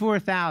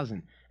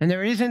 $54,000 and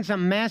there isn't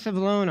some massive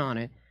loan on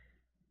it,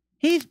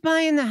 he's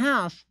buying the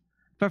house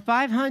for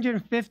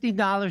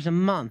 $550 a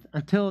month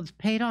until it's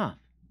paid off.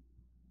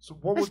 So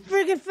what That's would a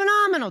freaking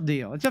phenomenal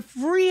deal. It's a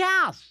free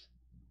house.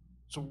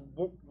 so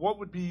what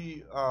would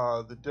be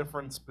the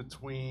difference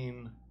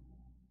between,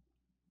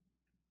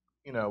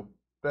 you know,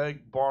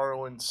 beg,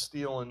 borrowing,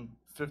 stealing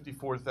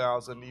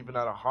 54,000 even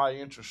at a high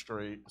interest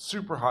rate,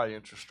 super high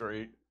interest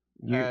rate,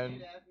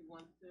 You-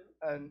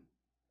 and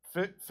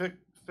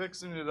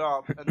fixing it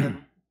up and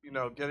then, you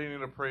know, getting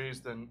it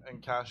appraised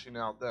and cashing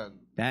out then?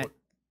 That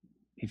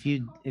if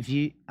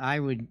you I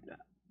would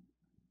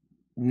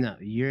no,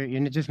 you're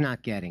just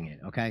not getting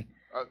it, okay?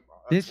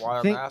 That's why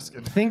I'm think,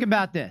 asking. think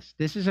about this.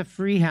 This is a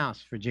free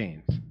house for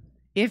James.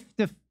 If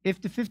the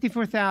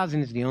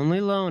 $54,000 is the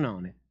only loan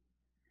on it,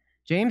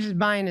 James is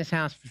buying this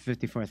house for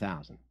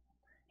 $54,000.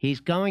 He's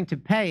going to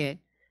pay it,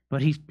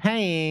 but he's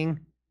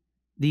paying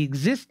the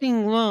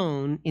existing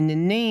loan in the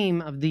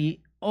name of the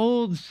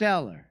old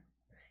seller.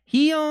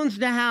 He owns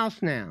the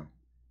house now.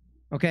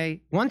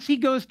 Okay? Once he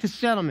goes to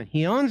settlement,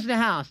 he owns the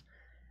house.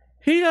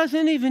 He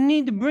doesn't even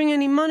need to bring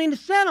any money to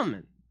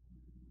settlement.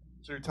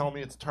 So you're telling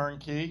me it's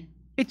turnkey?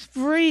 It's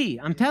free.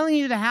 I'm telling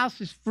you, the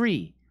house is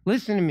free.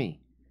 Listen to me.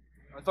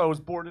 I thought it was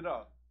boarded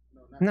up.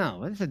 No,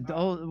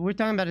 we're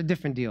talking about a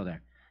different deal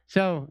there.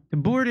 So the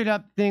boarded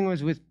up thing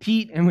was with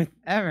Pete and with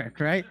Eric,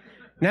 right?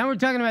 Now we're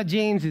talking about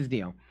James's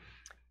deal.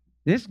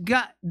 This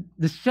guy,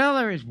 the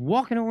seller is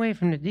walking away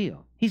from the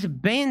deal. He's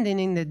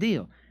abandoning the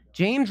deal.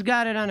 James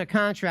got it on a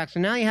contract, so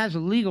now he has a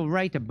legal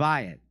right to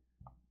buy it.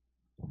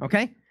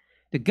 Okay?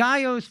 The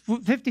guy owes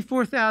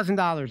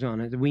 $54,000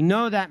 on it. We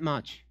know that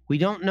much. We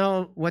don't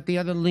know what the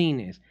other lien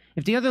is.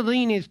 If the other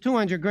lien is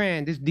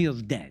 $200,000, this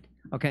deal's dead.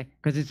 Okay?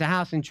 Because it's a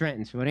house in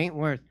Trenton, so it ain't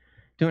worth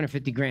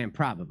 $250,000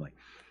 probably.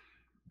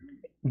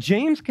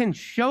 James can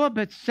show up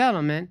at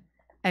settlement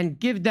and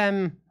give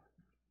them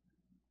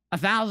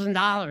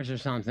 $1,000 or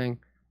something,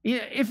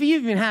 if you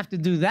even have to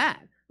do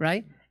that,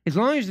 right? As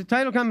long as the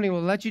title company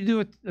will let you do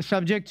it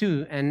subject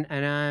to, and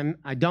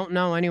I don't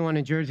know anyone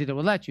in Jersey that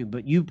will let you,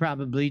 but you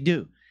probably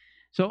do.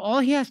 So all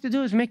he has to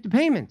do is make the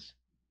payments,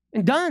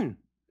 and done.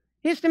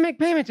 He has to make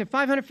payments at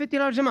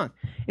 $550 a month.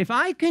 If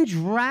I can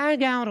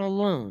drag out a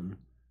loan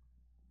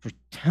for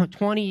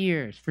 20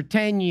 years, for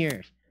 10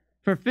 years,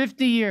 for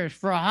 50 years,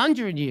 for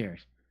 100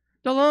 years,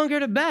 the longer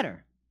the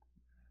better.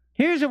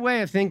 Here's a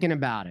way of thinking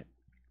about it.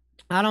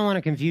 I don't want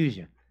to confuse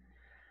you.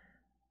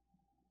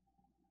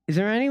 Is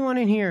there anyone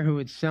in here who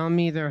would sell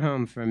me their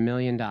home for $1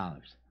 million?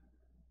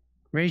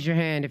 Raise your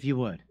hand if you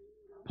would.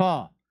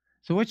 Paul,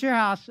 so what's your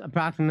house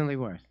approximately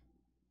worth?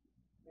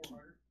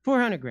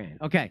 400 grand.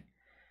 Okay.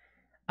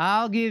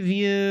 I'll give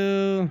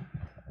you...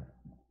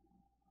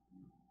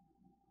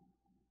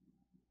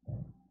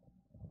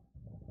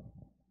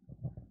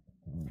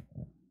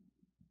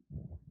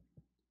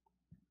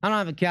 I don't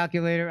have a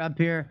calculator up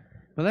here,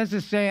 but let's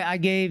just say I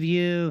gave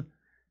you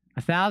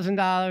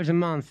 $1,000 a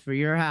month for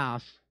your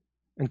house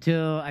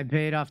until I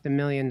paid off the $1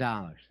 million.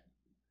 Nah,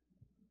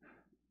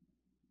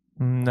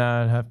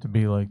 it'd have to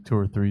be like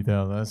 2,000 or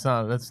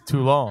 3,000. That's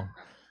too long.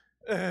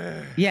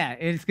 Yeah,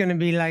 it's gonna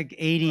be like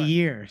 80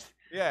 years.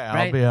 Yeah,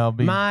 Right? I'll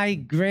be. My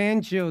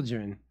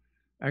grandchildren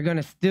are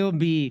gonna still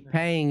be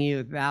paying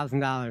you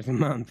 $1,000 a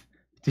month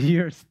to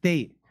your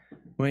estate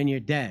when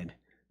you're dead,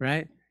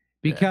 right?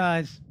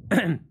 Because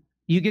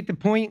you get the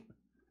point.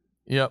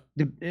 Yep.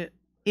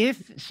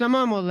 If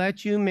someone will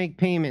let you make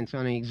payments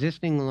on an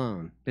existing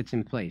loan that's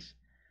in place,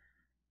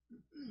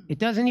 it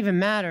doesn't even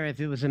matter if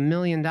it was $1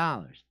 million.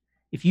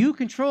 If you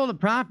control the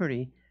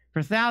property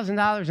for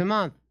 $1,000 a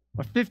month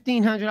or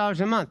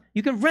 $1,500 a month,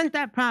 you can rent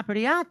that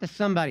property out to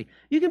somebody.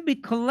 You can be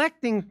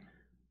collecting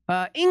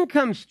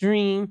income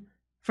stream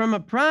from a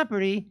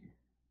property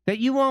that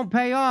you won't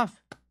pay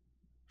off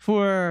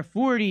for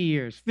 40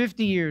 years,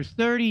 50 years,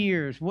 30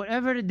 years,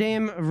 whatever the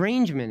damn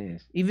arrangement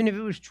is. Even if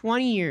it was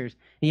 20 years,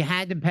 you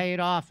had to pay it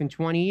off in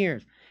 20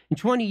 years. In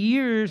 20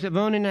 years of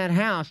owning that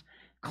house,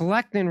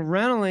 collecting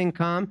rental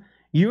income,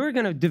 you're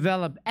going to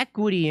develop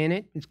equity in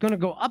it. It's going to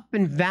go up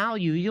in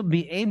value. You'll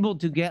be able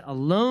to get a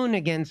loan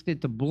against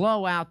it to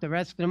blow out the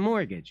rest of the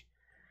mortgage.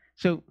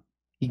 So,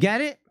 you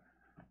get it?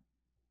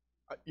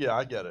 Yeah,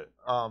 I get it.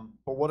 But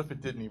what if it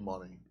did need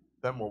money?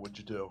 Then what would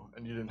you do?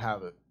 And you didn't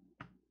have it?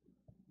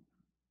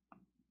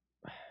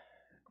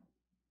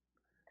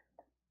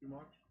 Too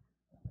much?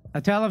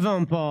 A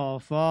telephone pole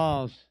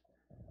falls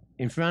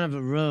in front of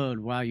a road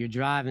while you're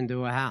driving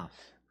to a house.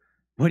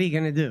 What are you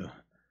going to do?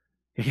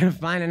 You're going to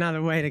find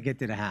another way to get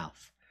to the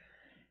house.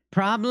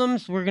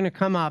 Problems were going to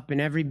come up in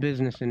every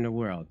business in the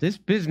world. This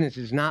business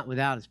is not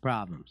without its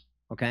problems,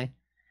 okay?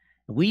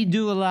 We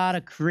do a lot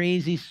of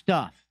crazy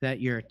stuff that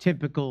your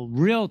typical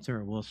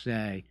realtor will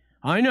say,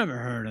 I never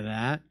heard of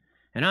that,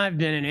 and I've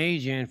been an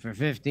agent for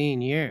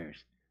 15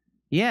 years.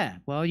 Yeah,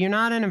 well, you're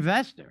not an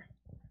investor.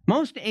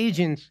 Most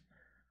agents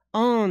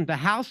own the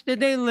house that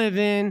they live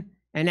in,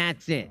 and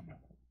that's it.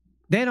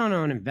 They don't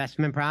own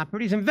investment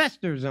properties.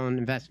 Investors own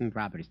investment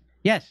properties.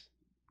 Yes.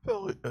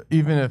 Phil,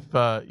 even if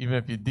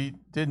you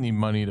did need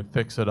money to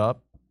fix it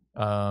up,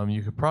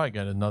 you could probably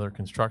get another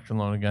construction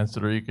loan against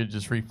it, or you could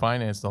just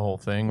refinance the whole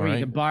thing, Or right?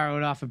 you could borrow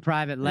it off a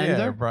private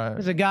lender. right.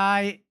 There's a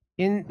guy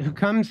who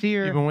comes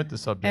here Even with the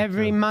subject.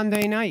 every to-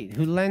 Monday night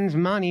who lends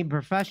money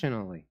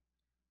professionally.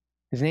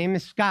 His name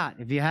is Scott,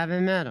 if you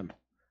haven't met him.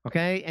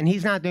 Okay? And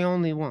he's not the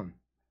only one.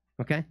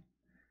 Okay?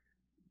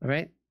 All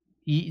right?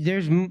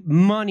 There's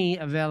money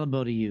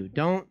available to you.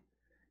 Don't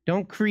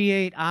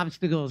create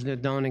obstacles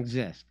that don't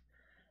exist.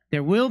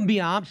 There will be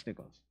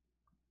obstacles.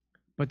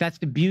 But that's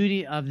the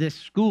beauty of this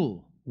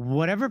school.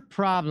 Whatever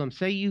problem,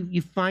 say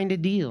you find a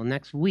deal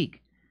next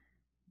week,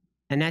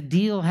 and that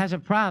deal has a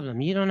problem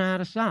you don't know how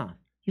to solve.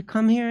 You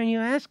come here and you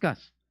ask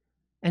us,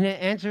 and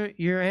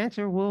your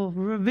answer will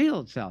reveal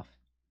itself.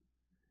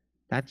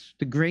 That's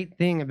the great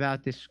thing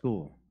about this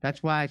school.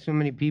 That's why so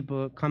many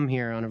people come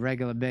here on a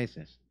regular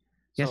basis.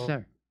 Yes, So,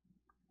 sir.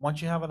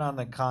 Once you have it on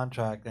the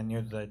contract and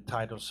you're the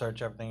title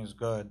search, everything is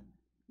good.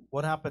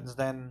 What happens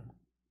then?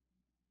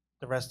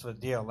 The rest of the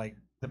deal, like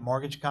the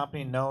mortgage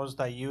company knows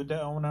that you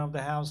the owner of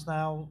the house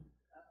now.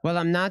 Well,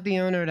 I'm not the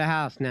owner of the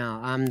house now.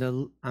 I'm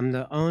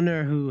the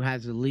owner who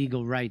has the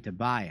legal right to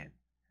buy it.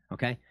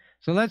 Okay?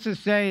 So let's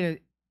just say that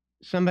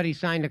somebody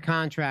signed a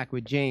contract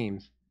with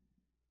James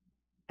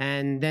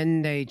and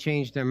then they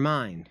changed their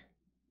mind.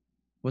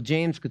 Well,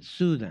 James could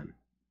sue them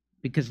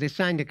because they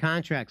signed a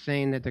contract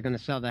saying that they're going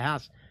to sell the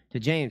house to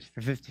James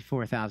for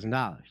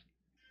 $54,000,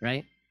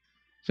 right?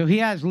 So he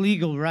has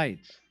legal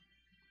rights.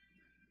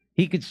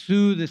 He could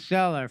sue the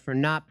seller for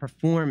not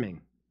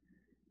performing.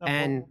 No,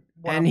 And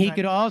what and I'm he saying-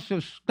 could also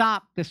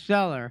stop the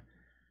seller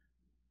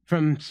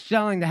from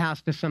selling the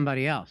house to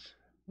somebody else.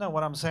 No,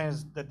 what I'm saying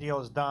is the deal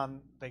is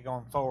done. They're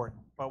going forward.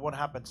 But what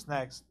happens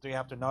next? Do you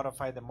have to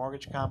notify the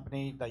mortgage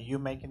company that you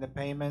making the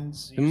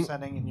payments? You Mm.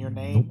 sending in your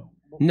name?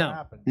 What No,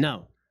 happens?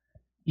 no.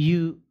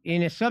 You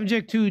in a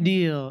subject to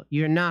deal,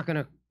 you're not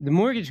gonna. The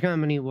mortgage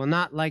company will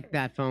not like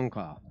that phone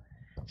call.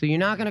 So you're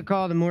not gonna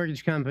call the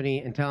mortgage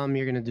company and tell them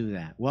you're gonna do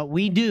that. What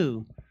we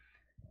do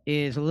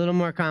is a little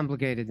more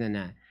complicated than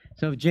that.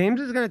 So if James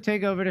is gonna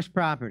take over this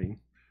property,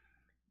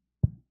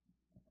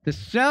 the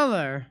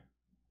seller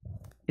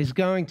is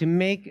going to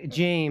make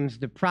James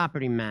the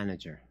property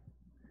manager.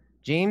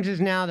 James is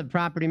now the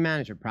property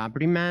manager.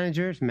 Property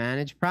managers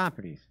manage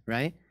properties,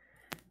 right?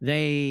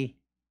 They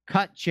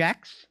cut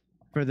checks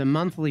for the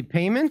monthly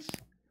payments,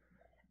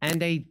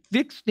 and they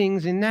fix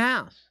things in the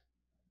house.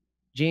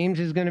 James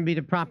is going to be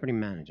the property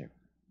manager.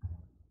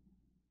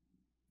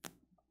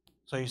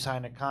 So you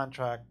sign a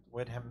contract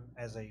with him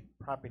as a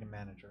property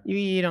manager.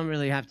 You don't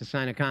really have to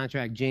sign a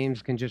contract.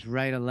 James can just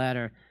write a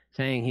letter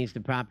saying he's the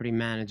property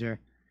manager,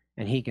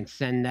 and he can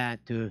send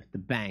that to the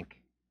bank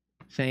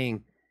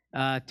saying,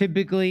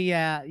 typically,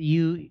 I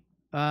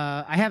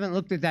haven't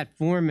looked at that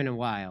form in a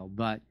while,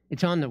 but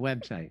it's on the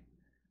website.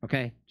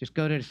 Okay? Just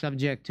go to the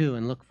subject to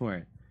and look for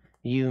it.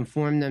 You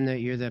inform them that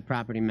you're the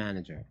property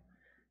manager.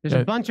 There's a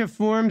Yeah. bunch of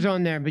forms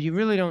on there, but you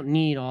really don't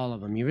need all of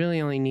them. You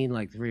really only need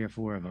like 3 or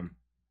 4 of them.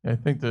 I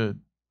think the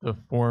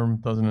form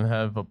doesn't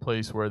have a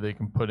place where they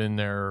can put in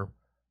their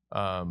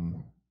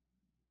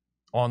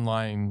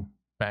online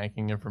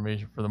banking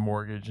information for the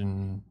mortgage,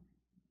 and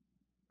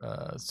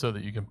so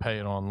that you can pay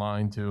it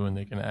online too, and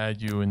they can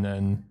add you, and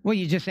then Well,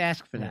 you just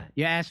ask for that.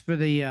 You ask for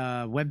the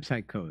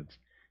website codes.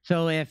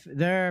 So if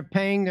they're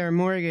paying their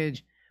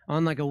mortgage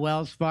on like a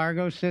Wells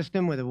Fargo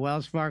system with a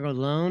Wells Fargo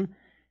loan,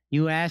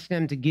 you ask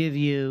them to give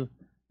you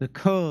the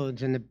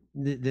codes and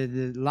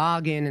the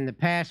login and the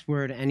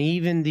password and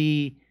even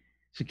the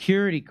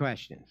security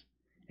questions.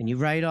 And you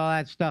write all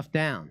that stuff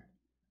down.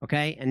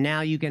 Okay? And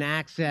now you can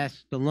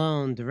access the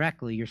loan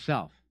directly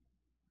yourself.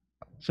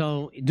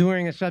 So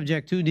during a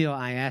subject to deal,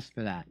 I asked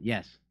for that.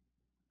 Yes.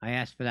 I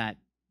asked for that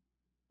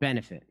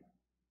benefit.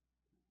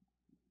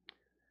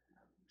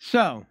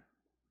 So,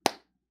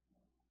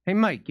 hey,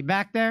 Mike, you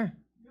back there?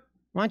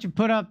 Why don't you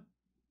put up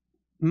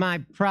my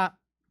prop?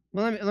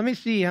 Well, let me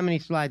see how many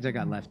slides I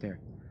got left here.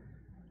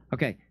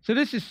 Okay, so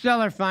this is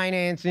seller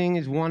financing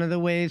is one of the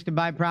ways to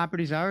buy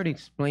properties. I already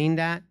explained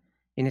that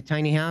in a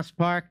tiny house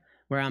park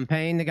where I'm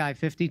paying the guy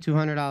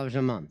 $5,200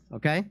 a month,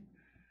 okay?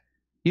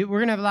 We're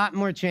going to have a lot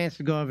more chance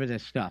to go over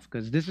this stuff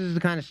because this is the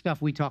kind of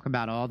stuff we talk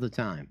about all the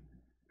time,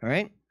 all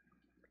right?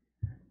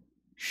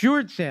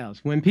 Short sales.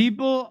 When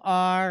people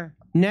are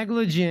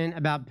negligent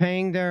about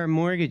paying their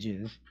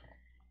mortgages,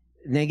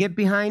 and they get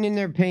behind in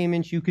their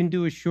payments, you can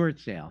do a short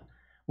sale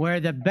where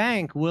the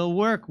bank will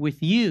work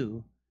with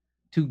you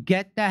to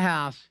get the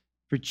house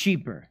for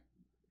cheaper.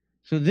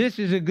 So this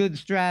is a good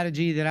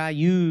strategy that I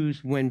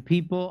use when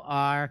people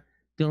are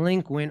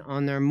delinquent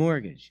on their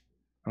mortgage,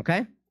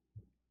 okay?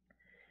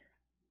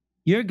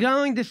 You're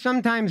going to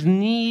sometimes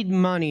need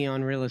money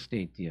on real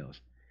estate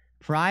deals.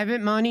 Private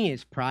money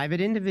is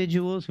private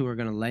individuals who are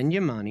going to lend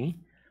you money.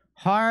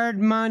 Hard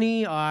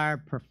money are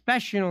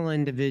professional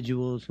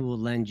individuals who will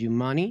lend you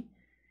money.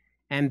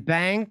 And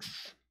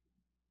banks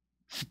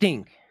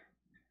stink.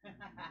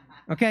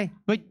 Okay?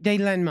 But they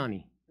lend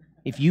money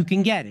if you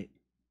can get it.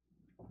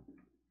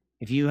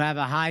 If you have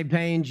a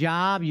high-paying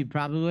job, you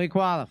probably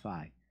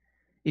qualify.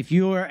 If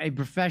you're a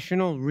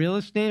professional real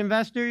estate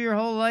investor your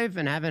whole life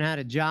and haven't had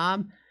a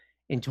job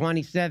in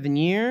 27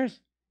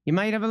 years, you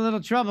might have a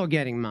little trouble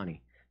getting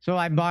money. So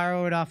I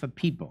borrow it off of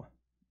people.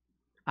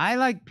 I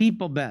like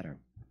people better.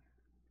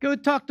 Go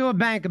talk to a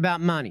bank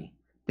about money.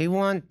 They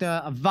want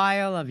a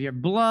vial of your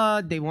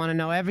blood. They want to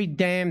know every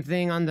damn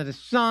thing under the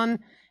sun.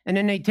 And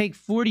then they take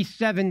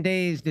 47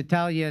 days to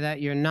tell you that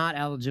you're not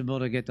eligible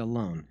to get the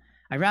loan.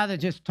 I'd rather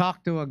just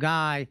talk to a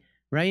guy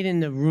right in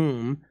the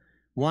room,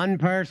 one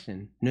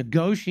person,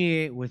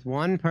 negotiate with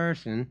one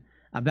person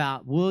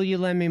about, will you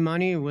lend me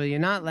money or will you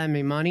not lend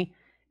me money?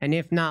 And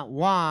if not,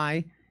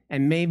 why?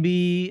 And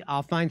maybe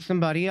I'll find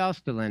somebody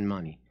else to lend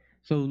money.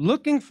 So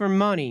looking for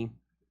money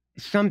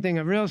is something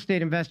a real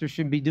estate investor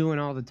should be doing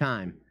all the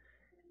time.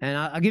 And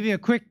I'll give you a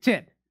quick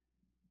tip.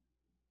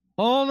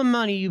 All the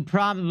money you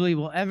probably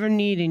will ever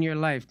need in your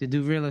life to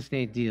do real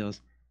estate deals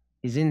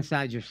is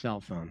inside your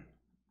cell phone.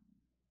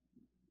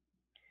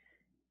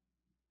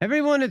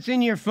 Everyone that's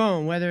in your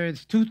phone, whether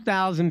it's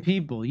 2,000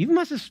 people, you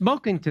must have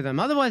spoken to them.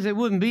 Otherwise, it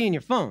wouldn't be in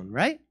your phone,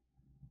 right?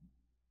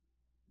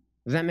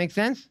 Does that make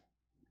sense?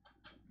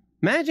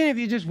 Imagine if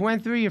you just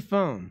went through your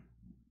phone.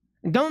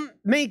 And don't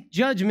make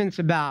judgments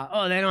about,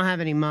 oh, they don't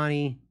have any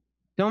money.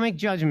 Don't make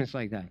judgments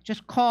like that.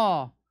 Just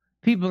call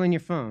people in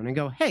your phone and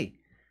go, hey,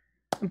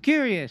 I'm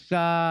curious,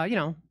 what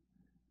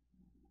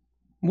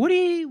do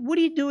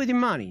you do with your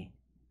money?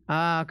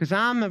 Because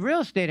I'm a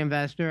real estate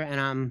investor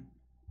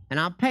and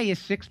I'll pay you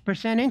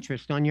 6%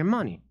 interest on your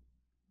money.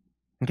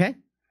 Okay?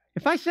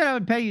 If I said I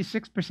would pay you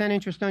 6%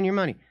 interest on your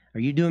money, are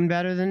you doing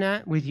better than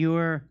that with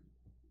your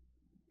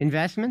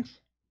investments?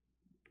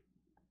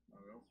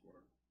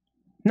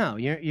 No,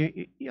 you're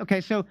okay.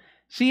 So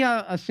see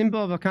how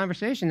simple of a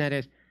conversation that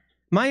is.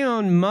 My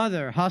own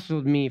mother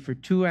hustled me for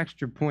 2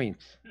 extra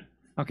points.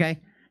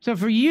 Okay? So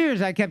for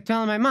years I kept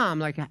telling my mom,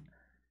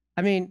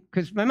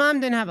 because my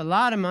mom didn't have a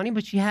lot of money,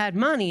 but she had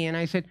money. And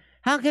I said,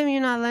 how come you're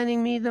not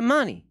lending me the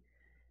money?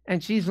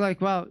 And she's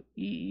like, well,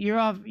 you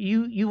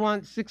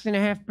want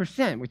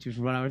 6.5%, which is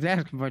what I was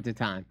asking for at the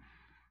time.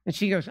 And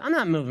she goes, I'm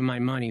not moving my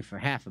money for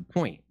half a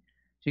point.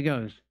 She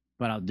goes,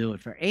 but I'll do it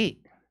for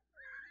 8.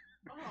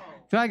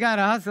 So I got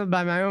hustled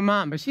by my own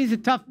mom, but she's a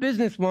tough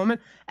businesswoman,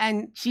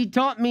 and she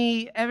taught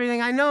me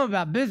everything I know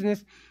about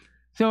business.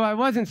 So I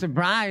wasn't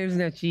surprised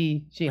that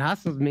she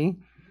hustled me.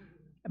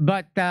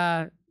 But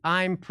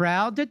I'm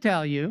proud to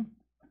tell you,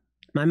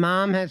 my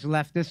mom has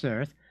left this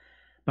earth,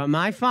 but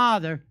my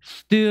father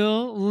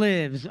still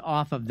lives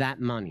off of that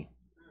money.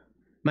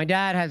 My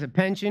dad has a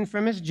pension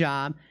from his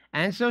job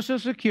and Social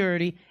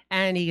Security,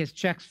 and he gets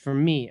checks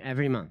from me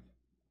every month.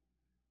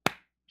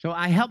 So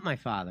I help my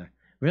father.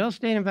 Real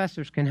estate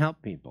investors can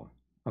help people,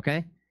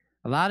 okay?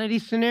 A lot of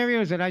these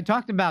scenarios that I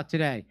talked about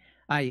today,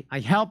 I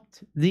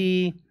helped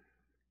the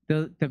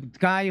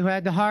guy who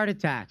had the heart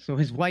attack, so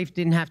his wife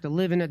didn't have to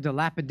live in a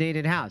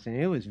dilapidated house, and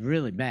it was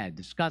really bad,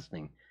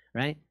 disgusting,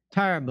 right?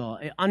 Terrible,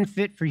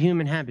 unfit for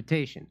human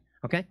habitation,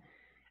 okay?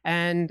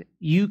 And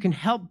you can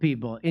help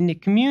people. In the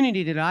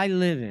community that I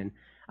live in,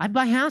 I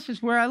buy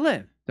houses where I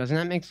live. Doesn't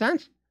that make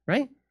sense,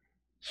 right?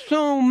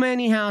 So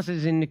many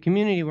houses in the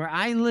community where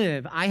I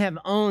live, I have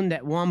owned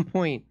at one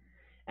point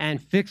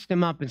and fixed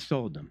them up and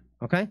sold them,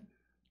 okay?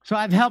 So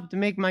I've helped to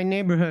make my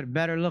neighborhood a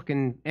better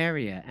looking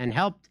area and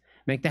helped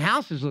make the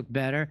houses look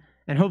better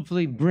and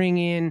hopefully bring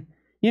in,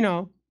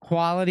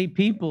 quality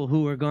people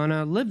who are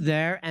gonna live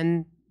there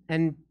and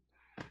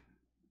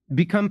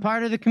become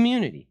part of the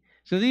community.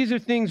 So these are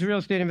things real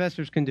estate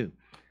investors can do.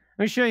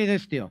 Let me show you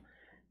this deal.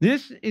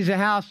 This is a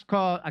house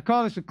I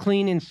call this a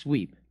clean and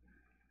sweep.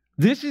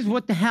 This is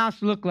what the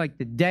house looked like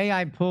the day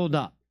I pulled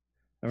up,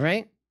 all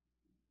right?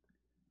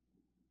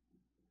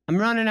 I'm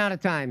running out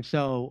of time,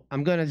 so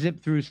I'm going to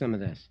zip through some of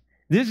this.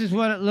 This is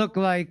what it looked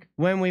like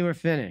when we were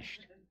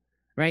finished,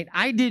 right?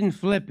 I didn't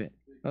flip it,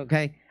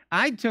 okay?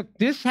 I took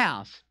this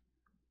house.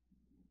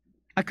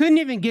 I couldn't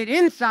even get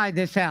inside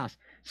this house.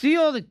 See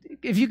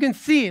if you can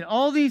see it,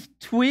 all these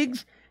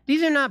twigs,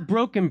 these are not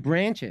broken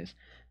branches.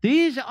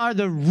 These are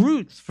the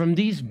roots from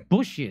these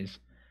bushes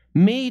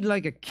made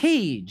like a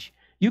cage.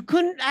 You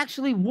couldn't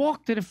actually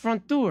walk to the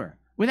front door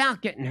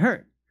without getting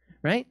hurt,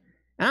 right?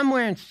 And I'm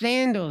wearing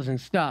sandals and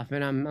stuff,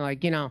 and I'm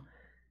like,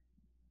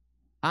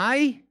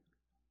 I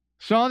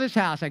saw this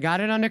house. I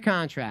got it under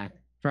contract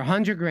for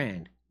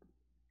 $100,000.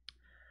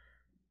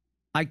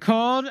 I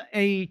called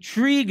a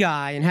tree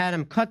guy and had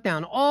him cut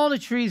down all the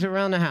trees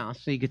around the house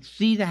so you could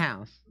see the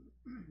house.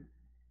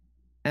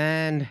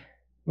 And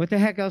what the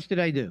heck else did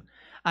I do?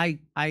 I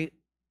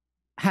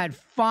had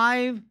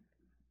 5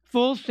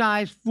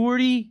 full-size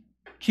 40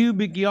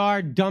 cubic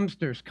yard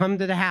dumpsters come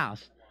to the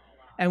house,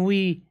 and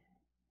we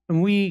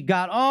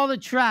got all the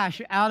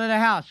trash out of the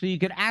house so you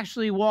could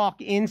actually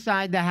walk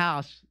inside the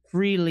house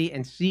freely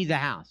and see the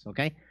house,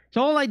 okay?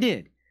 So all I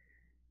did.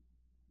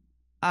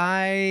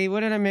 What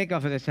did I make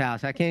off of this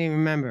house? I can't even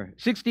remember.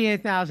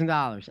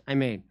 $68,000 I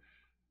made.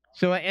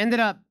 So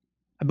I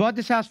bought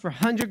this house for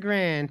 100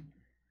 grand.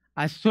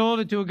 I sold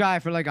it to a guy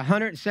for like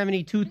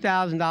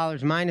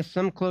 $172,000 minus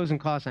some closing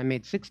costs. I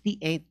made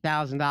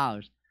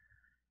 $68,000.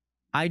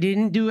 I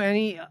didn't do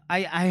any,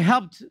 I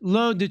helped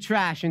load the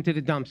trash into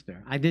the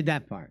dumpster. I did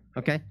that part,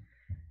 okay?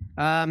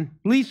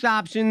 Lease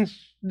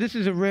options, this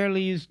is a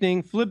rarely used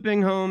thing.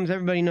 Flipping homes,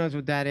 everybody knows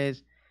what that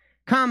is.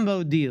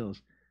 Combo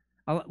deals.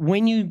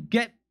 When you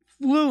get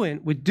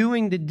fluent with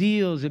doing the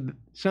deals,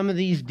 some of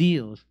these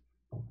deals,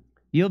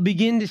 you'll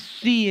begin to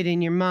see it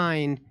in your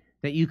mind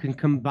that you can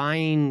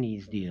combine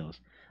these deals.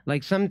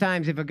 Like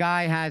sometimes if a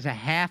guy has a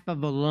half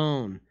of a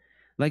loan,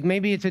 like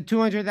maybe it's a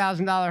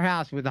 $200,000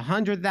 house with a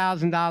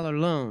 $100,000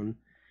 loan,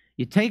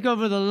 you take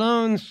over the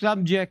loan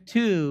subject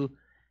to,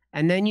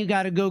 and then you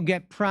got to go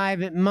get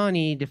private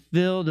money to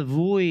fill the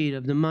void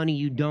of the money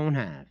you don't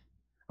have.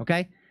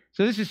 Okay?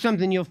 So this is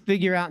something you'll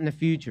figure out in the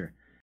future.